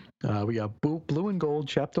 We got Blue and Gold,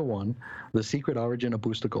 Chapter 1, The Secret Origin of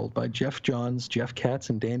Booster Gold by Jeff Johns, Jeff Katz,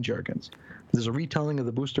 and Dan Jurgens. There's a retelling of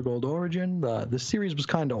the Booster Gold origin. The series was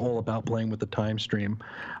kind of all about playing with the time stream.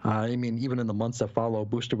 Even in the months that follow,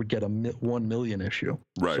 Booster would get a 1 million issue.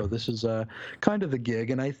 Right. So this is kind of the gig.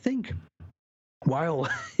 And I think while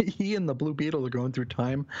he and the Blue Beetle are going through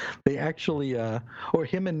time, they actually,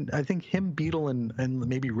 him, Beetle, and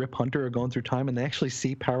maybe Rip Hunter are going through time, and they actually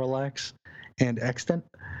see Parallax and Extant.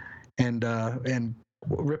 And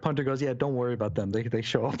Rip Hunter goes, yeah, don't worry about them. They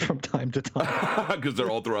show up from time to time. Because they're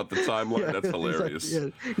all throughout the timeline. Yeah, That's hilarious.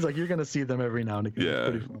 He's like, you're gonna see them every now and again. Yeah,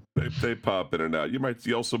 It's pretty fun. they pop in and out.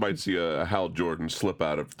 You also might see a Hal Jordan slip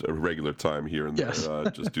out of a regular time here and Yes. there,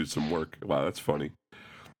 just do some work. Wow, that's funny.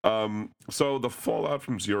 So the fallout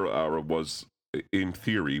from Zero Hour was, in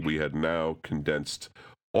theory, we had now condensed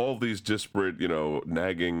all these disparate,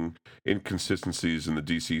 nagging inconsistencies in the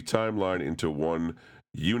DC timeline into one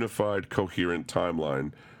unified, coherent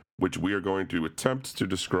timeline, which we are going to attempt to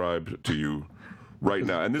describe to you right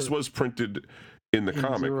now. And this was printed in the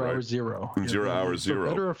comic, Zero right? Hour Zero. In Zero Hour Zero. For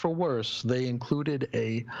better or for worse, they included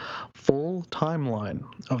a full timeline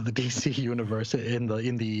of the DC universe in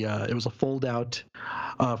the it was a fold out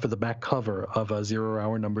for the back cover of 0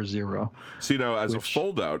 Hour number 0. See, now as a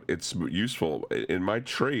fold out, it's useful. In my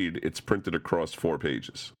trade, it's printed across 4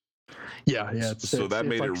 pages. Yeah. So that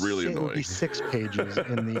made it really It would be annoying. 6 pages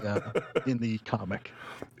in the comic.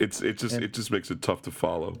 It just makes it tough to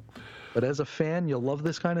follow. But as a fan, you'll love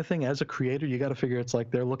this kind of thing. As a creator, you got to figure it's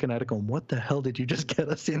like they're looking at it going, what the hell did you just get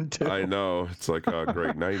us into? I know. It's like, oh,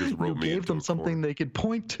 great. Now you just wrote me gave into them a something corner. they could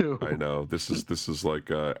point to. I know. This is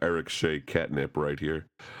like Eric Shea catnip right here.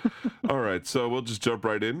 All right, so we'll just jump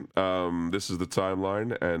right in. This is the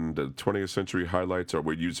timeline, and the 20th century highlights are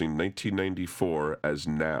we're using 1994 as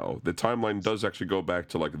now. The timeline does actually go back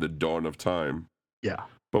to like the dawn of time, Yeah.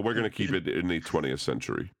 but we're going to keep it in the 20th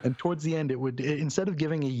century. And towards the end, instead of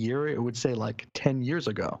giving a year, it would say like 10 years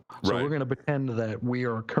ago. So Right. we're going to pretend that we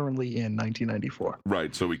are currently in 1994.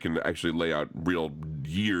 Right, so we can actually lay out real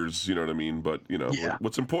years, you know what I mean? But, Yeah.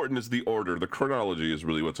 what's important is the order. The chronology is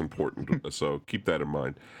really what's important, so keep that in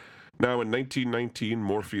mind. Now, in 1919,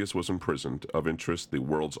 Morpheus was imprisoned. Of interest, the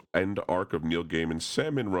World's End arc of Neil Gaiman's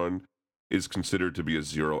Sandman run is considered to be a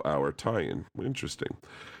 0 Hour tie-in. Interesting.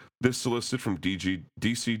 This solicit from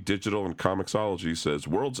DC Digital and Comixology says,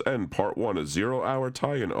 World's End Part 1, a 0 Hour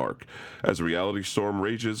tie-in arc. As a reality storm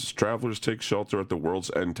rages, travelers take shelter at the World's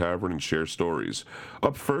End Tavern and share stories.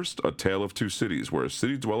 Up first, A Tale of Two Cities, where a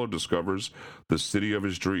city dweller discovers the city of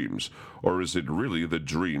his dreams. Or is it really the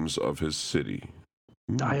dreams of his city?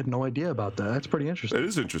 I had no idea about that. That's pretty interesting. It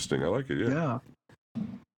is interesting. I like it, Yeah.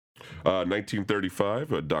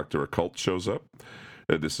 1935, Dr. Occult shows up.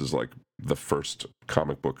 This is like the first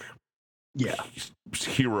comic book Yeah.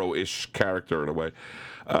 hero-ish character in a way.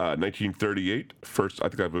 1938, I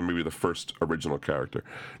think that was maybe the first original character.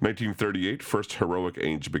 1938, first heroic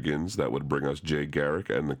age begins. That would bring us Jay Garrick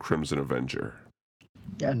and the Crimson Avenger.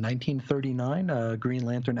 Yeah, 1939, Green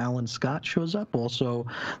Lantern Alan Scott shows up. Also,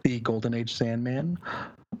 the Golden Age Sandman.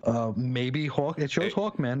 Maybe Hawk. It shows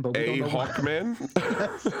Hawkman, but we don't know Hawkman?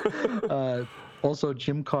 Also,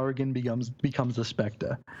 Jim Corrigan becomes the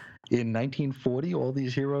Spectre. In 1940, all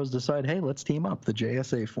these heroes decide, hey, let's team up. The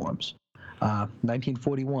JSA forms.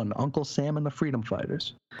 1941, Uncle Sam and the Freedom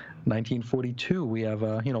Fighters. 1942, we have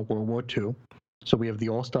World War II. So we have the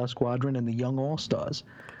All-Star Squadron and the Young All-Stars.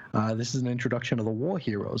 This is an introduction of the war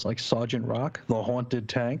heroes like Sergeant Rock, the Haunted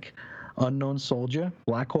Tank, Unknown Soldier,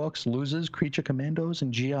 Blackhawks, Losers, Creature Commandos,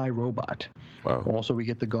 and GI Robot. Wow. Also, we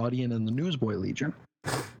get the Guardian and the Newsboy Legion.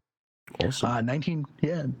 Awesome.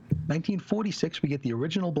 1946, we get the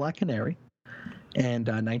original Black Canary. And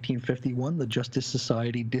 1951, the Justice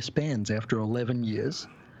Society disbands after 11 years.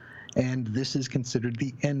 And this is considered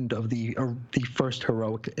the end of the first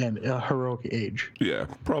heroic age. Yeah,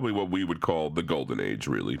 probably what we would call the Golden Age,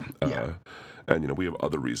 really. Yeah. And, we have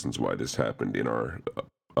other reasons why this happened in our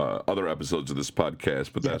other episodes of this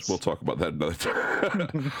podcast, but Yes. we'll talk about that another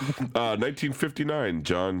time. 1959,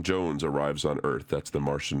 John Jones arrives on Earth. That's the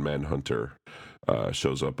Martian Manhunter.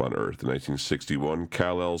 Shows up on Earth. In 1961,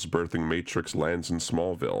 Kal-El's birthing matrix lands in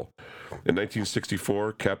Smallville. In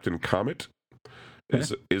 1964, Captain Comet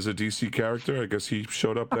is a DC character. I guess he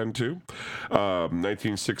showed up then too.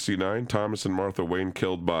 1969, Thomas and Martha Wayne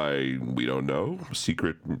killed by, we don't know,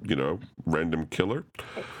 secret, random killer.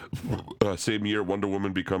 Same year, Wonder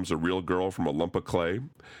Woman becomes a real girl from a lump of clay,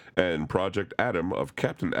 and Project Atom of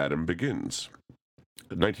Captain Atom begins.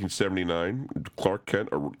 1979, Clark Kent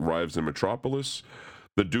arrives in Metropolis.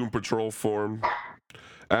 The Doom Patrol form.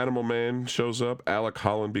 Animal Man shows up. Alec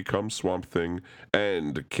Holland becomes Swamp Thing.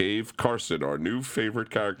 And Cave Carson, our new favorite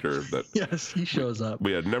character that Yes, he shows up.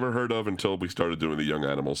 we had never heard of until we started doing the Young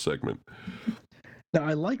Animals segment. Now,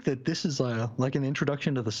 I like that this is like an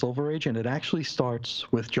introduction to the Silver Age, and it actually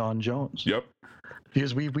starts with John Jones. Yep.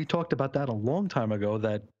 Because we talked about that a long time ago,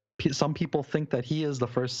 that some people think that he is the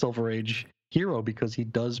first Silver Age hero because he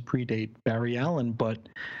does predate Barry Allen, but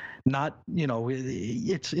not,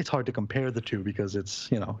 it's hard to compare the two because it's,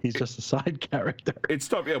 he's just a side character. It's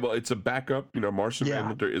tough. Yeah, well, it's a backup. Martian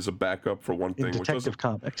Manhunter is a backup for one thing. In Detective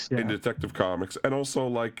Comics. Yeah. In Detective Comics. And also,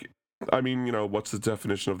 what's the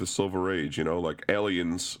definition of the Silver Age? Like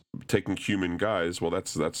aliens taking human guys. Well,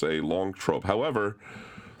 that's a long trope. However,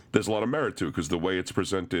 there's a lot of merit to it because the way it's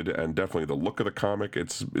presented and definitely the look of the comic,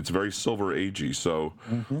 it's very Silver Agey. So,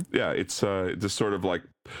 yeah, it just sort of like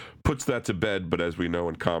puts that to bed. But as we know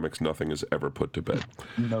in comics, nothing is ever put to bed.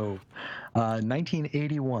 No.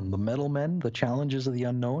 1981, The Metal Men, The Challenges of the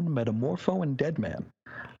Unknown, Metamorpho, and Deadman.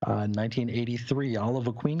 1983,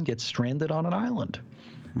 Oliver Queen gets stranded on an island.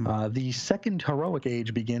 The second heroic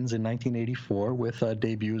age begins in 1984 with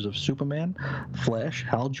debuts of Superman, Flash,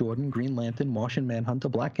 Hal Jordan, Green Lantern, Martian Manhunter,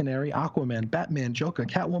 Black Canary, Aquaman, Batman, Joker,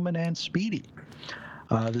 Catwoman, and Speedy.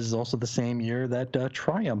 This is also the same year that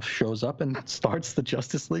Triumph shows up and starts the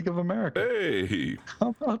Justice League of America. Hey!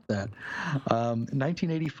 How about that?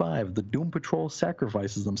 1985, the Doom Patrol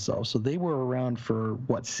sacrifices themselves. So they were around for,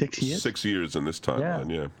 6 years? 6 years in this timeline,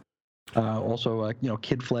 yeah. Also,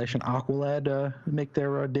 Kid Flash and Aqualad make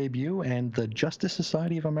their debut, and the Justice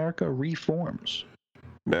Society of America reforms.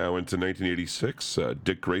 Now into 1986,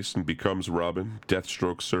 Dick Grayson becomes Robin,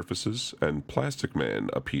 Deathstroke surfaces, and Plastic Man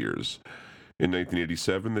appears. In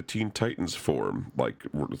 1987, the Teen Titans form.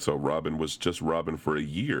 So Robin was just Robin for a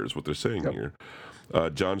year, is what they're saying here.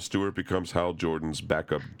 John Stewart becomes Hal Jordan's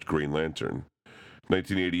backup Green Lantern.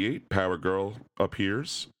 1988, Power Girl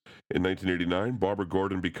appears. In 1989, Barbara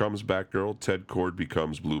Gordon becomes Batgirl, Ted Kord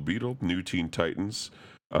becomes Blue Beetle, New Teen Titans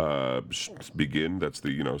begin. That's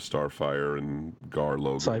the, Starfire and Gar,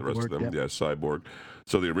 Logan, Cyborg, the rest of them. Yeah, Cyborg.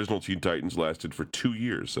 So the original Teen Titans lasted for 2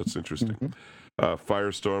 years. That's interesting.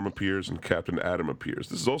 Firestorm appears and Captain Atom appears.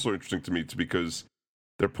 This is also interesting to me because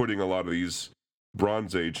they're putting a lot of these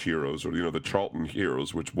Bronze Age heroes, or, the Charlton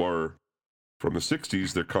heroes, which were from the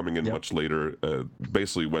 60s, they're coming in much later,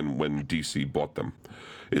 basically when DC bought them.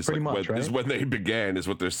 It's pretty much, right? Is when they began, is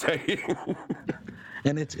what they're saying.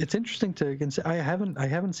 And it's interesting to consider. I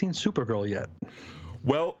haven't seen Supergirl yet.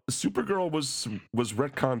 Well, Supergirl was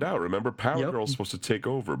retconned out. Remember, Power Girl's supposed to take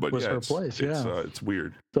over, but was her place. It's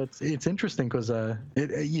weird. So it's interesting because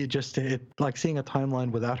like seeing a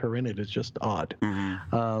timeline without her in it is just odd.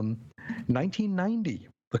 1990,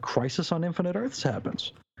 the Crisis on Infinite Earths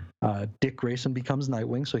happens. Dick Grayson becomes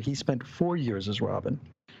Nightwing, so he spent 4 years as Robin.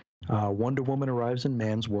 Wonder Woman arrives in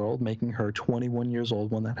Man's World, making her 21 years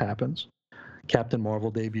old when that happens. Captain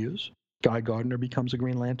Marvel debuts. Guy Gardner becomes a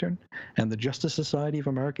Green Lantern. And the Justice Society of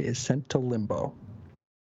America is sent to limbo.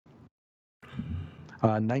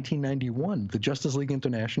 1991, the Justice League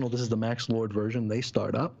International, this is the Max Lord version, they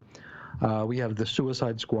start up. We have the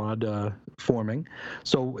Suicide Squad forming.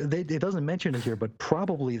 So it doesn't mention it here, but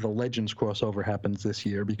probably the Legends crossover happens this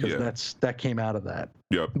year because that came out of that.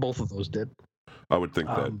 Yeah. Both of those did. I would think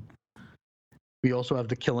that. We also have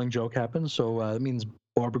the Killing Joke happen. So it means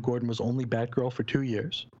Barbara Gordon was only Batgirl for 2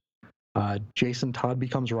 years. Jason Todd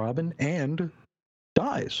becomes Robin and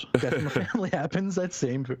dies. Death in the Family happens that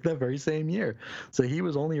very same year. So he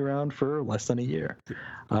was only around for less than a year.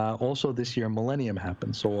 Also this year, Millennium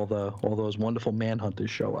happens. So all those wonderful Manhunters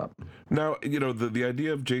show up. Now, the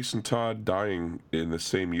idea of Jason Todd dying in the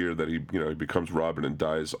same year that he becomes Robin and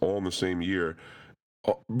dies all in the same year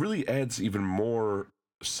really adds even more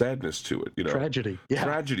sadness to it, tragedy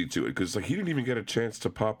to it, because he didn't even get a chance to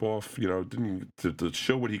pop off, to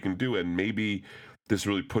show what he can do, and maybe this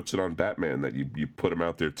really puts it on Batman that you put him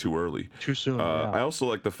out there too early, too soon. I also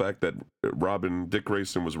like the fact that Dick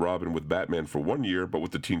Grayson was Robin with Batman for 1 year, but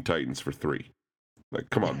with the Teen Titans for 3. Like,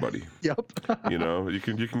 come on, buddy. Yep. You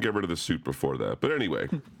can get rid of the suit before that. But anyway.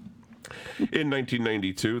 In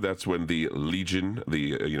 1992, that's when the Legion,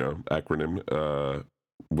 the acronym,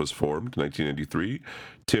 was formed. 1993,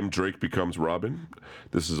 Tim Drake becomes Robin.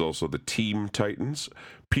 This is also the Team Titans.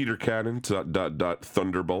 Peter Cannon, ...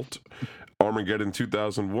 Thunderbolt. Armageddon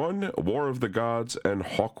 2001, War of the Gods, and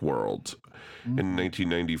Hawkworld. In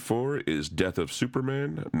 1994 is Death of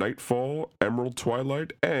Superman, Nightfall, Emerald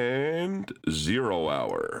Twilight, and 0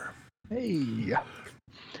 Hour. Hey.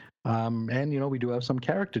 And, we do have some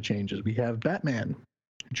character changes. We have Batman.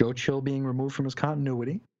 Joe Chill being removed from his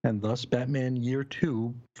continuity, and thus Batman Year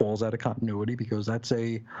 2 falls out of continuity because that's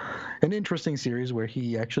an interesting series where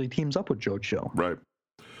he actually teams up with Joe Chill. Right.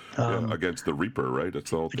 Against the Reaper, right?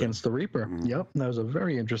 That's all. Against the Reaper. Yep. That was a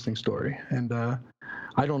very interesting story. And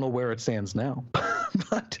I don't know where it stands now,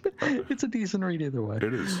 but it's a decent read either way.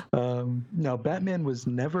 It is. Now, Batman was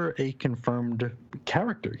never a confirmed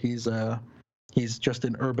character. He's he's just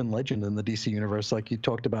an urban legend in the DC universe, like you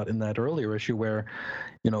talked about in that earlier issue, where,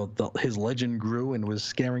 his legend grew and was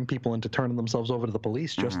scaring people into turning themselves over to the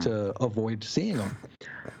police just to avoid seeing him,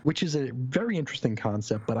 which is a very interesting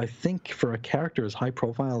concept. But I think for a character as high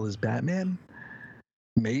profile as Batman,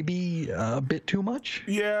 maybe a bit too much.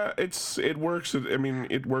 Yeah, it works. I mean,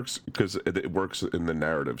 it works because it works in the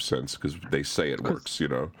narrative sense, because they say it works,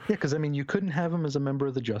 Yeah, because you couldn't have him as a member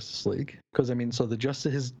of the Justice League, because so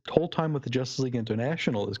his whole time with the Justice League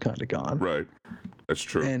International is kind of gone. Right. That's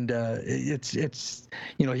true. And it's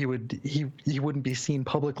he wouldn't be seen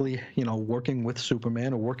publicly, working with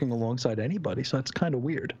Superman or working alongside anybody. So that's kind of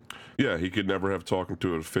weird. Yeah, he could never have talking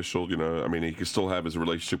to an official. I mean, he could still have his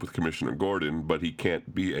relationship with Commissioner Gordon, but he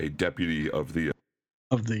can't be a deputy of the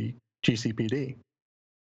GCPD.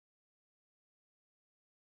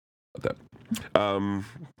 That.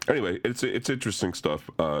 Anyway, it's interesting stuff.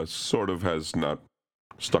 Sort of has not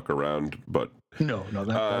stuck around, but no,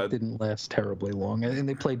 that didn't last terribly long, and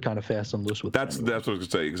they played kind of fast and loose with that's what I was going to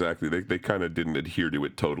say. Exactly, they kind of didn't adhere to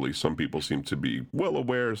it totally. Some people seem to be well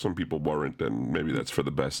aware, some people weren't, and maybe that's for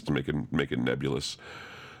the best to make it nebulous.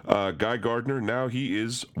 Guy Gardner, now he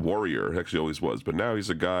is Warrior. Actually, always was, but now he's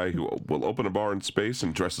a guy who will open a bar in space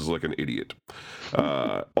and dresses like an idiot.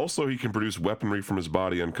 Also, he can produce weaponry from his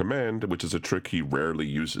body on command, which is a trick he rarely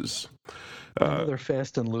uses. Another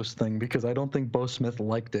fast and loose thing, because I don't think Bo Smith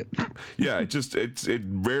liked it. Yeah, it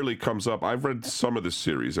rarely comes up. I've read some of this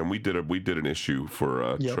series, and we did an issue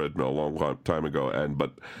for Treadmill a long time ago,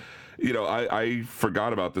 but I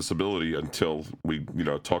forgot about this ability until we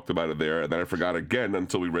talked about it there, and then I forgot again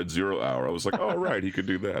until we read 0 Hour. I was like, oh right, he could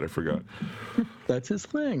do that. I forgot. That's his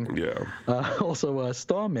thing. Yeah. Also,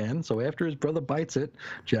 Starman. So after his brother bites it,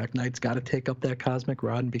 Jack Knight's got to take up that cosmic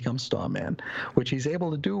rod and become Starman, which he's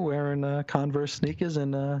able to do wearing Converse sneakers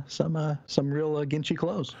and some real Ginchy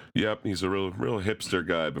clothes. Yep, he's a real hipster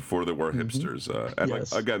guy before there were hipsters. And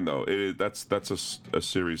yes. Again, though, that's a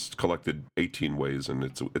series collected 18 ways, and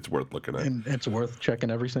it's worth looking at. And it's worth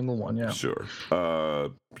checking every single one. Yeah. Sure.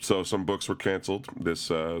 So some books were canceled this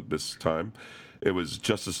time. It was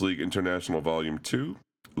Justice League International Volume 2,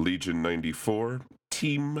 Legion 94,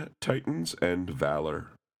 Team Titans, and Valor.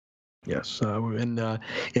 Yes, in the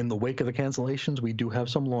wake of the cancellations, we do have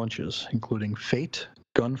some launches, including Fate,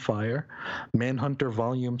 Gunfire, Manhunter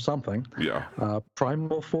Volume something,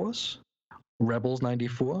 Primal Force, Rebels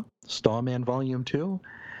 94, Starman Volume 2,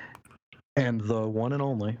 and the one and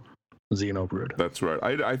only Xenobrood. That's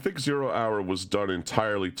right. I think 0 Hour was done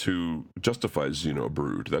entirely to justify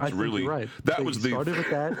Xenobrood. That's really right. That so was started with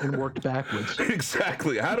that and worked backwards.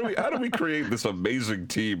 Exactly. How do we create this amazing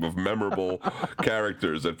team of memorable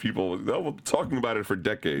characters that people we're talking about it for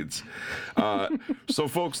decades? So,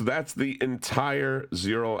 folks, that's the entire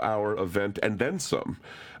 0 Hour event and then some.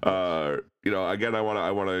 Again, I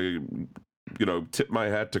want to. Tip my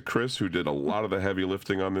hat to Chris, who did a lot of the heavy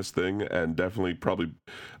lifting on this thing and definitely probably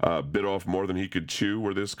bit off more than he could chew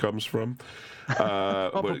where this comes from.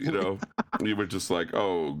 But, you were just like,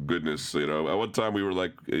 oh, goodness. At one time we were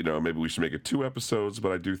like, maybe we should make it 2 episodes,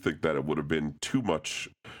 but I do think that it would have been too much.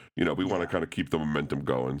 We want to kind of keep the momentum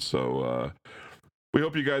going. So we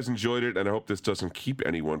hope you guys enjoyed it, and I hope this doesn't keep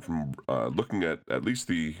anyone from looking at least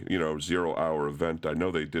the, 0 Hour event. I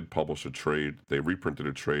know they did publish a trade. They reprinted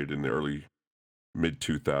a trade in the early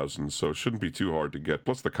mid-2000s, so it shouldn't be too hard to get.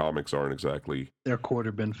 Plus, the comics aren't exactly... They're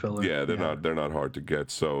quarter bin filler. Yeah, they're not hard to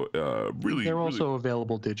get, so really... They're also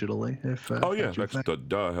available digitally. That's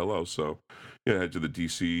duh, hello. So, head to the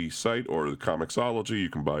DC site or the Comixology. You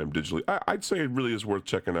can buy them digitally. I'd say it really is worth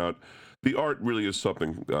checking out. The art really is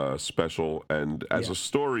something special, and as a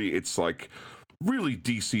story, it's like really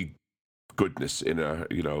DC goodness in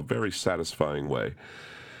a very satisfying way.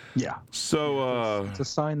 Yeah. So it's a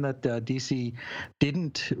sign that DC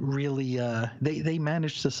didn't really. They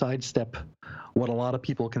managed to sidestep what a lot of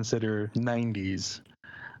people consider 90s.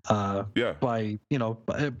 By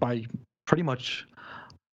pretty much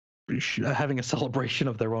having a celebration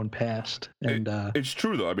of their own past. And it's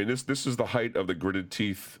true though. I mean, this is the height of the gritted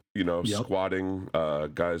teeth. Squatting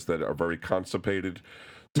guys that are very constipated.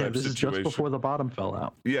 This is just before the bottom fell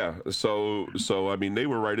out. Yeah, so I mean, they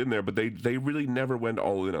were right in there, but they really never went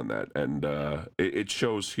all in on that, and it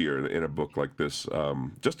shows here in a book like this.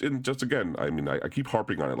 Just again, I mean, I keep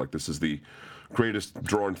harping on it like this is the greatest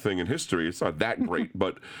drawn thing in history. It's not that great,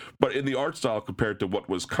 but in the art style compared to what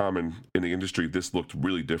was common in the industry, this looked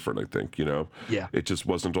really different, I think, Yeah. It just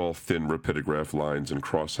wasn't all thin rapidograph lines and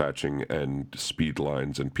cross-hatching and speed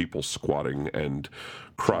lines and people squatting and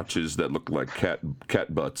crotches that look like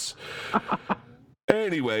cat butts.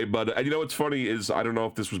 Anyway, but what's funny is I don't know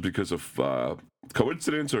if this was because of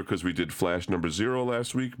coincidence or because we did Flash number 0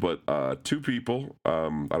 last week, but 2 people, I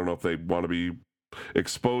don't know if they want to be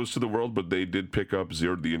exposed to the world, but they did pick up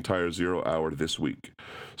the entire 0 hour this week.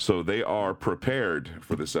 So they are prepared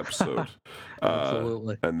for this episode.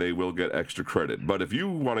 Absolutely. And they will get extra credit. But if you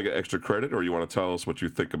want to get extra credit, or you want to tell us what you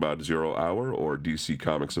think about 0 hour or DC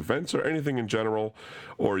Comics events or anything in general,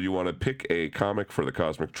 or you want to pick a comic for the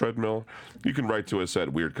Cosmic Treadmill, you can write to us at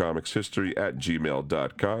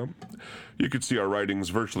weirdcomicshistory@gmail.com. You can see our writings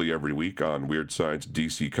virtually every week on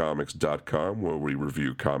WeirdScienceDCComics.com, where we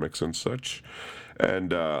review comics and such.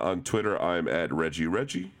 And on Twitter, I'm at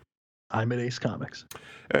Reggie. I'm at Ace Comics.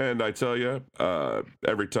 And I tell you,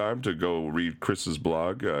 every time to go read Chris's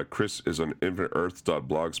blog. Chris is on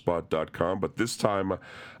infiniteearths.blogspot.com. But this time,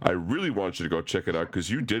 I really want you to go check it out because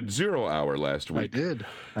you did 0 hour last week. I did.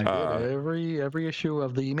 Every issue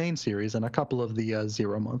of the main series and a couple of the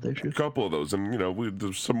 0 month issues. A couple of those. And,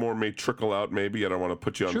 there's some more may trickle out maybe. I don't want to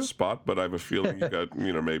put you on the spot, but I have a feeling you got,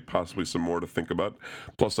 maybe possibly some more to think about.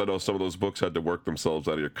 Plus, I know some of those books had to work themselves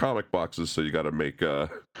out of your comic boxes, so you got to make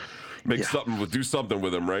something, do something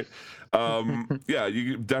with them, right? Yeah,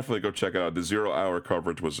 you definitely go check it out. The 0 hour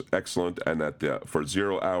coverage was excellent, and for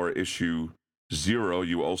 0 hour issue 0,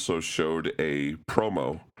 you also showed a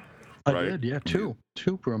promo. I right? did, yeah, two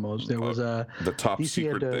promos. There was the top DC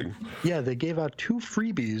secret thing. Yeah, they gave out 2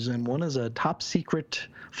 freebies, and one is a top secret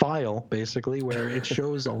file, basically, where it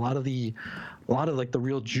shows a lot of the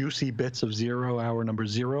real juicy bits of 0 hour number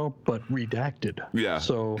 0, but redacted. Yeah.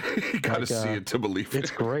 So you gotta see it to believe it. It's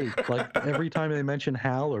great. Like every time they mention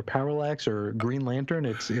Hal or Parallax or Green Lantern,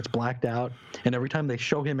 it's blacked out, and every time they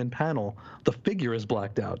show him in panel, the figure is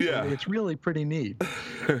blacked out. Yeah. So it's really pretty neat.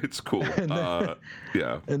 It's cool.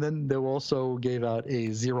 Yeah. And then they also gave out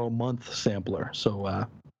a 0 month sampler, so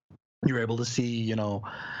you're able to see, a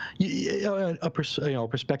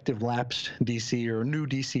prospective lapsed DC or new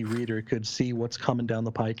DC reader could see what's coming down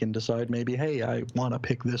the pike and decide maybe, hey, I want to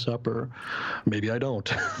pick this up, or maybe I don't.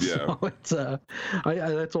 Yeah. So it's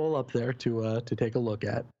that's all up there to take a look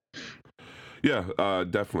at. Yeah,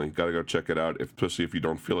 definitely. Got to go check it out, especially if you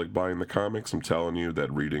don't feel like buying the comics. I'm telling you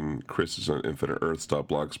that reading Chris is on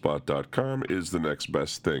infiniteearths.blogspot.com is the next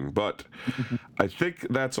best thing. But I think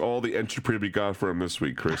that's all the entry we got for him this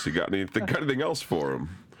week, Chris. You got anything else for him?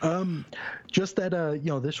 Just that,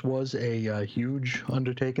 this was a huge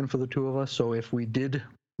undertaking for the two of us. So if we did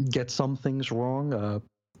get some things wrong,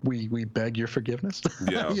 we beg your forgiveness.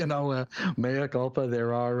 Yeah. Mea culpa. There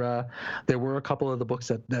were a couple of the books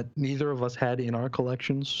that neither of us had in our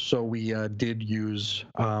collections, so we did use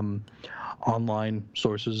online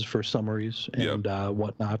sources for summaries and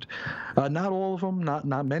whatnot. Not all of them,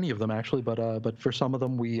 not many of them actually, but for some of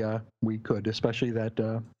them we could, especially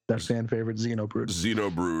that fan favorite Xenobrood.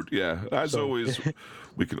 Xenobrood, yeah. As always,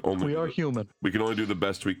 we are human. We can only do the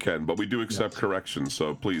best we can, but we do accept corrections.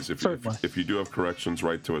 So please, if you do have corrections,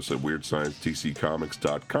 write to us at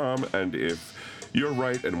WeirdScienceDCComics.com, and if you're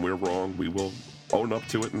right and we're wrong, we will own up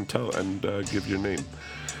to it and give your name.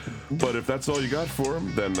 But if that's all you got for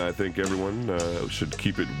him, then I think everyone should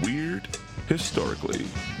keep it weird historically.